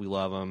fantastic. We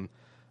love them.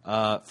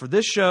 For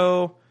this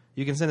show,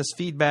 you can send us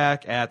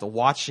feedback at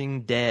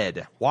Watching Dead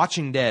at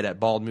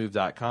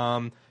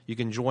baldmove.com. You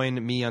can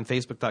join me on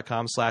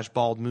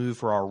facebook.com/baldmove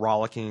for our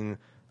rollicking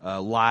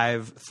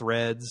live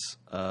threads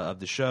of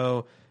the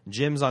show.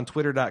 Jim's on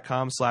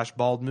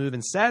twitter.com/baldmove.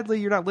 And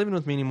sadly, you're not living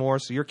with me anymore,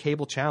 so you're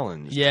cable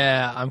challenged.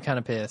 Yeah, I'm kind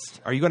of pissed.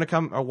 Are you going to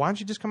come? Or why don't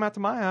you just come out to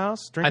my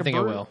house? I think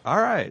I will.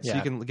 All right. So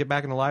you can get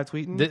back into live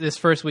tweeting? This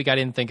first week, I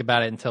didn't think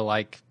about it until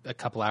a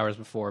couple hours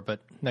before.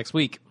 But next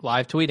week,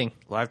 live tweeting.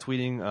 Live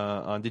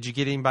tweeting. Did you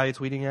get anybody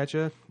tweeting at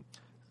you?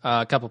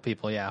 A couple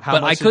people, yeah. How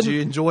much did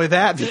you enjoy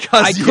that?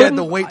 Because you had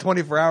to wait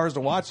 24 hours to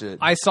watch it.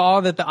 I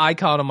saw that the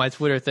icon on my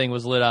Twitter thing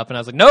was lit up, and I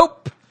was like,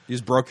 nope. You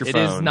just broke your It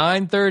phone. is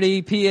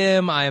 9:30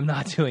 p.m. I am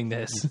not doing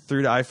this.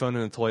 Threw the iPhone in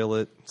the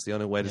toilet. It's the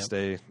only way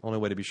to only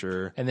way to be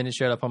sure. And then it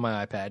showed up on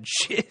my iPad.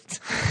 Shit.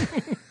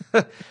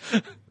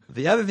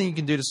 The other thing you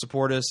can do to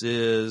support us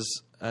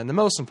is, and the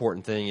most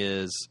important thing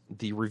is,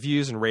 the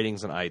reviews and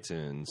ratings on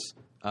iTunes.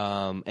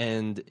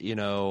 And, you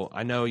know,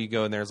 I know you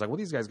go in there, it's like, well,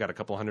 these guys got a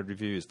couple hundred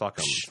reviews. Fuck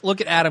them.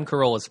 Look at Adam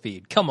Carolla's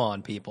feed. Come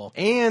on, people.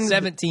 And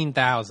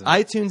 17,000.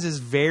 iTunes is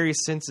very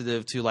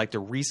sensitive to, like, the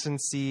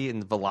recency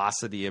and the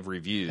velocity of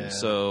reviews. Yeah.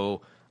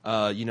 So,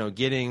 you know,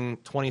 getting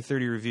 20,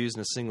 30 reviews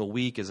in a single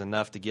week is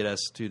enough to get us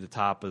to the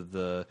top of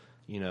the,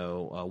 you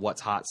know,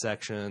 what's hot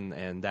section,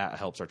 and that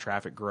helps our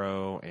traffic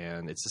grow.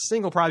 And it's the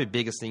single, probably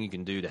biggest thing you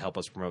can do to help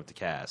us promote the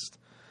cast.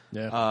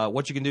 Yeah.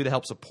 What you can do to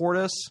help support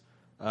us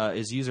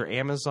is use our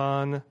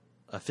Amazon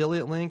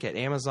affiliate link at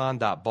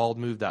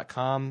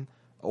amazon.baldmove.com,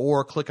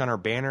 or click on our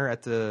banner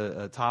at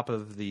the top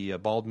of the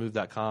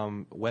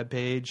baldmove.com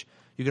webpage.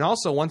 You can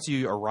also, once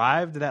you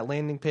arrive to that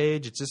landing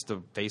page, it's just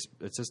a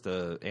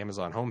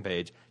Amazon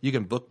homepage. You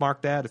can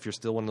bookmark that if you're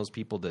still one of those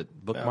people that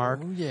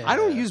bookmark. Oh, yeah. I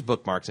don't use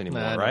bookmarks anymore,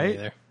 Nah, I don't right?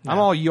 either. I'm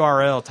No. all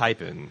URL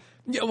typing.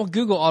 Yeah, well,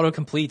 Google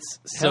autocompletes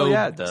Hell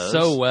yeah, it does.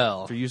 so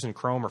well. If you're using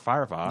Chrome or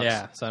Firefox.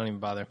 Yeah, so I don't even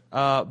bother.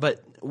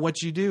 But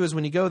what you do is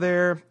when you go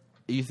there,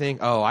 you think,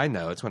 oh, I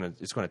know, it's going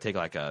to take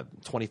like a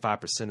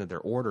 25% of their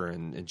order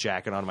and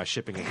jack it onto my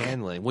shipping and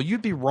handling. Well,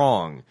 you'd be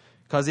wrong,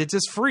 because it's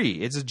just free.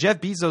 It's just Jeff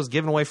Bezos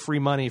giving away free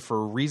money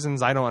for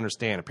reasons I don't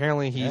understand.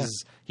 Apparently,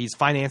 he's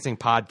financing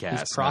podcasts.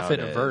 He's profit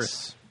nowadays.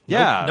 averse.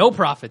 Yeah. No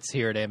profits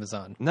here at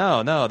Amazon.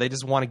 No, they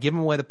just want to give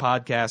them away to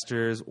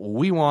podcasters.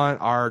 We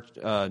want our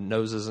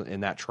noses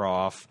in that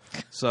trough.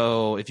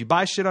 So if you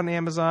buy shit on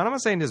Amazon, I'm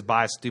not saying just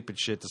buy stupid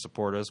shit to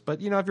support us,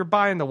 but, you know, if you're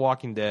buying the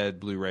Walking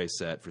Dead Blu-ray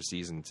set for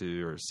Season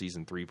 2 or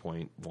Season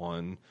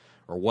 3.1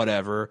 or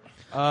whatever,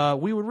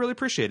 we would really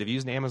appreciate it if you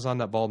use an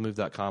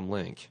Amazon.baldmove.com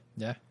link.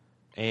 Yeah.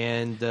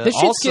 And This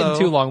shit's getting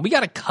too long. We got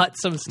to cut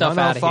some stuff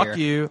out of here. fuck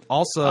you.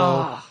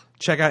 Also,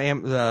 check out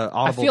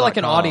Audible.com. I feel like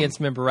an audience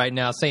member right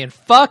now saying,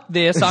 fuck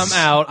this, I'm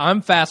out,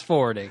 I'm fast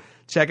forwarding.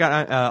 Check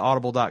out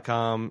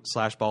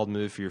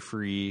audible.com/baldmove for your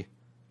free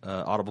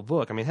Audible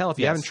book. I mean, hell, if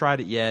you haven't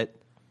tried it yet,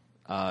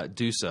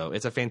 do so.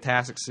 It's a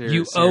fantastic series.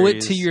 You owe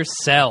it to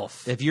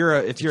yourself. If you're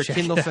a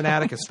Kindle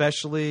fanatic,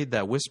 especially,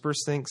 that Whisper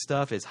Sync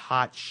stuff is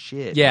hot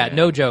shit. Yeah, man.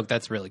 no joke.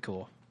 That's really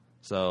cool.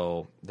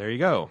 So there you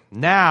go.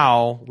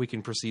 Now we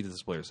can proceed to the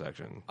spoiler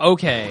section.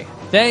 Okay.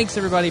 Thanks,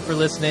 everybody, for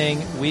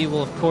listening. We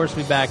will, of course,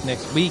 be back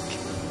next week.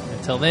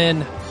 Until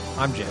then,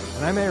 I'm Jim.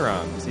 And I'm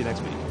A.Ron. See you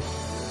next week.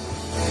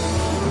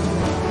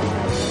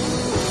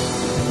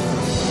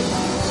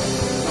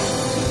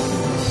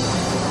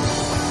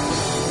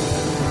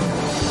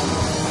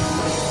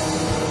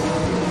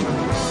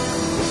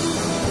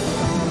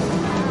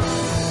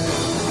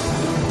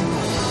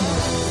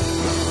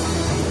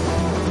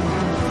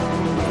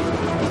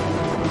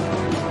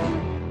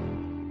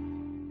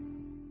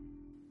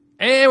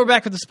 And we're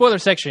back with the spoiler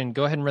section.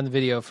 Go ahead and run the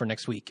video for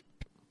next week.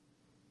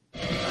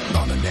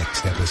 On the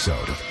next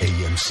episode of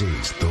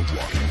AMC's The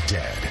Walking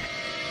Dead.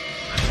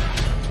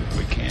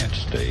 We can't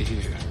stay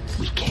here.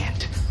 We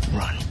can't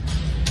run.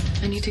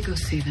 I need to go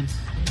see them.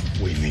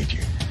 We need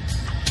you.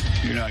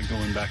 You're not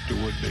going back to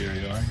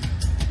Woodbury, are you?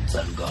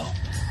 Let them go.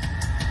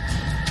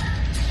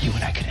 You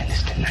and I could end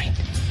this tonight.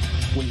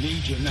 We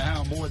need you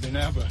now more than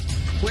ever.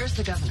 Where's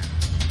the governor?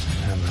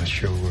 I'm not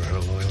sure where her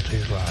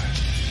loyalties lie.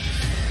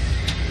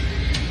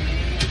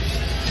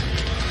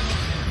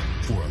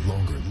 For a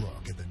longer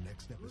look at the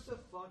next episode.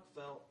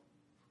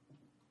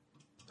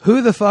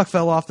 Who the fuck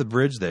fell off the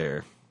bridge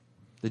there?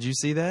 Did you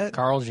see that?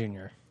 Carl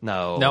Jr.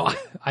 No. No,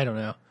 I don't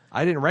know.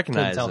 I didn't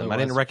recognize tell who him. it I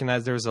didn't was.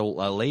 recognize there was a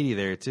lady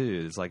there,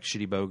 too. It's like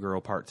Shitty Bow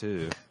Girl Part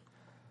 2.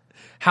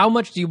 How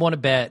much do you want to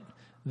bet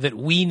that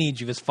We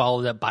Need You is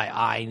followed up by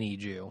I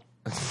Need You?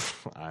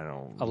 I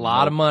don't A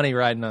lot of money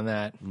riding on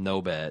that.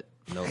 No bet.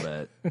 No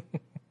bet.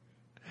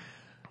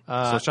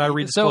 So should I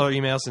read the spoiler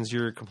email since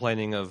you're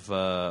complaining of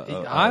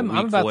I'm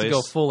about to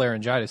go full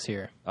laryngitis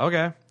here.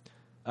 Okay.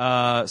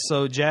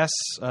 So Jess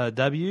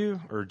W.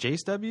 or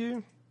Jace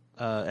W.,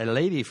 a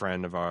lady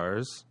friend of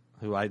ours,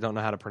 who I don't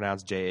know how to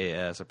pronounce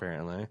Jas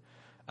apparently,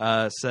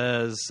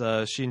 says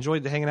she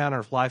enjoyed hanging out on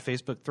our live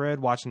Facebook thread,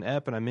 watching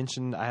Ep, and I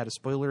mentioned I had a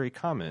spoilery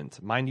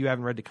comment. Mind you, I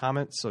haven't read the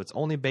comments, so it's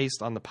only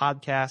based on the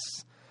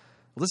podcasts.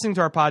 Listening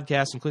to our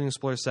podcast, including the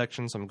spoiler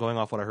section, so I'm going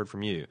off what I heard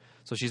from you.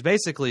 So she's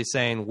basically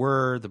saying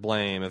we're the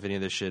blame if any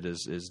of this shit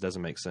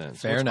doesn't make sense.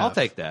 Fair Which enough. I'll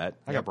take that.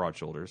 I got broad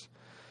shoulders.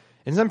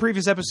 In some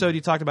previous episode,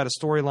 you talked about a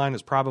storyline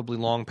that's probably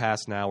long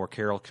past now where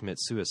Carol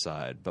commits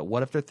suicide. But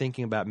what if they're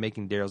thinking about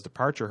making Daryl's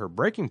departure her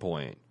breaking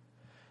point?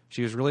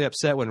 She was really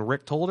upset when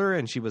Rick told her,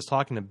 and she was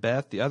talking to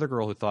Beth, the other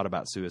girl who thought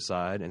about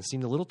suicide, and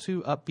seemed a little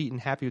too upbeat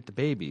and happy with the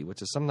baby,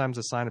 which is sometimes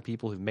a sign of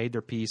people who've made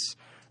their peace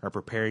or are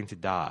preparing to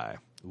die.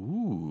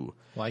 Ooh.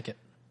 Like it.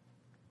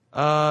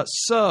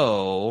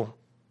 So,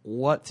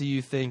 what do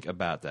you think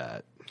about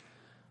that?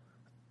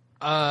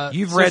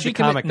 You've so read she the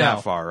comic no,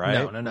 that far,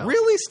 right? No.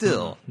 Really?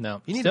 Still?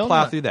 No. You need Still to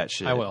plow not. through that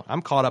shit. I will.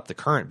 I'm caught up to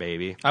current,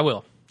 baby. I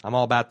will. I'm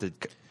all about the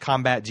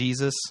combat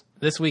Jesus.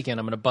 This weekend,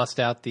 I'm going to bust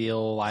out the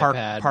old iPad.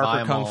 buy Parker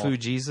 'em Kung all. Fu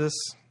Jesus.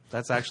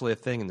 That's actually a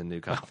thing in the new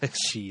comics.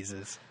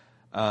 Jesus.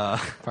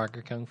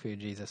 Parker Kung Fu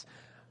Jesus.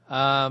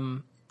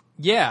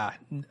 Yeah.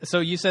 So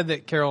you said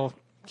that Carol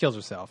kills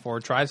herself or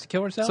tries to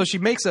kill herself? So she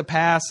makes a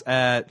pass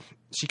at...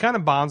 She kind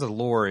of bonds with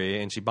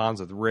Lori, and she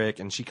bonds with Rick,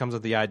 and she comes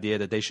with the idea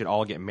that they should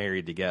all get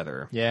married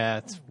together. Yeah,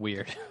 it's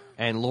weird.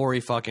 And Lori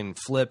fucking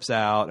flips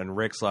out, and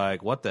Rick's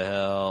like, what the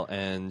hell?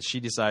 And she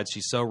decides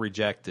she's so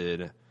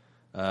rejected.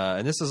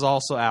 And this is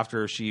also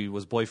after she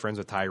was boyfriends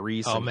with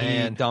Tyrese, and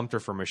he dumped her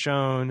for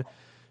Michonne.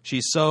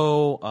 She's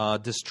so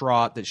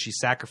distraught that she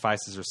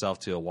sacrifices herself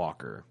to a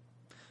walker.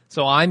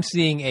 So I'm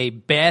seeing a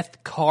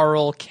Beth,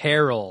 Carl,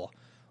 Carol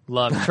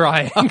love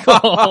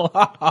triangle.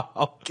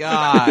 Oh,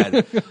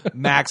 God.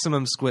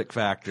 Maximum squick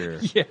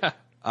factor. Yeah.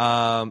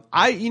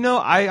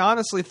 I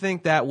honestly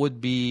think that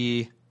would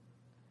be...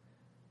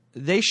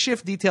 They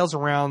shift details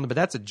around, but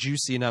that's a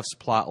juicy enough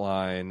plot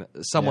line.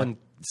 Someone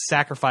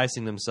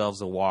sacrificing themselves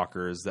to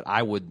walkers that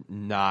I would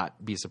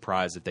not be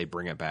surprised if they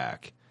bring it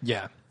back.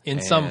 Yeah.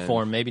 In some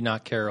form. Maybe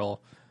not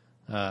Carol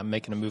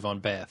making a move on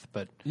Beth,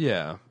 but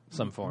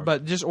some form.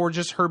 But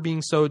just her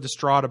being so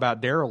distraught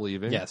about Daryl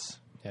leaving. Yes.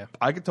 Yeah.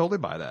 I could totally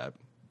buy that.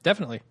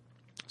 Definitely.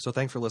 So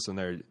thanks for listening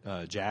there,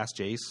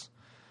 Jace.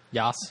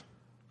 Yas.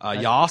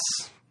 Yas.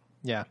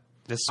 Yeah.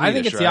 That's I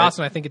think Swedish, it's right? Yas,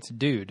 and I think it's a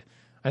dude.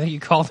 I think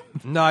you called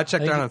him. No, I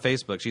checked her out on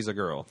Facebook. She's a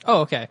girl.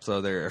 Oh, okay. So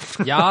there.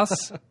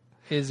 Yas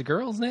is a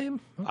girl's name?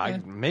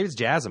 Okay. Maybe it's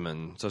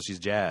Jasmine, so she's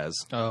Jazz.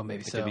 Oh,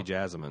 maybe it so. Could be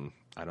Jasmine.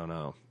 I don't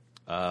know.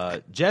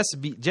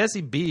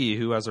 Jesse B,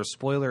 who has our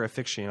spoiler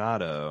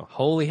aficionado.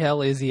 Holy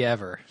hell, is he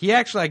ever? He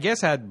actually, I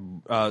guess,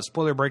 had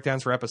spoiler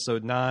breakdowns for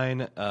episode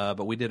 9,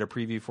 but we did a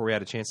preview before we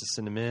had a chance to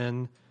send him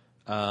in.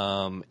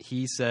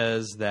 He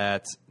says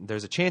that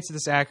there's a chance that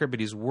it's accurate, but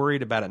he's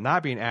worried about it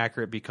not being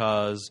accurate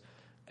because,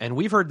 and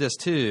we've heard this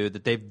too,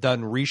 that they've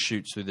done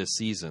reshoots through this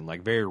season,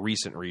 like very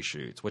recent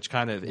reshoots, which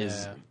kind of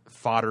is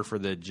fodder for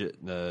the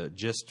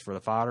gist for the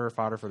fodder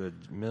for the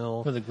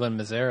mill. For the Glenn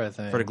Mazzara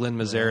thing. For the Glenn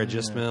Mazzara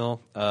gist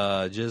mill,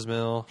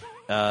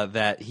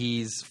 that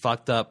he's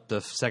fucked up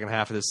the second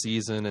half of the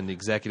season and the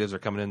executives are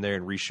coming in there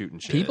and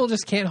reshooting shit. People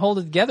just can't hold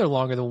it together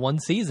longer than one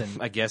season.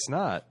 I guess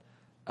not.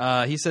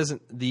 He says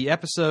the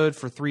episode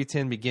for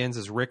 310 begins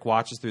as Rick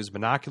watches through his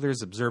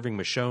binoculars, observing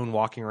Michonne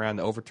walking around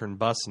the overturned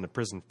bus in the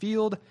prison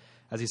field.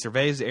 As he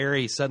surveys the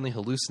area, he suddenly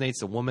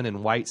hallucinates a woman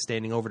in white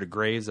standing over the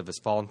graves of his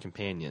fallen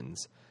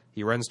companions.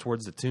 He runs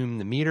towards the tomb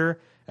to meet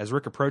her. As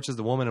Rick approaches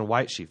the woman in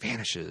white, she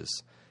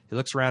vanishes. He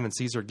looks around and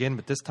sees her again,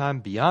 but this time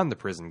beyond the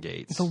prison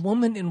gates. The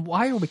woman in...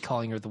 Why are we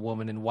calling her the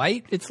woman in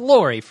white? It's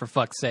Lori, for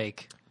fuck's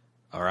sake.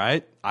 All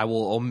right. I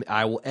will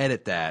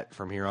edit that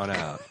from here on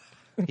out.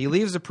 He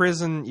leaves the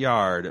prison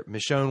yard.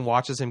 Michonne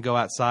watches him go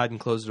outside and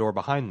close the door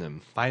behind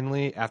them.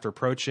 Finally, after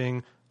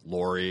approaching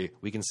Lori,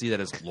 we can see that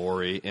it's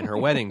Lori in her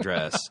wedding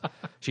dress.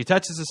 She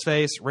touches his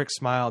face. Rick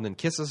smiles and then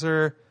kisses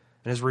her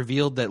and is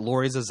revealed that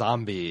Lori's a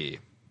zombie.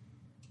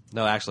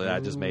 No, actually, I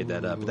just made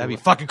that up. But that'd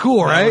be fucking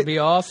cool, right? That would be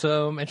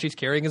awesome. And she's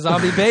carrying a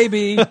zombie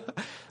baby.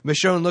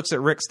 Michonne looks at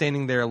Rick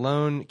standing there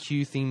alone.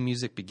 Cue theme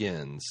music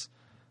begins.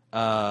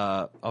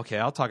 Okay,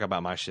 I'll talk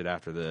about my shit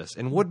after this.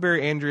 In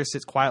Woodbury, Andrea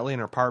sits quietly in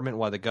her apartment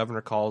while the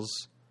governor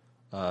calls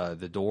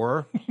the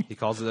door. He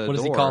calls it a door. What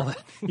does he call it?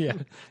 Yeah,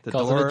 the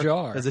calls door it a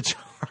jar. is a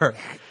jar.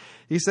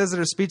 He says that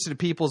her speech to the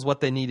people is what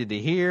they needed to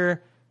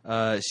hear.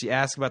 She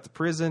asks about the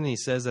prison. He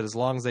says that as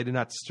long as they do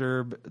not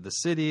disturb the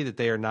city, that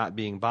they are not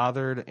being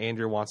bothered.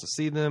 Andrea wants to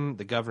see them.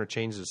 The governor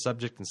changes the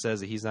subject and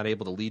says that he's not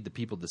able to lead the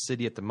people of the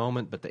city at the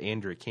moment, but that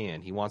Andrea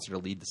can. He wants her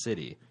to lead the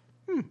city.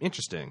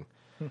 Interesting.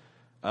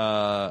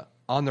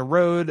 On the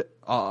road,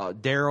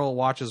 Daryl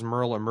watches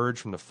Merle emerge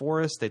from the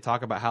forest. They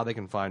talk about how they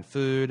can find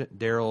food.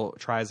 Daryl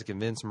tries to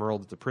convince Merle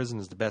that the prison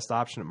is the best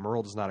option, but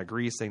Merle does not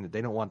agree, saying that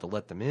they don't want to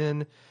let them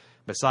in.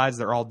 Besides,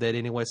 they're all dead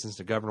anyway since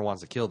the governor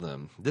wants to kill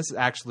them. This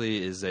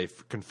actually is a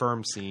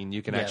confirmed scene.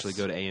 You can actually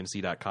go to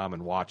AMC.com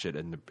and watch it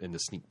in the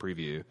sneak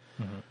preview.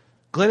 Mm-hmm.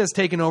 Glenn has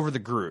taken over the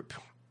group.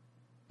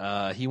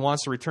 He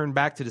wants to return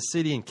back to the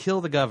city and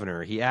kill the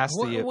governor. He asks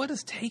what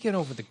does taking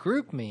over the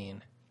group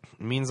mean?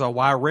 It means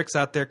while Rick's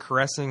out there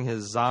caressing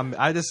his zombie,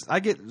 I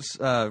get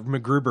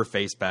MacGruber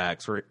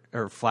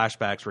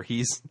flashbacks where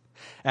he's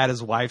at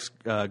his wife's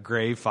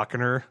grave fucking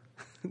her.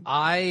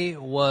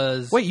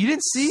 Wait, you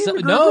didn't see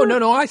it?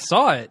 No, I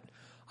saw it.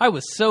 I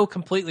was so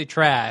completely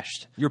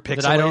trashed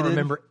that I don't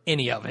remember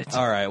any of it.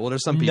 All right, well,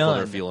 there's some people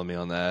that are feeling me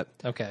on that.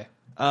 Okay.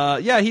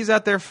 He's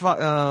out there,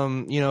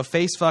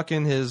 face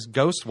fucking his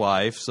ghost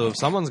wife. So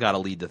someone's got to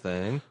lead the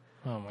thing.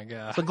 Oh my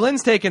god! So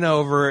Glenn's taken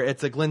over.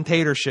 It's a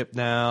Glenn-tatorship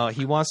now.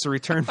 He wants to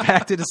return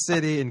back to the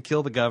city and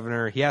kill the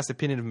governor. He asks the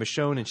opinion of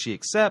Michonne, and she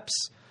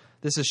accepts.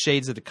 This is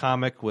shades of the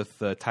comic with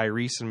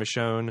Tyrese and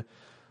Michonne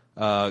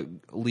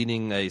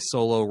leading a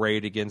solo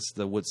raid against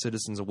the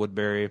citizens of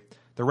Woodbury.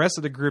 The rest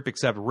of the group,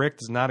 except Rick,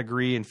 does not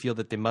agree and feel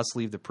that they must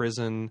leave the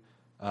prison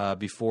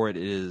before it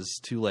is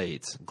too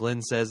late.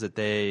 Glenn says that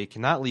they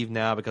cannot leave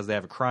now because they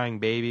have a crying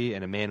baby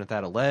and a man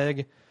without a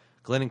leg.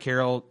 Glenn and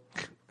Carol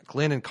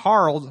Glenn and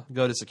Carl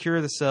go to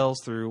secure the cells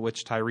through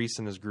which Tyrese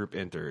and his group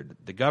entered.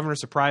 The governor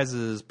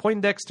surprises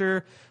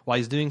Poindexter while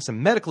he's doing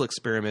some medical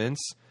experiments.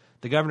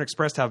 The governor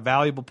expressed how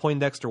valuable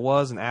Poindexter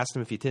was and asked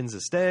him if he intends to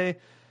stay.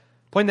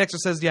 Poindexter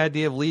says the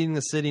idea of leaving the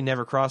city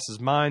never crossed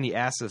his mind. He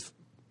asks if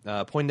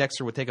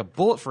Poindexter would take a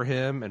bullet for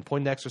him, and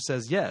Poindexter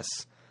says yes.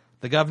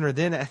 The governor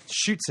then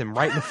shoots him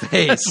right in the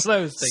face,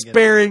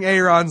 sparing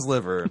A.Ron's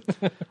liver.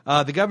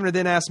 The governor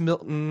then asks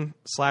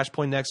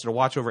Milton/Poindexter to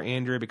watch over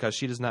Andrea because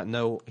he does not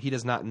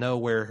know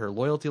where her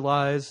loyalty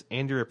lies.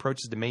 Andrea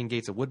approaches the main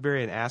gates of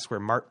Woodbury and asks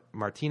where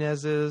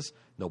Martinez is.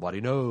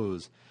 Nobody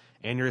knows.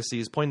 Andrea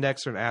sees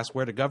Poindexter and asks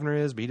where the governor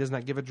is, but he does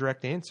not give a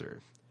direct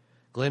answer.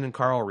 Glenn and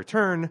Carl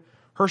return.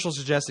 Herschel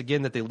suggests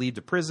again that they leave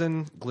the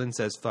prison. Glenn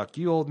says, "Fuck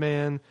you, old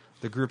man."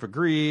 The group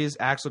agrees.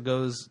 Axel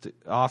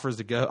offers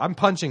to go. I'm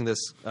punching this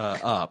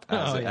up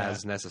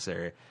as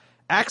necessary.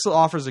 Axel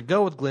offers to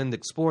go with Glenn to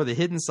explore the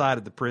hidden side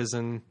of the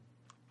prison,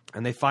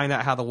 and they find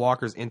out how the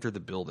walkers entered the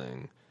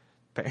building.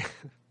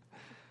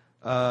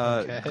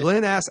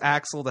 Glenn asks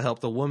Axel to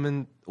help the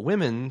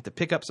women to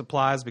pick up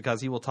supplies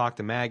because he will talk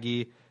to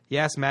Maggie. He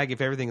asks Maggie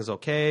if everything is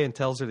okay and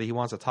tells her that he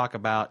wants to talk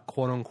about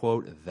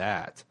quote-unquote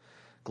that.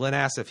 Glenn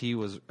asks if he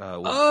was...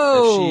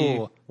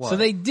 so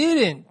they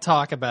didn't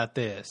talk about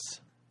this.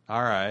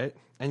 All right.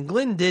 And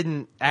Glenn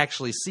didn't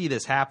actually see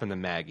this happen to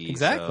Maggie.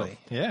 Exactly.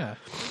 So. Yeah.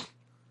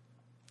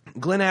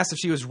 Glenn asks if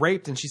she was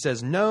raped, and she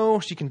says no.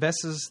 She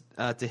confesses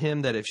to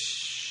him that if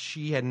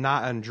she had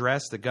not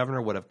undressed, the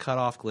governor would have cut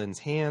off Glenn's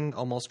hand.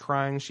 Almost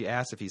crying, she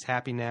asks if he's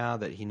happy now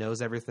that he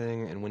knows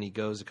everything, and when he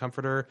goes to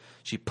comfort her,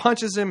 she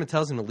punches him and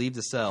tells him to leave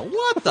the cell.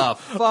 What the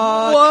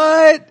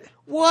fuck?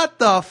 What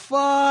the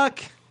fuck?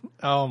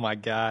 Oh, my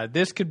God.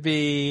 This could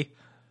be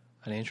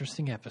an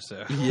interesting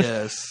episode.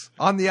 Yes.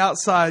 On the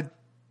outside,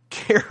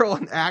 Carol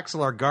and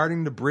Axel are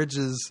guarding the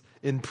bridges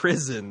in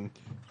prison.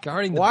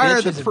 Guarding the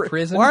bridges in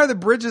prison? Why are the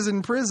bridges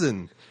in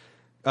prison?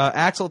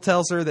 Axel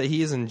tells her that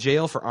he is in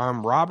jail for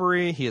armed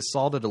robbery. He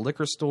assaulted a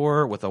liquor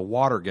store with a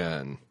water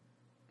gun.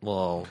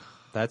 Well,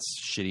 that's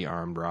shitty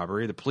armed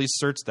robbery. The police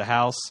searched the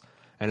house,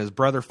 and his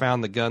brother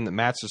found the gun that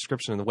matched the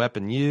description of the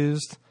weapon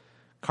used.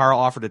 Carol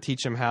offered to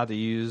teach him how to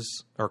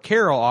use a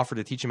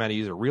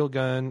real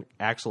gun.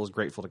 Axel is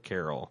grateful to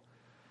Carol.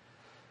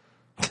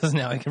 Because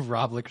now he can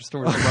rob liquor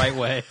stores the right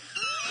way.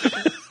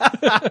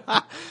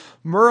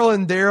 Merle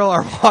and Daryl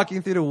are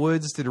walking through the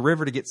woods to the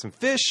river to get some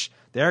fish.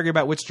 They argue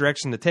about which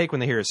direction to take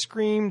when they hear a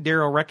scream.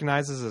 Daryl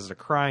recognizes as a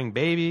crying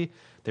baby.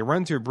 They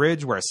run through a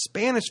bridge where a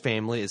Spanish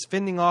family is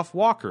fending off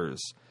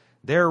walkers.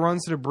 Daryl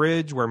runs to the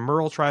bridge where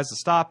Merle tries to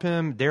stop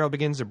him. Daryl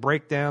begins to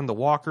break down the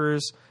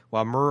walkers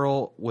while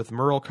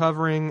Merle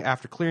covering.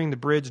 After clearing the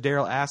bridge,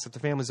 Daryl asks if the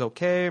family's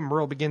okay.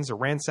 Merle begins to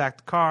ransack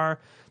the car.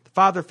 The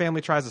father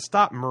family tries to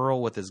stop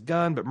Merle with his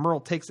gun, but Merle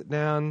takes him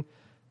down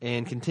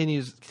and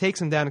continues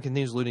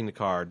looting the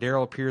car.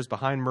 Daryl appears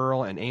behind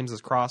Merle and aims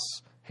his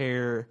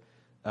crossbow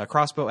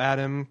at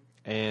him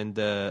and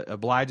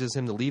obliges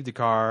him to leave the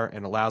car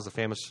and allows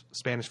the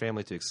Spanish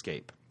family to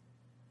escape.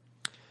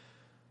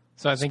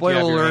 So I think Spoiler you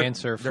have your alert,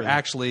 answer for they're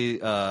actually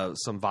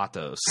some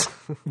vatos.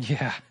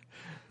 Yeah.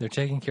 They're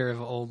taking care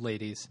of old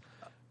ladies.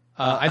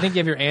 I think you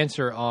have your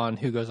answer on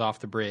who goes off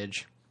the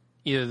bridge.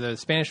 Either the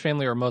Spanish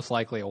family or most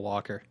likely a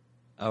walker.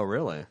 Oh,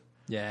 really?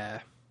 Yeah.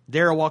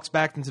 Daryl walks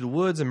back into the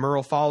woods, and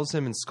Merle follows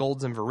him and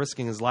scolds him for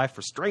risking his life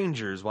for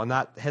strangers while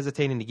not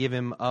hesitating to give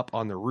him up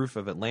on the roof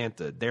of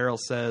Atlanta. Daryl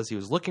says he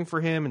was looking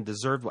for him and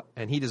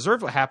he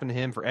deserved what happened to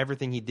him for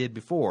everything he did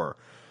before.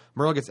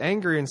 Merle gets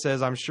angry and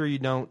says, "I'm sure you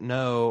don't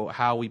know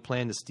how we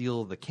plan to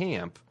steal the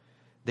camp."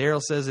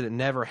 Daryl says that it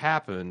never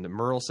happened.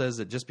 Merle says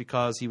that just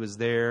because he was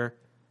not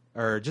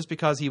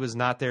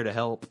there to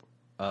help,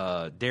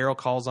 Daryl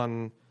calls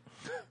on...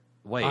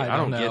 Wait, I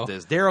don't get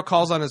this. Daryl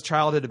calls on his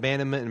childhood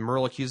abandonment, and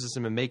Merle accuses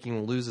him of making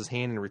him lose his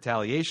hand in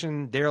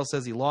retaliation. Daryl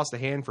says he lost a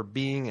hand for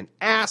being an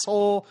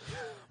asshole.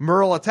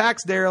 Merle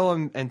attacks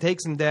Daryl and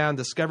takes him down,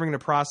 discovering in the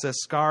process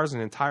scars an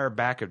entire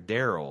back of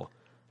Daryl.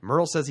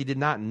 Merle says he did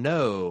not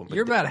know.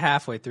 You're about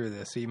halfway through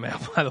this email,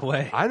 by the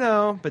way. I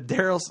know, but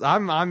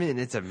I'm in.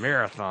 It's a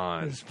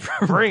marathon.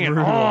 Bring it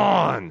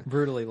on.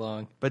 Brutally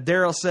long. But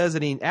Daryl says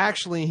that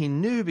he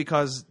knew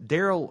because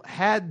Daryl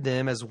had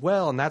them as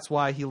well, and that's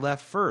why he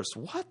left first.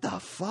 What the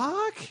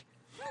fuck?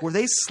 Were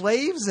they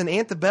slaves in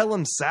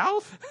antebellum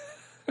South?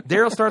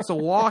 Daryl starts to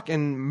walk,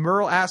 and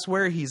Merle asks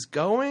where he's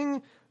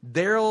going.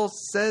 Daryl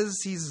says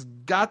he's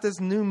got this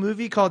new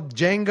movie called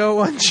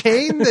Django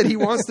Unchained that he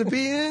wants to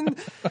be in.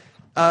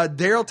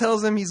 Daryl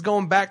tells him he's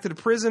going back to the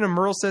prison, and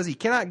Merle says he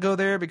cannot go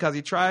there because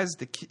he tried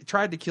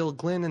to kill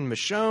Glenn and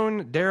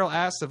Michonne. Daryl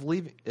asks if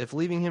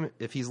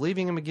he's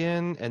leaving him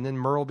again, and then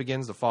Merle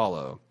begins to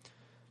follow.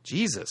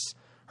 Jesus.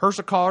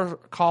 Herschel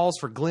calls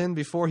for Glenn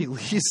before he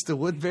leaves to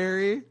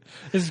Woodbury.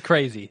 This is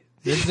crazy.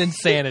 This is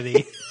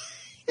insanity.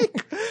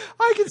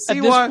 I can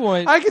see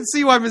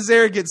why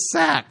Mazzara gets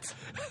sacked.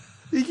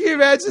 Can you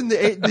imagine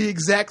the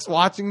execs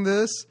watching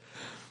this?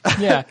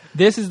 Yeah,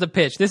 this is the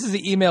pitch. This is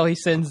the email he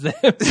sends them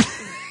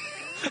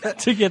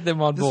to get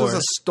them on board. This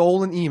was a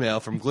stolen email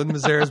from Glenn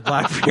Mazzara's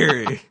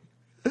BlackBerry.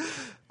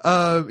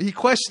 He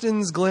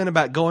questions Glenn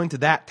about going to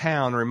that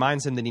town and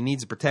reminds him that he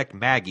needs to protect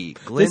Maggie.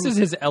 This is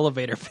his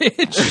elevator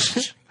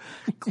pitch.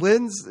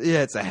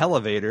 It's a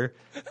elevator.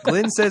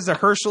 Glenn says that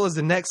Herschel is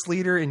the next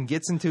leader and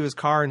gets into his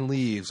car and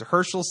leaves.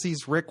 Herschel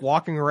sees Rick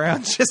walking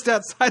around just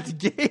outside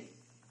the gates.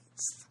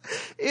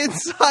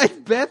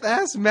 Inside, Beth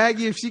asks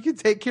Maggie if she can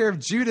take care of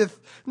Judith.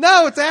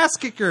 No, it's Ass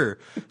Kicker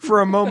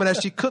for a moment as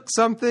she cooks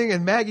something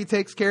and Maggie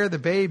takes care of the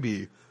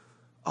baby.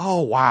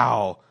 Oh,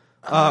 wow.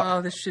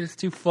 This shit is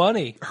too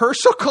funny.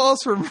 Herschel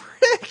calls for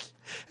Rick,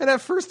 and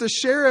at first the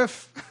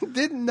sheriff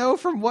didn't know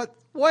from what.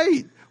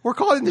 Wait, we're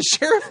calling the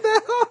sheriff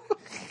now?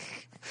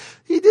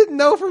 He didn't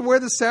know from where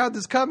the sound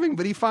is coming,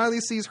 but he finally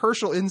sees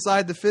Herschel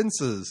inside the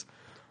fences.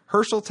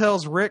 Herschel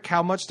tells Rick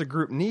how much the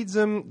group needs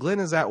him. Glenn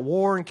is at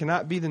war and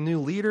cannot be the new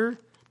leader.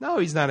 No,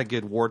 he's not a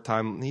good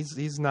wartime.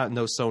 He's not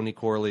no Sonny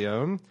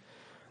Corleone.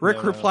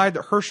 Rick replied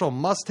that Herschel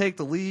must take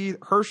the lead.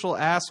 Herschel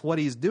asks what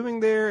he's doing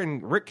there,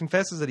 and Rick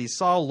confesses that he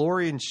saw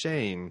Lori and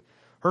Shane.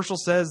 Herschel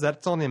says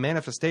that's only a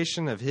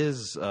manifestation of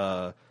his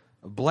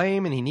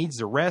blame, and he needs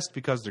to rest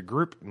because the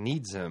group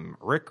needs him.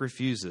 Rick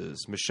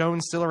refuses.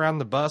 Michonne's still around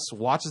the bus,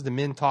 watches the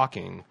men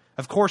talking.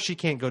 Of course she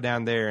can't go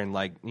down there and,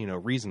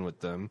 reason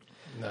with them.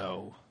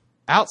 No.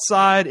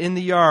 Outside in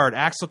the yard,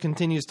 Axel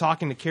continues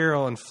talking to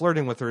Carol and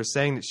flirting with her,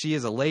 saying that she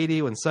is a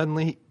lady, when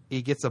suddenly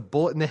he gets a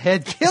bullet in the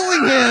head,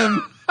 killing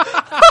him!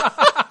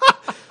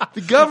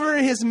 The governor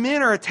and his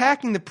men are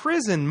attacking the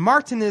prison.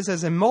 Martinez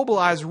has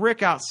immobilized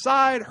Rick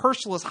outside.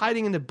 Herschel is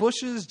hiding in the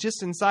bushes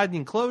just inside the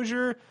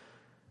enclosure.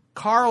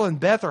 Carl and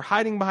Beth are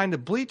hiding behind the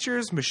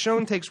bleachers.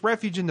 Michonne takes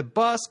refuge in the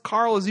bus.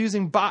 Carl is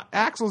using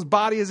Axel's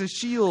body as a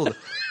shield.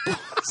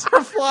 Bullets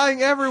are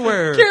flying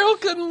everywhere. Carol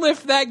couldn't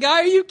lift that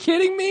guy. Are you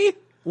kidding me?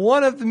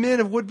 One of the men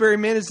of Woodbury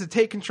manages to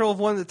take control of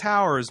one of the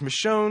towers.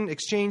 Michonne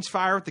exchanged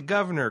fire with the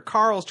governor.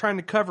 Carl is trying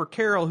to cover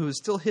Carol, who is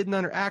still hidden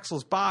under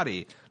Axel's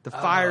body. The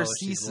fire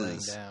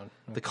ceases. Okay.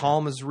 The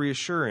calm is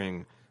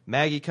reassuring.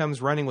 Maggie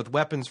comes running with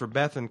weapons for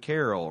Beth and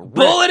Carol.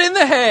 Bullet in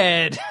the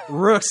head!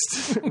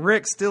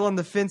 Rick, still on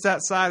the fence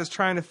outside, is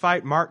trying to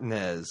fight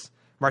Martinez.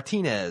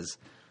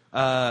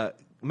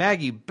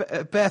 Maggie,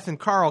 Beth, and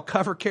Carl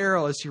cover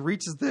Carol as she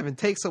reaches them and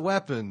takes a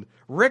weapon.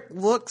 Rick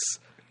looks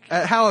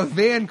at how a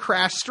van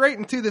crashed straight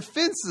into the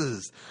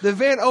fences. The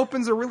van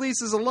opens and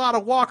releases a lot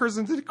of walkers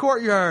into the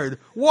courtyard.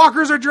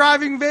 Walkers are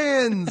driving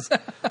vans.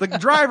 The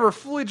driver,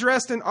 fully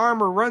dressed in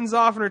armor, runs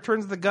off and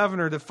returns to the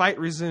governor. The fight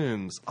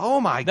resumes.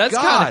 Oh my God.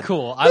 That's kind of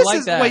cool. I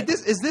like that. Wait,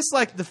 is this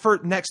like the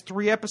next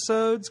 3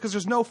 episodes? Because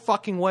there's no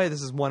fucking way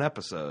this is one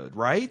episode,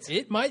 right?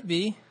 It might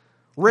be.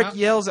 Rick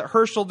yells at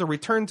Herschel to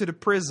return to the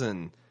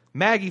prison.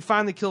 Maggie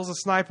finally kills a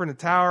sniper in the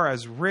tower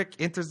as Rick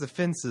enters the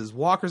fences.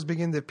 Walkers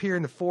begin to appear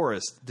in the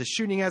forest. The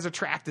shooting has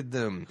attracted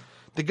them.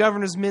 The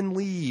governor's men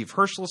leave.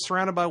 Herschel is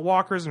surrounded by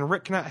walkers, and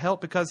Rick cannot help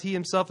because he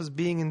himself is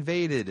being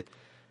invaded.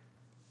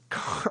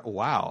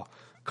 Wow.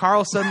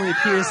 Carl suddenly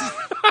appears.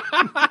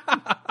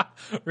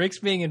 Rick's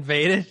being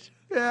invaded?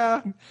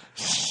 Yeah.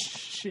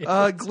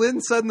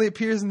 Glenn suddenly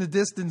appears in the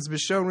distance.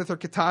 Michonne with her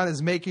katana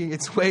is making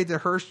her way to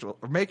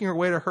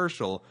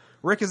Herschel.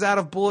 Rick is out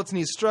of bullets and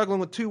he's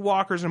struggling with 2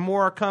 walkers and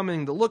more are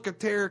coming. The look of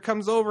terror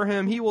comes over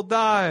him. He will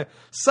die.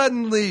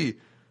 Suddenly,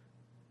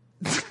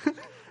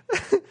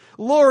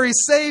 Lori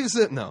saves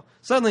him. No.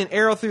 Suddenly, an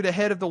arrow through the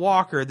head of the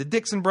walker. The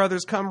Dixon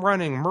brothers come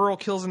running. Merle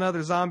kills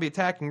another zombie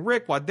attacking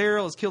Rick while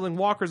Daryl is killing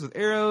walkers with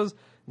arrows.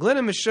 Glenn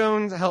and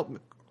Michonne help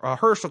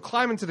Herschel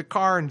climb into the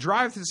car and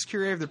drive to the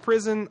security of the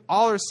prison.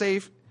 All are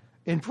safe,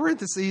 in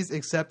parentheses,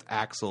 except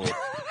Axel.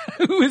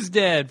 Who is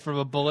dead from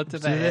a bullet to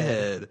the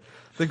head.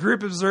 The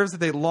group observes that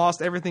they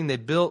lost everything they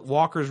built.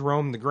 Walkers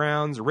roam the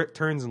grounds. Rick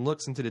turns and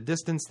looks into the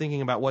distance,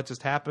 thinking about what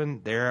just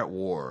happened. They're at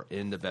war.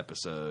 End of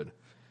episode.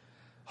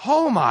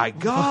 Oh my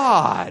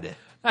God.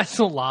 That's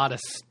a lot of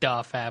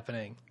stuff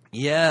happening.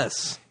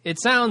 Yes.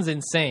 It sounds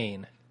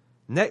insane.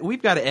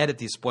 We've got to edit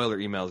these spoiler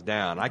emails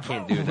down. I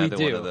can't do another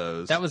one of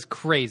those. That was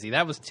crazy.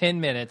 That was 10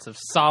 minutes of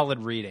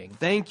solid reading.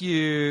 Thank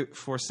you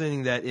for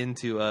sending that in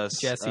to us,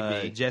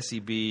 Jesse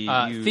B.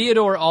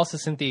 Theodore also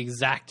sent the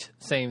exact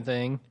same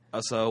thing.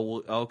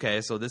 So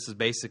this is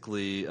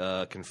basically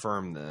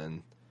confirmed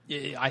then.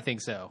 Yeah, I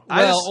think so.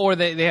 Or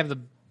they have the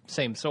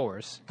same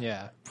source.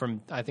 Yeah,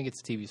 from I think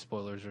it's TV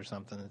Spoilers or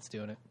something that's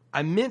doing it.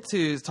 I meant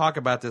to talk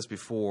about this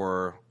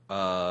before.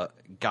 God,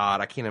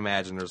 I can't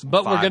imagine there's.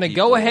 But we're going to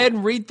go ahead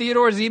and read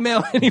Theodore's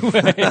email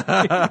anyway.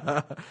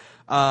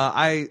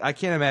 I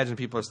can't imagine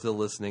people are still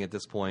listening at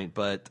this point,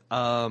 but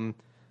I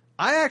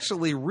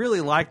actually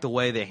really like the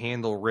way they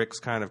handle Rick's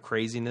kind of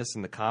craziness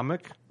in the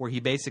comic, where he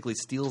basically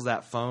steals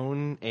that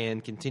phone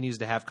and continues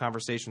to have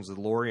conversations with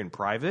Lori in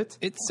private.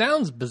 It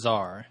sounds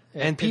bizarre.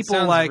 And people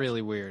sounds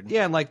really weird.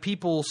 Yeah, and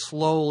people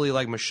slowly,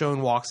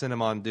 Michonne walks in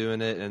him on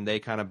doing it, and they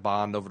kind of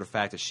bond over the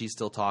fact that she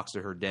still talks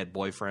to her dead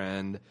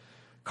boyfriend.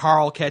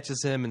 Carl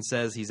catches him and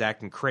says he's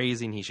acting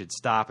crazy and he should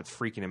stop. It's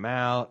freaking him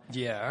out.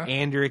 Yeah.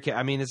 Andrea,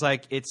 I mean, it's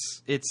like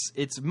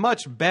it's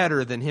much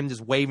better than him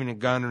just waving a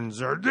gun and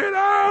saying, "Get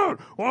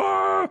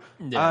out!"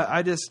 Yeah.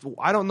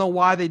 I don't know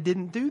why they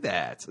didn't do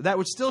that. That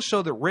would still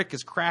show that Rick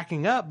is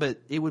cracking up, but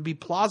it would be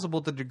plausible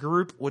that the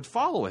group would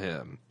follow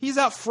him. He's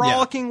out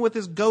frolicking with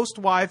his ghost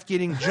wife,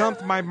 getting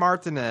jumped by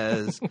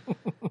Martinez.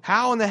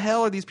 How in the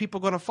hell are these people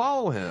going to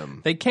follow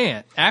him? They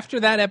can't. After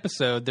that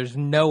episode, there's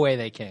no way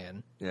they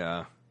can.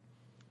 Yeah.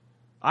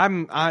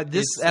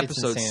 This It's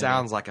episode insanity.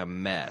 sounds like a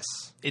mess.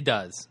 It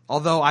does.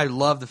 Although I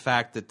love the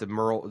fact that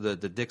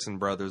the Dixon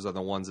brothers are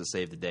the ones that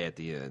save the day at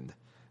the end.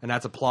 And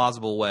that's a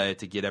plausible way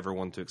to get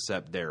everyone to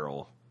accept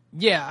Daryl.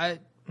 Yeah.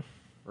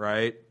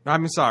 Right?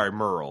 I'm sorry,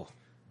 Merle.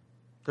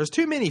 There's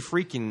too many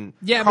freaking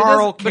Yeah,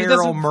 Carl, but it Carol,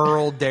 doesn't-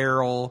 Merle,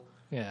 Daryl.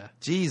 Yeah.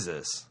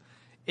 Jesus.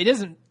 It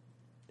isn't.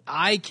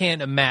 I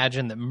can't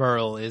imagine that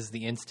Merle is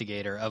the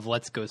instigator of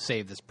let's go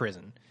save this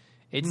prison.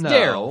 It's No.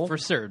 Daryl for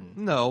certain.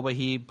 No, but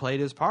he played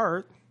his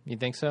part. You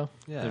think so?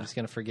 Yeah. They're just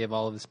going to forgive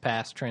all of his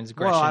past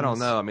transgressions. Well, I don't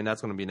know. I mean,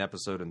 that's going to be an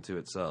episode unto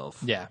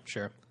itself. Yeah,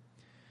 sure.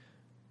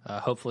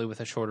 Hopefully with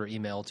a shorter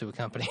email to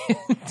accompany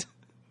it.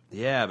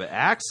 Yeah, but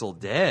Axel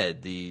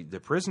dead. The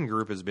prison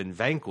group has been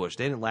vanquished.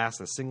 They didn't last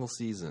a single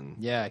season.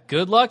 Yeah,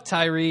 good luck,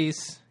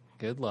 Tyrese.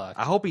 Good luck.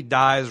 I hope he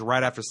dies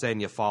right after saying,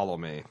 "You follow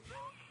me."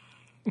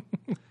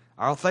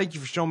 I'll thank you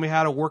for showing me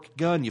how to work a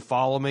gun. You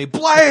follow me.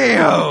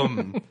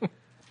 Blam!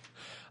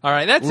 All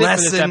right, that's it for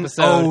this Lesson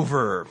episode.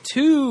 over.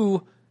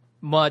 Too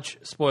much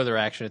spoiler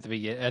action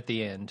at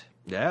the end.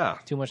 Yeah.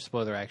 Too much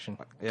spoiler action.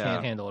 Yeah.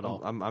 Can't handle it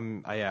all.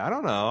 I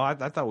don't know. I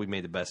thought we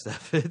made the best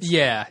of it.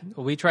 Yeah,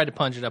 we tried to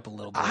punch it up a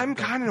little bit. I'm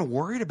but- kind of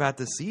worried about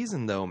the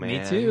season, though,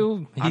 man. Me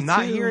too. I'm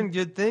not hearing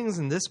good things,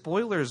 and this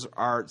spoilers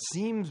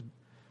seems.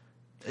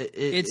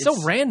 It's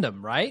so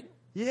random, right?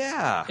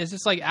 Yeah. It's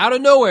just like out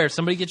of nowhere,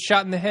 somebody gets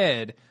shot in the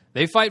head.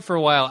 They fight for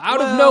a while.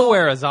 Out of Well,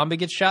 nowhere, a zombie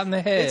gets shot in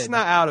the head. It's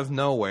not out of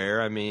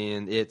nowhere. I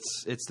mean,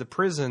 it's the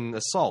prison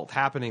assault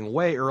happening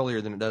way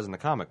earlier than it does in the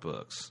comic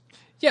books.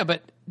 Yeah,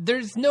 but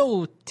there's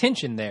no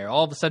tension there.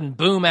 All of a sudden,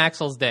 boom,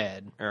 Axel's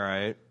dead. All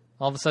right.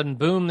 All of a sudden,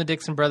 boom, the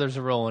Dixon brothers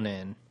are rolling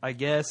in. I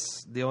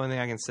guess the only thing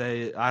I can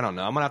say, I don't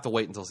know. I'm gonna have to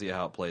wait until see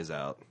how it plays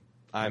out.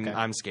 Okay.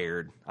 I'm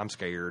scared. I'm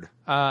scared.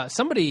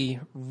 Somebody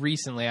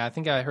recently, I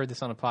think I heard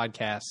this on a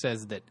podcast,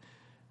 says that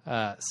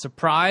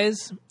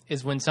surprise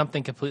is when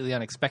something completely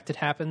unexpected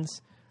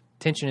happens.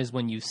 Tension is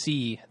when you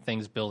see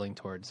things building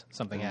towards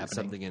something happening.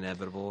 Something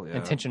inevitable. Yeah.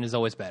 And tension is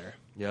always better.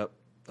 Yep.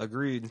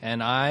 Agreed.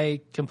 And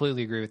I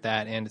completely agree with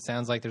that. And it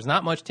sounds like there's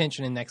not much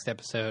tension in next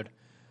episode.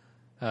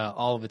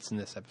 All of it's in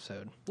this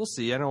episode. We'll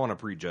see. I don't want to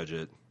prejudge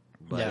it,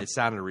 but Yeah. it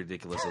sounded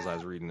ridiculous as I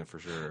was reading it for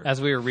sure. As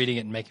we were reading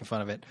it and making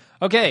fun of it.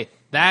 Okay,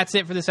 that's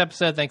it for this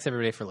episode. Thanks,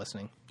 everybody, for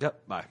listening.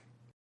 Yep. Bye.